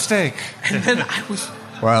first mistake. And then I was...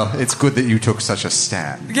 Well, it's good that you took such a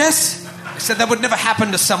stand. Yes! I said that would never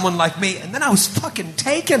happen to someone like me, and then I was fucking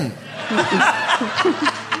taken.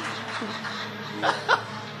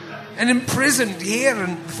 And imprisoned here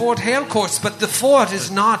in Fort Halecourse, but the fort is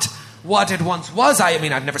not what it once was. I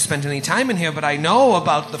mean, I've never spent any time in here, but I know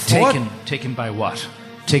about the fort. Taken by what?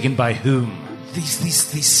 Taken by whom?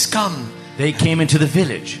 These scum. They came into the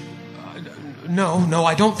village. No,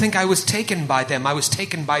 I don't think I was taken by them. I was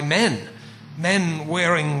taken by men. Men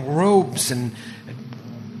wearing robes and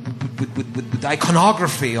with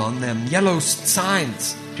iconography on them, yellow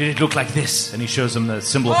signs. Did it look like this? And he shows him the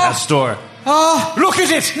symbol of Pastor. Oh, Look at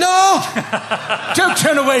it! no! Don't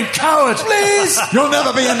turn away, coward! Please! You'll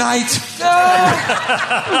never be a knight.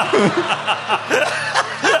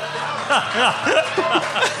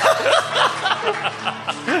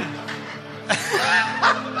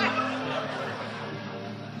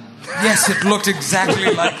 Yes, it looked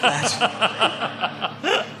exactly like that.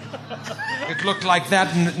 It looked like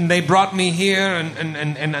that, and they brought me here,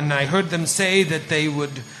 and I heard them say that they were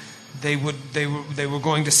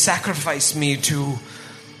going to sacrifice me to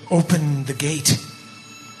open the gate.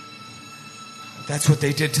 That's what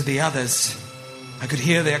they did to the others. I could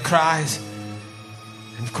hear their cries.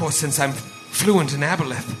 And of course, since I'm fluent in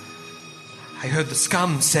Aboleth, I heard the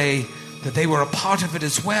scum say that they were a part of it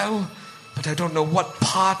as well, but I don't know what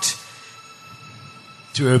part.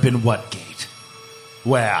 To open what gate?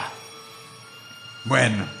 Where?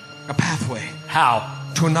 When? A pathway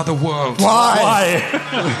How? to another world. Why?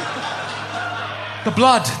 The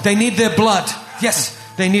blood. They need their blood. Yes,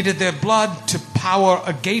 they needed their blood to power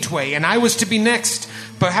a gateway, and I was to be next.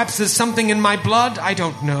 Perhaps there's something in my blood. I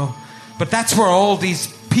don't know. But that's where all these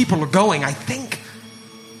people are going, I think.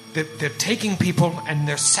 They're taking people, and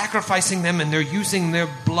they're sacrificing them, and they're using their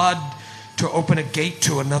blood to open a gate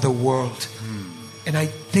to another world. And I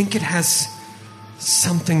think it has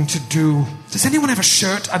something to do... Does anyone have a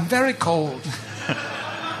shirt? I'm very cold.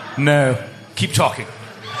 No. Keep talking.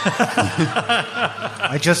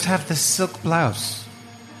 I just have this silk blouse.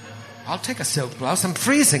 I'll take a silk blouse. I'm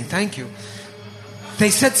freezing, thank you.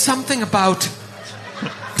 They said something about...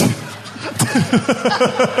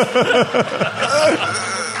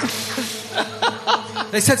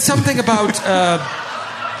 They said something about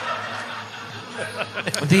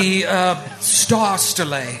the star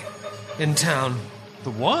stele in town. The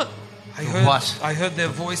what? I heard, What? I heard their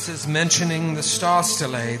voices mentioning the star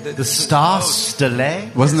stele. The star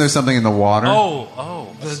stele? Wasn't there something in the water?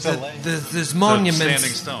 There's monuments.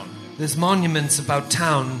 Standing stone. There's monuments about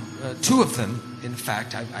town. Two of them, in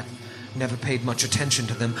fact. I've never paid much attention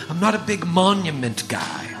to them. I'm not a big monument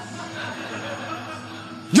guy.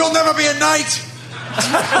 You'll never be a knight.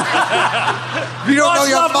 You don't know Knights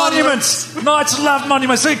your love monuments! Knights love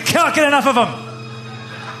monuments. They can't get enough of them.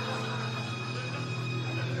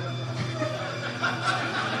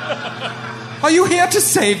 Are you here to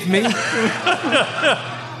save me?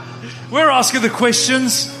 We're asking the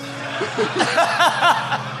questions.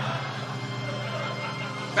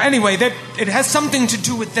 Anyway, it has something to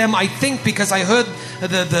do with them, I think, because I heard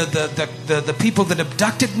the people that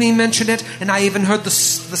abducted me mention it, and I even heard the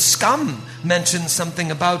scum mention something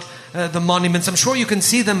about the monuments. I'm sure you can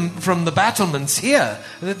see them from the battlements here.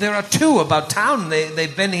 There are two about town.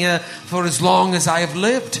 They've been here for as long as I have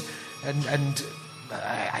lived, and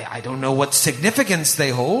I don't know what significance they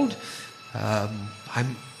hold.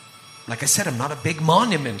 Like I said, I'm not a big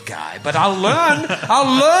monument guy, but I'll learn.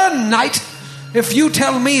 I'll learn, knight. If you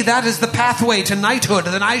tell me that is the pathway to knighthood,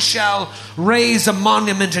 then I shall raise a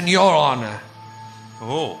monument in your honor.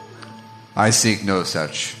 Oh. I seek no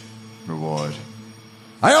such reward.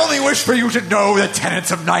 I only wish for you to know the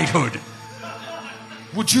tenets of knighthood.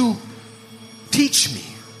 Would you teach me?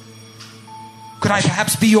 Could I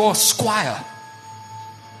perhaps be your squire?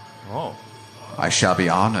 Oh. I shall be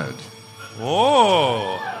honored.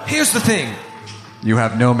 Oh. Here's the thing. You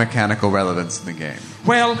have no mechanical relevance in the game.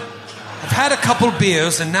 Well, I've had a couple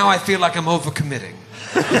beers, and now I feel like I'm overcommitting.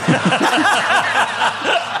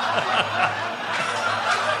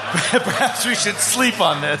 Perhaps we should sleep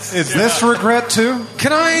on this. Is this regret too?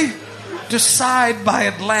 Can I decide by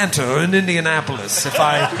Atlanta or in Indianapolis if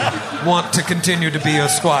I want to continue to be your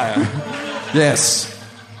squire? Yes,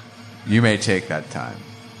 you may take that time.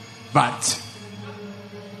 But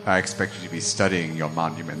I expect you to be studying your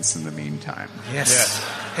monuments in the meantime. Yes.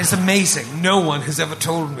 It's amazing. No one has ever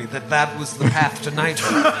told me that was the path to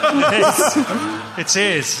knighthood. It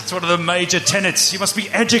is. It's one of the major tenets. You must be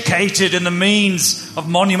educated in the means of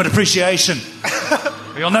monument appreciation.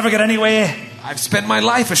 Or you'll never get anywhere. I've spent my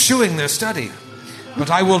life eschewing their study, but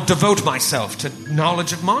I will devote myself to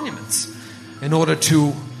knowledge of monuments in order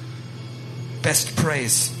to best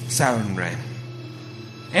praise Sarenrae.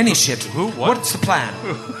 Any shit. Who? What? What's the plan?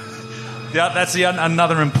 Yeah, that's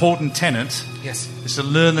another important tenet. Yes. Is to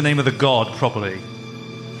learn the name of the god properly.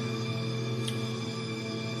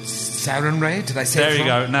 Sarenrae? Did I say There it you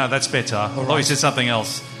wrong? go. No, that's better. I thought you right. said something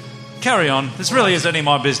else. Carry on. This really is any of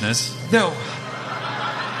my business. No.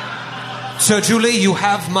 Sir Julie, you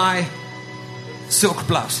have my silk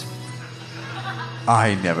blouse.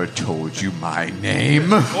 I never told you my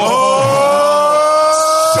name.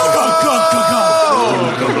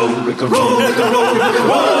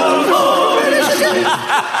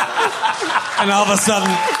 And all of a sudden,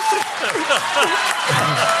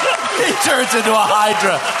 He turns into a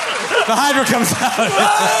hydra. The hydra comes out.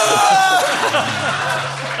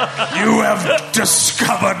 You have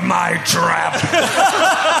discovered my trap.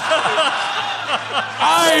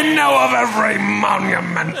 I know of every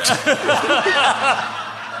monument.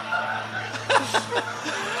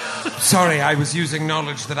 Sorry, I was using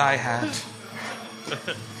knowledge that I had.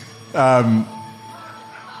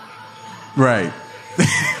 Right.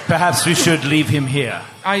 Perhaps we should leave him here.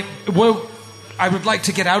 I would like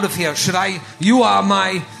to get out of here. Should I? You are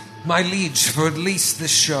my liege for at least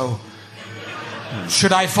this show.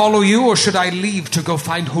 Should I follow you, or should I leave to go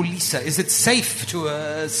find Holisa? Is it safe to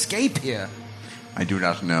escape here? I do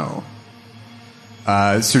not know.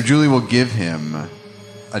 Sir Julie will give him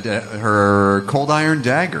her cold iron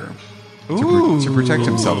dagger to protect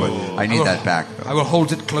himself with. I need that back, though. I will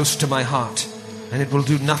hold it close to my heart, and it will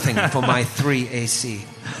do nothing for my 3 AC.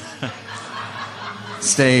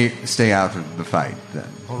 Stay out of the fight, then.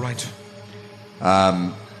 All right.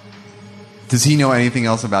 Does he know anything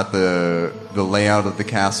else about the layout of the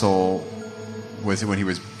castle? Was it when he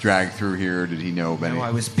was dragged through here? Did he know about No, I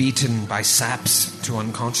was beaten by saps to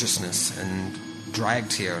unconsciousness and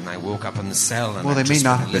dragged here, and I woke up in the cell. And Well, they I've may just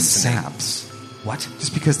not been have been listening. saps. What?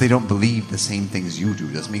 Just because they don't believe the same things you do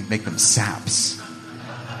doesn't make them saps.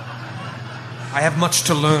 I have much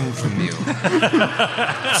to learn from you.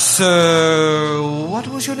 So, what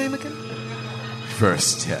was your name again?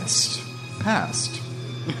 First test. Passed.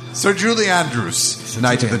 Sir Julie Andrews,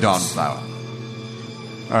 Knight of the Dawnflower.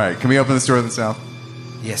 All right, can we open this door to the south?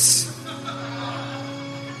 Yes.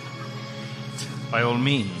 By all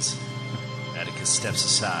means. Atticus steps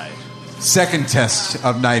aside. Second test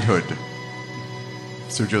of knighthood.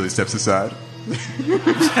 Sir Julie steps aside.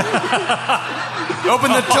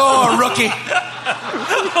 Open the door, rookie.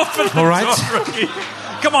 All right.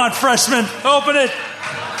 Come on, freshman. Open it.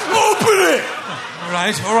 Open it. All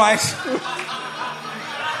right. All right.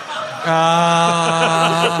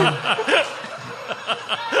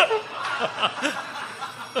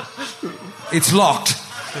 It's locked.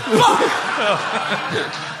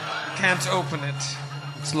 Can't open it.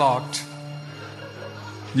 It's locked.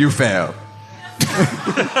 You fail.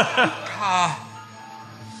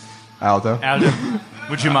 Aldo? Aldo,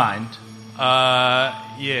 would you mind?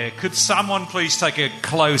 Yeah. Could someone please take a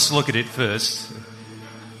close look at it first?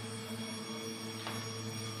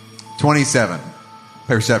 27.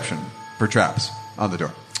 Perception for traps on the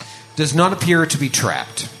door. Does not appear to be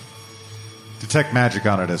trapped. Detect magic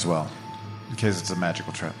on it as well, in case it's a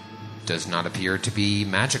magical trap. Does not appear to be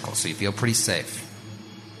magical, so you feel pretty safe.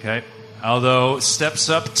 Okay. Aldo steps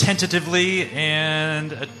up tentatively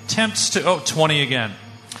and attempts to... 20 again.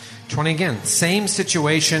 20 again. Same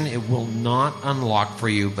situation. It will not unlock for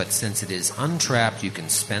you, but since it is untrapped, you can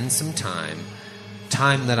spend some time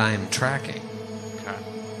that I am tracking,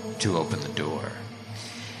 to open the door.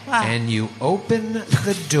 And you open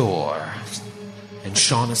the door, and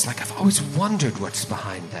Sean is like, I've always wondered what's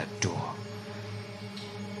behind that door.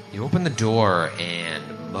 You open the door, and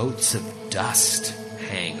motes of dust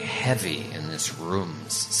hang heavy in this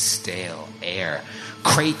room's stale air.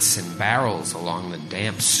 Crates and barrels along the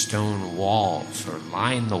damp stone walls, or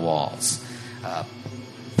line the walls. A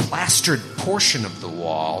plastered portion of the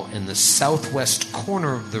wall in the southwest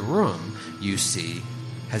corner of the room, you see,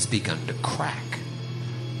 has begun to crack.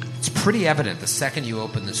 It's pretty evident the second you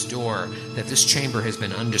open this door that this chamber has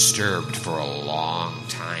been undisturbed for a long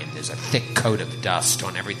time. There's a thick coat of dust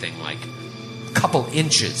on everything, like a couple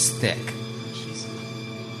inches thick.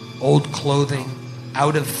 Old clothing,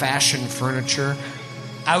 out-of-fashion furniture,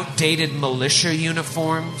 outdated militia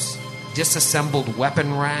uniforms, disassembled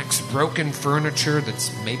weapon racks, broken furniture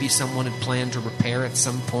that's maybe someone had planned to repair at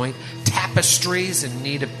some point, tapestries in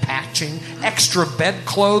need of patching, extra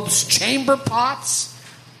bedclothes, chamber pots,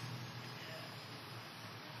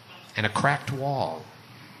 and a cracked wall.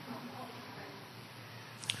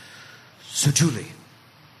 So, Julie,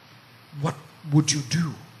 what would you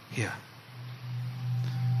do here?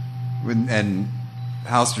 And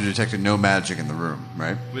Halster detected no magic in the room,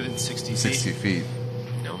 right? Within 60 feet. 60 feet.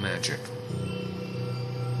 No magic.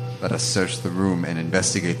 Let us search the room and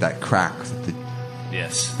investigate that crack that the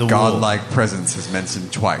Yes. The godlike presence has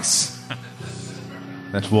mentioned twice.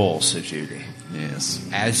 That wall, Sir Julie. Yes.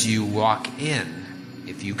 As you walk in,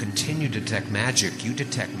 if you continue to detect magic, you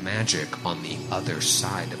detect magic on the other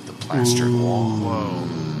side of the plastered wall. Whoa.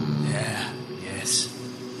 Yeah. Yes.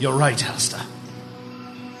 You're right, Halster.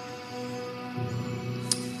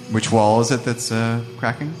 Which wall is it that's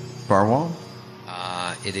cracking? Bar wall?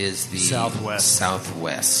 It is the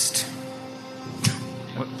southwest.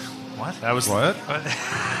 What? That was... What?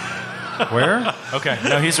 Where? Okay,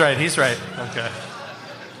 no, he's right. Okay.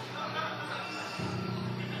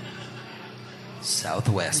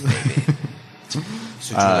 Southwest, baby.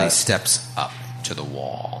 So Julie steps up to the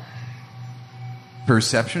wall.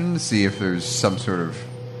 Perception to see if there's some sort of...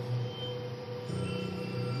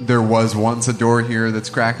 There was once a door here that's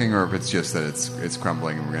cracking, or if it's just that it's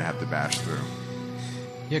crumbling and we're going to have to bash through.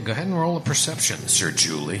 Yeah, go ahead and roll a perception, Sir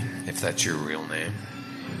Julie, if that's your real name.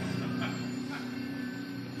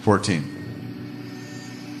 14.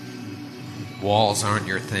 Walls aren't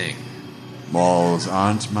your thing. Walls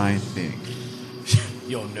aren't my thing.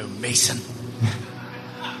 You're no mason.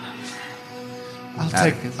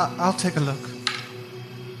 I'll take a look.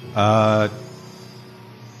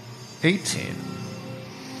 18.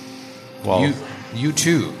 Well, You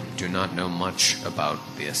too do not know much about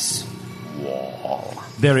this wall.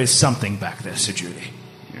 There is something back there, Sir Julie.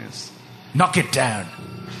 Yes. Knock it down.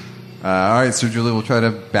 All right, Sir Julie will try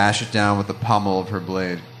to bash it down with the pommel of her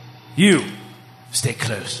blade. You, stay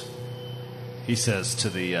close. He says to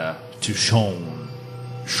to Sean.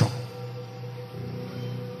 Sean.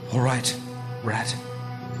 All right, rat,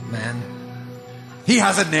 man, He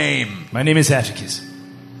has a name. My name is Atticus.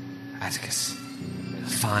 Atticus.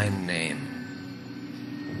 Fine name.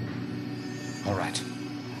 All right.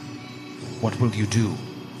 What will you do,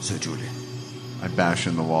 Sir Julie? I bash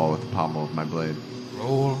in the wall with the pommel of my blade.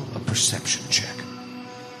 Roll a perception check.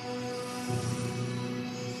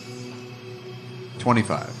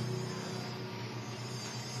 25.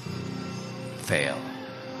 Fail.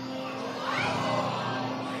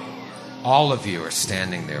 All of you are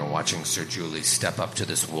standing there watching Sir Julie step up to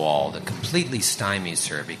this wall that completely stymies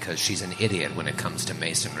her because she's an idiot when it comes to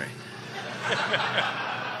masonry.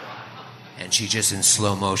 And she just in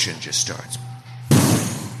slow motion just starts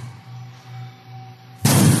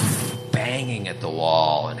banging at the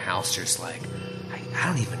wall, and Halster's like, I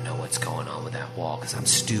don't even know what's going on with that wall because I'm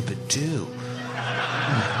stupid too.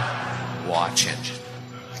 Watching.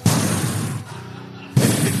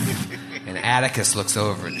 And Atticus looks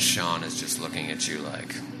over and Sean is just looking at you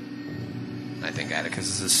like, I think Atticus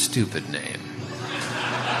is a stupid name.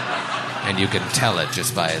 And you can tell it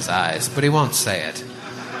just by his eyes, but he won't say it.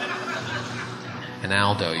 And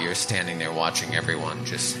Aldo, you're standing there watching everyone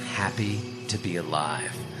just happy to be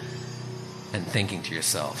alive and thinking to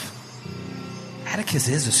yourself, Atticus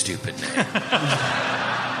is a stupid name.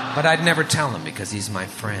 But I'd never tell him because he's my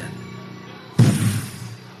friend.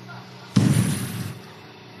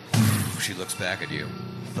 She looks back at you.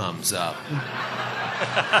 Thumbs up.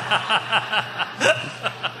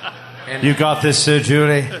 And, You got this, Sir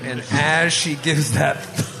Julie. and as she gives that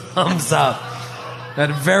thumbs up,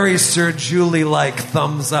 that very Sir Julie-like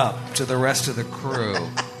thumbs up to the rest of the crew,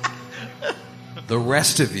 the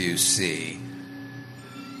rest of you see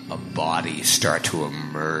a body start to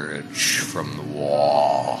emerge from the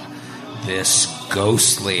wall. This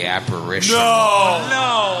ghostly apparition.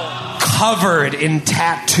 No! Covered in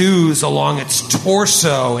tattoos along its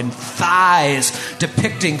torso and thighs,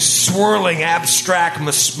 depicting swirling abstract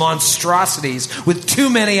monstrosities with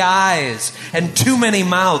too many eyes and too many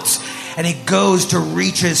mouths. And he goes to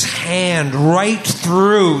reach his hand right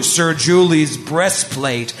through Sir Julie's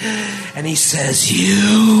breastplate. And he says,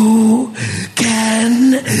 "You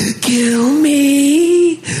can kill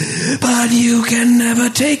me, but you can never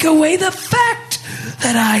take away the fact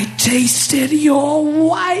that I tasted your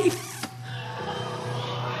wife.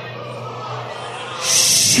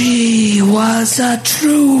 She was a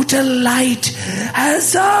true delight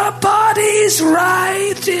as our bodies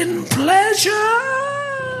writhed in pleasure.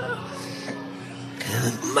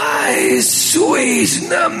 My sweet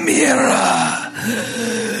Namira,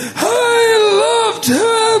 I loved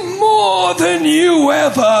her more than you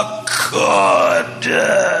ever could.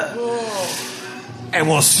 And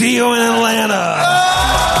we'll see you in Atlanta."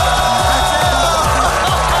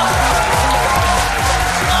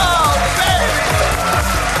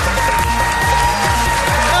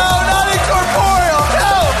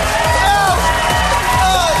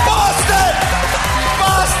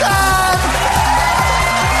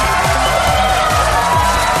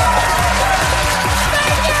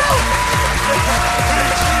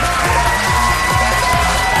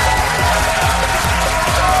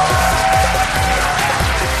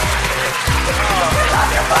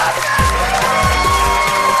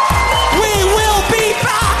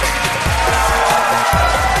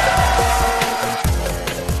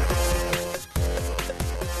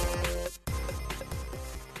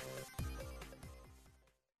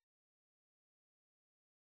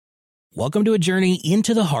 Welcome to a journey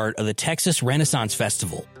into the heart of the Texas Renaissance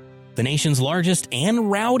Festival, the nation's largest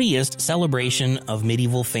and rowdiest celebration of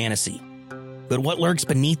medieval fantasy. But what lurks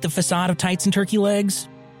beneath the facade of tights and turkey legs?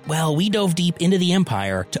 Well, we dove deep into the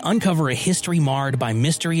empire to uncover a history marred by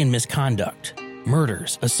mystery and misconduct,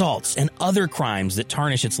 murders, assaults, and other crimes that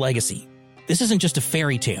tarnish its legacy. This isn't just a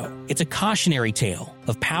fairy tale. It's a cautionary tale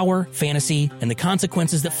of power, fantasy, and the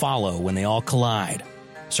consequences that follow when they all collide.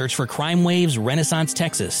 Search for Crime Waves Renaissance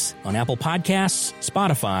Texas on Apple Podcasts,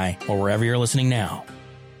 Spotify, or wherever you're listening now.